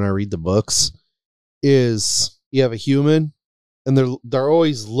interpret it when I read the books is you have a human and they're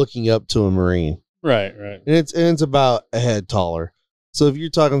always looking up to a Marine. Right. And it's about a head taller. So if you're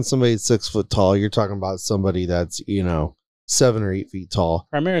talking somebody that's 6 foot tall, you're talking about somebody that's, 7 or 8 feet tall.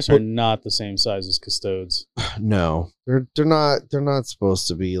 Primaris are not the same size as Custodes. No, they're not supposed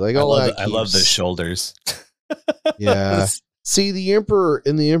to be. Like, all that I love the keeps- shoulders. Yeah. See, the Emperor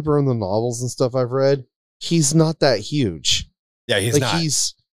in the novels and stuff I've read, he's not that huge. Yeah, he's like not.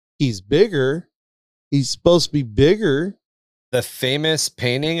 He's bigger. He's supposed to be bigger. The famous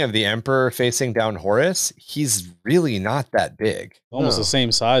painting of the Emperor facing down Horus, he's really not that big. Almost No. the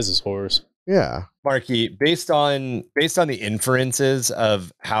same size as Horus. Yeah. Marky, based on the inferences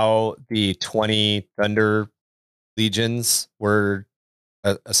of how the 20 Thunder legions were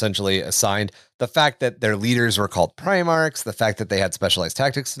essentially assigned, the fact that their leaders were called Primarchs, the fact that they had specialized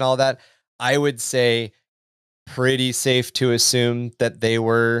tactics and all that, I would say pretty safe to assume that they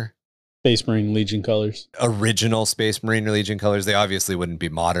were Space Marine Legion colors. original Space Marine Legion colors. They obviously wouldn't be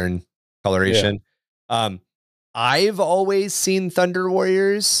modern coloration. I've always seen Thunder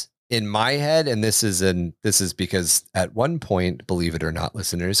Warriors in my head, and this is because at one point, believe it or not,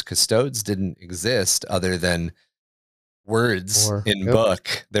 listeners, Custodes didn't exist other than words in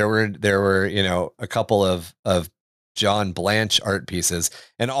book. There were a couple of John Blanche art pieces,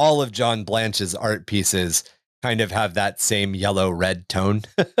 and all of John Blanche's art pieces kind of have that same yellow red tone.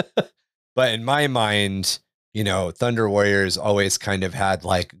 But in my mind, Thunder Warriors always kind of had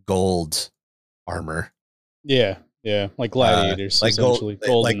like gold armor. Yeah, like gladiators, like essentially.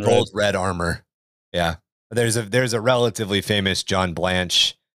 gold, and gold red armor. Yeah, there's a relatively famous John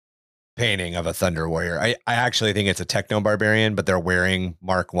Blanche painting of a Thunder Warrior. I actually think it's a Techno Barbarian, but they're wearing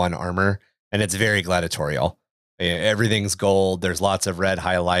Mark I armor, and it's very gladiatorial. Everything's gold. There's lots of red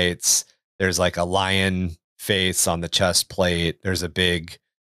highlights. There's like a lion face on the chest plate. There's a big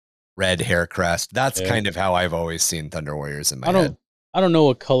red hair crest. That's kind of how I've always seen Thunder Warriors in my head. I don't know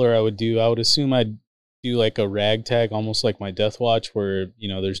what color I would do. I would assume I'd do like a ragtag, almost like my Death Watch, where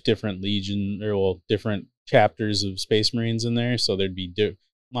there's different different chapters of Space Marines in there. So there'd be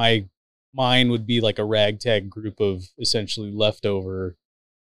mine would be like a ragtag group of essentially leftover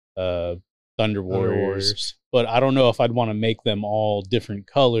Thunder Warriors. But I don't know if I'd want to make them all different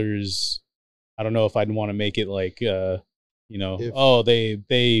colors. I don't know if I'd want to make it like they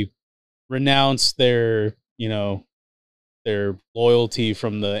renounce their their loyalty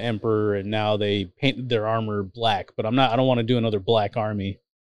from the Emperor, and now they painted their armor black. But I don't want to do another black army.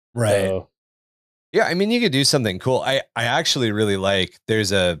 Right. So, yeah, I mean, you could do something cool. I actually really like,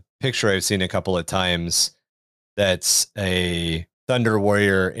 there's a picture I've seen a couple of times that's a Thunder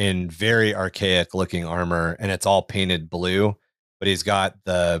Warrior in very archaic looking armor, and it's all painted blue, but he's got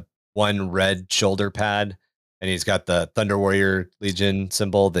the one red shoulder pad, and he's got the Thunder Warrior Legion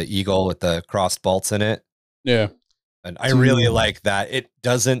symbol, the eagle with the crossed bolts in it. Yeah. And I really like that. It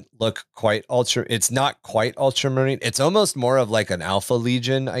doesn't look quite it's not quite ultramarine. It's almost more of like an Alpha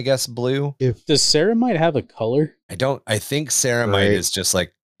Legion, I guess, blue. Does Ceramite have a color? I think Ceramite is just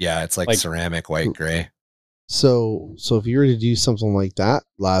like, it's like ceramic white gray. So if you were to do something like that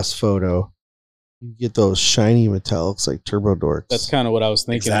last photo, you get those shiny metallics like Turbo Dorks. That's kind of what I was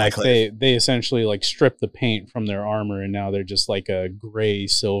thinking. Exactly. Like they essentially like strip the paint from their armor, and now they're just like a gray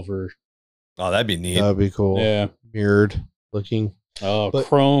silver. Oh, that'd be neat. That'd be cool. Yeah. Mirrored looking. Oh,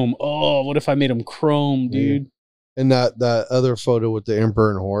 chrome. Oh, what if I made them chrome, dude? And that other photo with the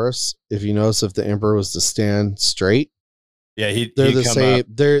Emperor and Horus, if you notice, if the Emperor was to stand straight, they're the same.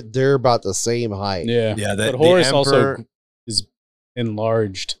 They're about the same height. Yeah. But Horus also is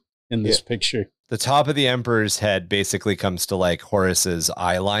enlarged in this picture. The top of the Emperor's head basically comes to like Horus's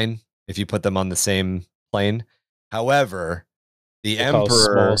eye line if you put them on the same plane. However, the Look how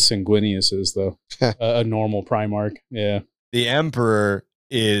Emperor, small Sanguinius is, though. A normal Primarch. Yeah. the Emperor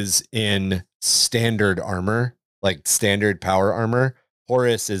is in standard armor, like standard power armor.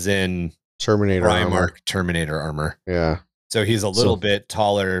 Horus is in Terminator armor. Terminator armor. Yeah. So he's a little bit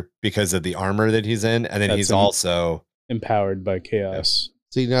taller because of the armor that he's in, and then he's also empowered by chaos.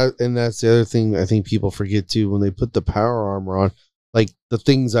 See, now, and that's the other thing I think people forget too when they put the power armor on. Like the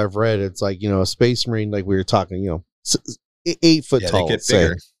things I've read, it's like a Space Marine, like we were talking, 8 foot tall, they get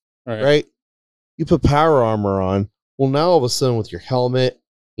bigger. Right? You put power armor on. Well, now all of a sudden with your helmet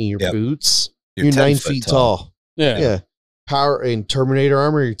and your boots, you're 9 feet tall. Yeah. Power and Terminator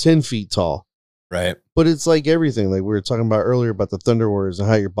armor, you're 10 feet tall. Right. But it's like everything, like we were talking about earlier about the Thunder Warriors and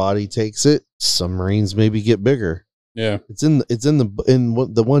how your body takes it. Some Marines maybe get bigger. Yeah. It's in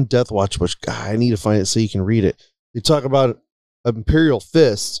the one Death Watch, which I need to find it so you can read it. They talk about Imperial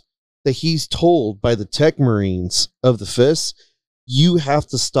Fist, that he's told by the tech Marines of the Fist, you have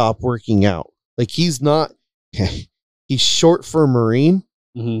to stop working out. Like he's short for a Marine,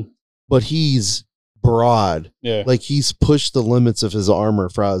 but he's broad. Yeah. Like he's pushed the limits of his armor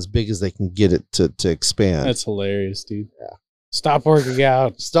for as big as they can get it to expand. That's hilarious, dude. Yeah. Stop working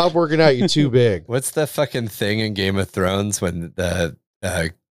out. Stop working out. You're too big. What's the fucking thing in Game of Thrones when the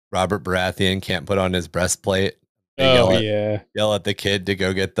Robert Baratheon can't put on his breastplate? They yell at the kid to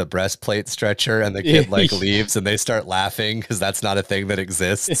go get the breastplate stretcher, and the kid like leaves, and they start laughing because that's not a thing that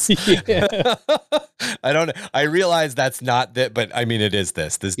exists. I realize that's not that, but I mean it is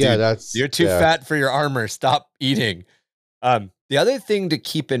this. This dude, you're too fat for your armor. Stop eating. The other thing to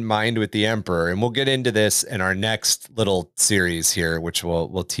keep in mind with the Emperor, and we'll get into this in our next little series here, which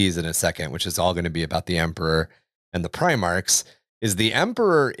we'll tease in a second, which is all going to be about the Emperor and the Primarchs, is the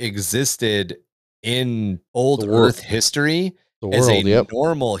Emperor existed in old Earth history as a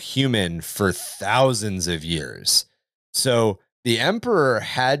normal human for thousands of years. So the Emperor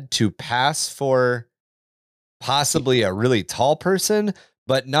had to pass for possibly a really tall person,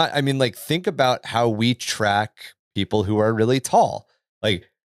 but not, I mean, like, think about how we track people who are really tall. Like,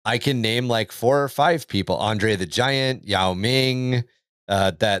 I can name like 4 or 5 people: Andre the Giant, Yao Ming,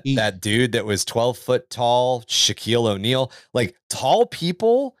 that dude that was 12 foot tall, Shaquille O'Neal. Like, tall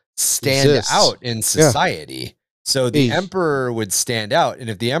people stand out in society. Yeah. So the Emperor would stand out. And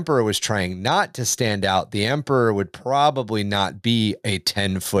if the Emperor was trying not to stand out, the Emperor would probably not be a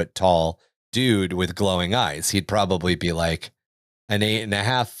 10 foot tall dude with glowing eyes. He'd probably be like an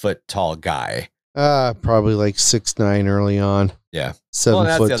 8.5 foot tall guy. Probably like 6'9" early on. Yeah.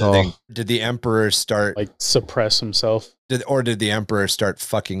 7 foot tall. Thing. Did the Emperor start like suppress himself? Did the Emperor start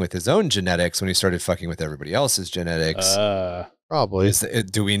fucking with his own genetics when he started fucking with everybody else's genetics? Probably.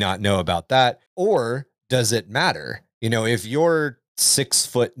 Do we not know about that? Or does it matter? You know, if you're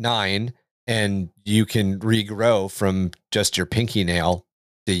 6'9" and you can regrow from just your pinky nail,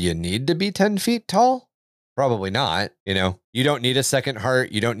 do you need to be 10 feet tall? Probably not. You know, you don't need a second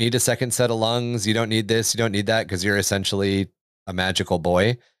heart. You don't need a second set of lungs. You don't need this. You don't need that, because you're essentially a magical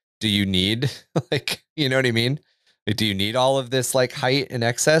boy. Do you need, like, you know what I mean? Like, do you need all of this like height and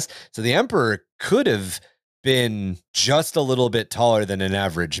excess? So the Emperor could have been just a little bit taller than an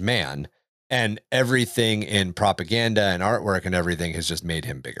average man, and everything in propaganda and artwork and everything has just made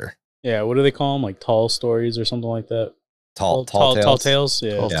him bigger. Yeah. What do they call them? Like tall stories or something like that? Tall tales.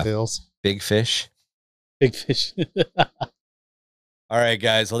 Yeah. Tall tales. Big fish. Big fish. All right,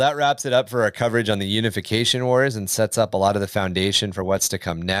 guys. Well, that wraps it up for our coverage on the Unification Wars and sets up a lot of the foundation for what's to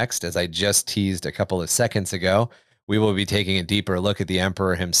come next. As I just teased a couple of seconds ago, we will be taking a deeper look at the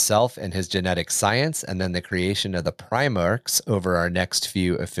Emperor himself and his genetic science, and then the creation of the Primarchs over our next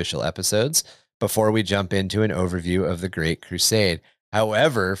few official episodes, before we jump into an overview of the Great Crusade.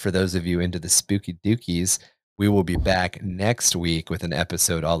 However, for those of you into the spooky dookies, we will be back next week with an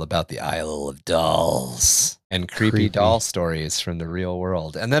episode all about the Isle of Dolls and creepy doll stories from the real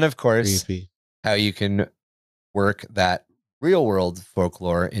world. And then, of course, how you can work that real world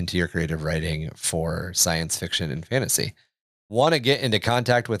folklore into your creative writing for science fiction and fantasy. Want to get into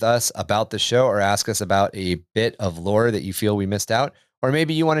contact with us about the show or ask us about a bit of lore that you feel we missed out? Or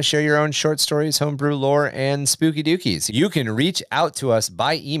maybe you want to share your own short stories, homebrew lore, and spooky dookies. You can reach out to us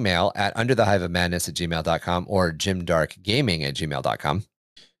by email at underthehiveofmadness@gmail.com or jimdarkgaming@gmail.com.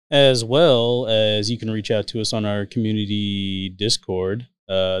 As well as you can reach out to us on our community Discord.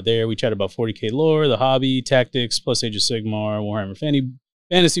 There we chat about 40K lore, the hobby, tactics, plus Age of Sigmar, Warhammer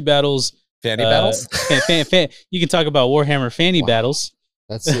fantasy battles. Fanny battles? You can talk about Warhammer fanny battles.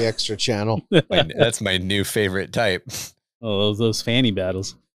 That's the extra channel. That's my new favorite type. Oh, those fanny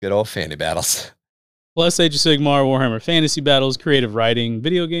battles. Good old fanny battles. Plus Age of Sigmar, Warhammer fantasy battles, creative writing,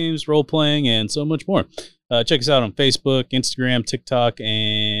 video games, role-playing, and so much more. Check us out on Facebook, Instagram, TikTok,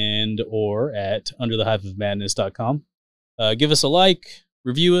 and or at underthehiveofmadness.com. Give us a like,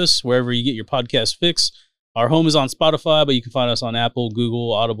 review us wherever you get your podcast fix. Our home is on Spotify, but you can find us on Apple,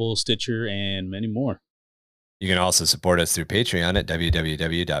 Google, Audible, Stitcher, and many more. You can also support us through Patreon at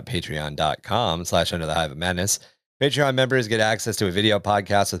www.patreon.com/underthehiveofmadness. Patreon members get access to a video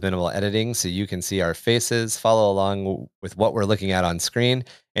podcast with minimal editing, so you can see our faces, follow along with what we're looking at on screen,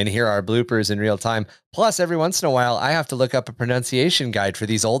 and hear our bloopers in real time. Plus, every once in a while, I have to look up a pronunciation guide for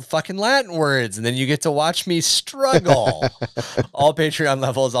these old fucking Latin words, and then you get to watch me struggle. All Patreon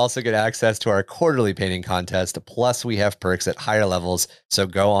levels also get access to our quarterly painting contest, plus we have perks at higher levels, so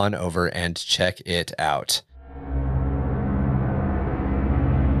go on over and check it out.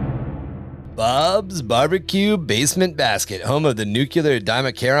 Bob's Barbecue Basement Basket, home of the Nuclear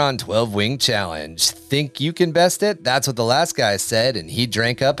Dimachron 12-Wing Challenge. Think you can best it? That's what the last guy said, and he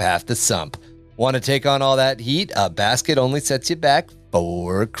drank up half the sump. Want to take on all that heat? A basket only sets you back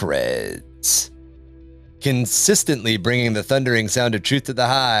 4 creds. consistently bringing the thundering sound of truth to the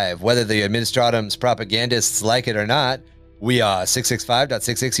hive, whether the administratum's propagandists like it or not. We are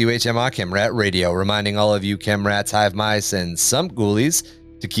 665.66 UHMR Chemrat Radio, reminding all of you Chemrats, hive mice, and some ghoulies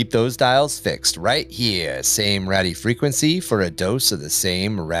to keep those dials fixed right here. Same ratty frequency for a dose of the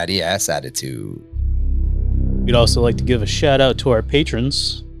same ratty ass attitude. We'd also like to give a shout out to our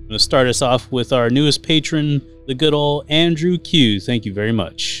patrons. I'm going to start us off with our newest patron, the good old Andrew Q. Thank you very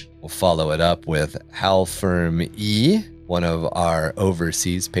much. We'll follow it up with Halfirm E, one of our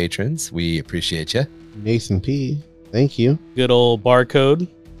overseas patrons. We appreciate you. Nathan P. Thank you. Good old Barcode.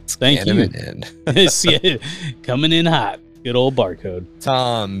 Thank you. Yeah, coming in hot. Good old Barcode.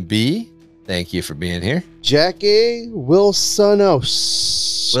 Tom B. Thank you for being here. Jackie Wilsonos.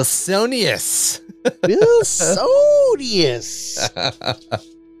 Wilsonius. Wilsonius.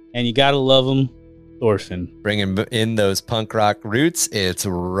 And you gotta love him, Thorfinn. Bringing in those punk rock roots, it's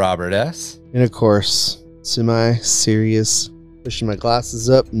Robert S. And of course, semi-serious, pushing my glasses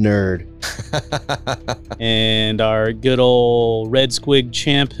up, nerd. And our good old Red Squig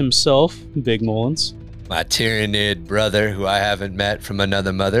champ himself, Big Mullins. My Tyrannid brother, who I haven't met from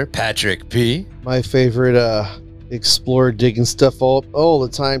another mother, Patrick P. My favorite explorer digging stuff all the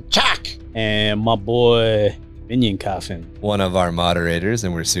time, Chuck. And my boy, Minion Coffin. One of our moderators,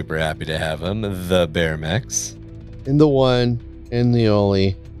 and we're super happy to have him, the Bear Mex. And the one and the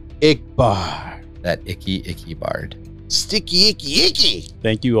only, Ickbar. That icky bard. Sticky, icky.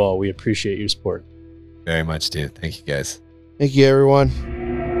 Thank you all. We appreciate your support. Very much do. Thank you, guys. Thank you, everyone.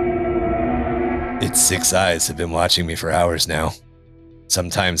 Its 6 eyes have been watching me for hours now.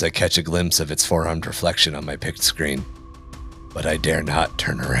 Sometimes I catch a glimpse of its four-armed reflection on my picked screen, but I dare not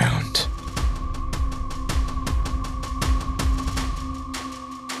turn around.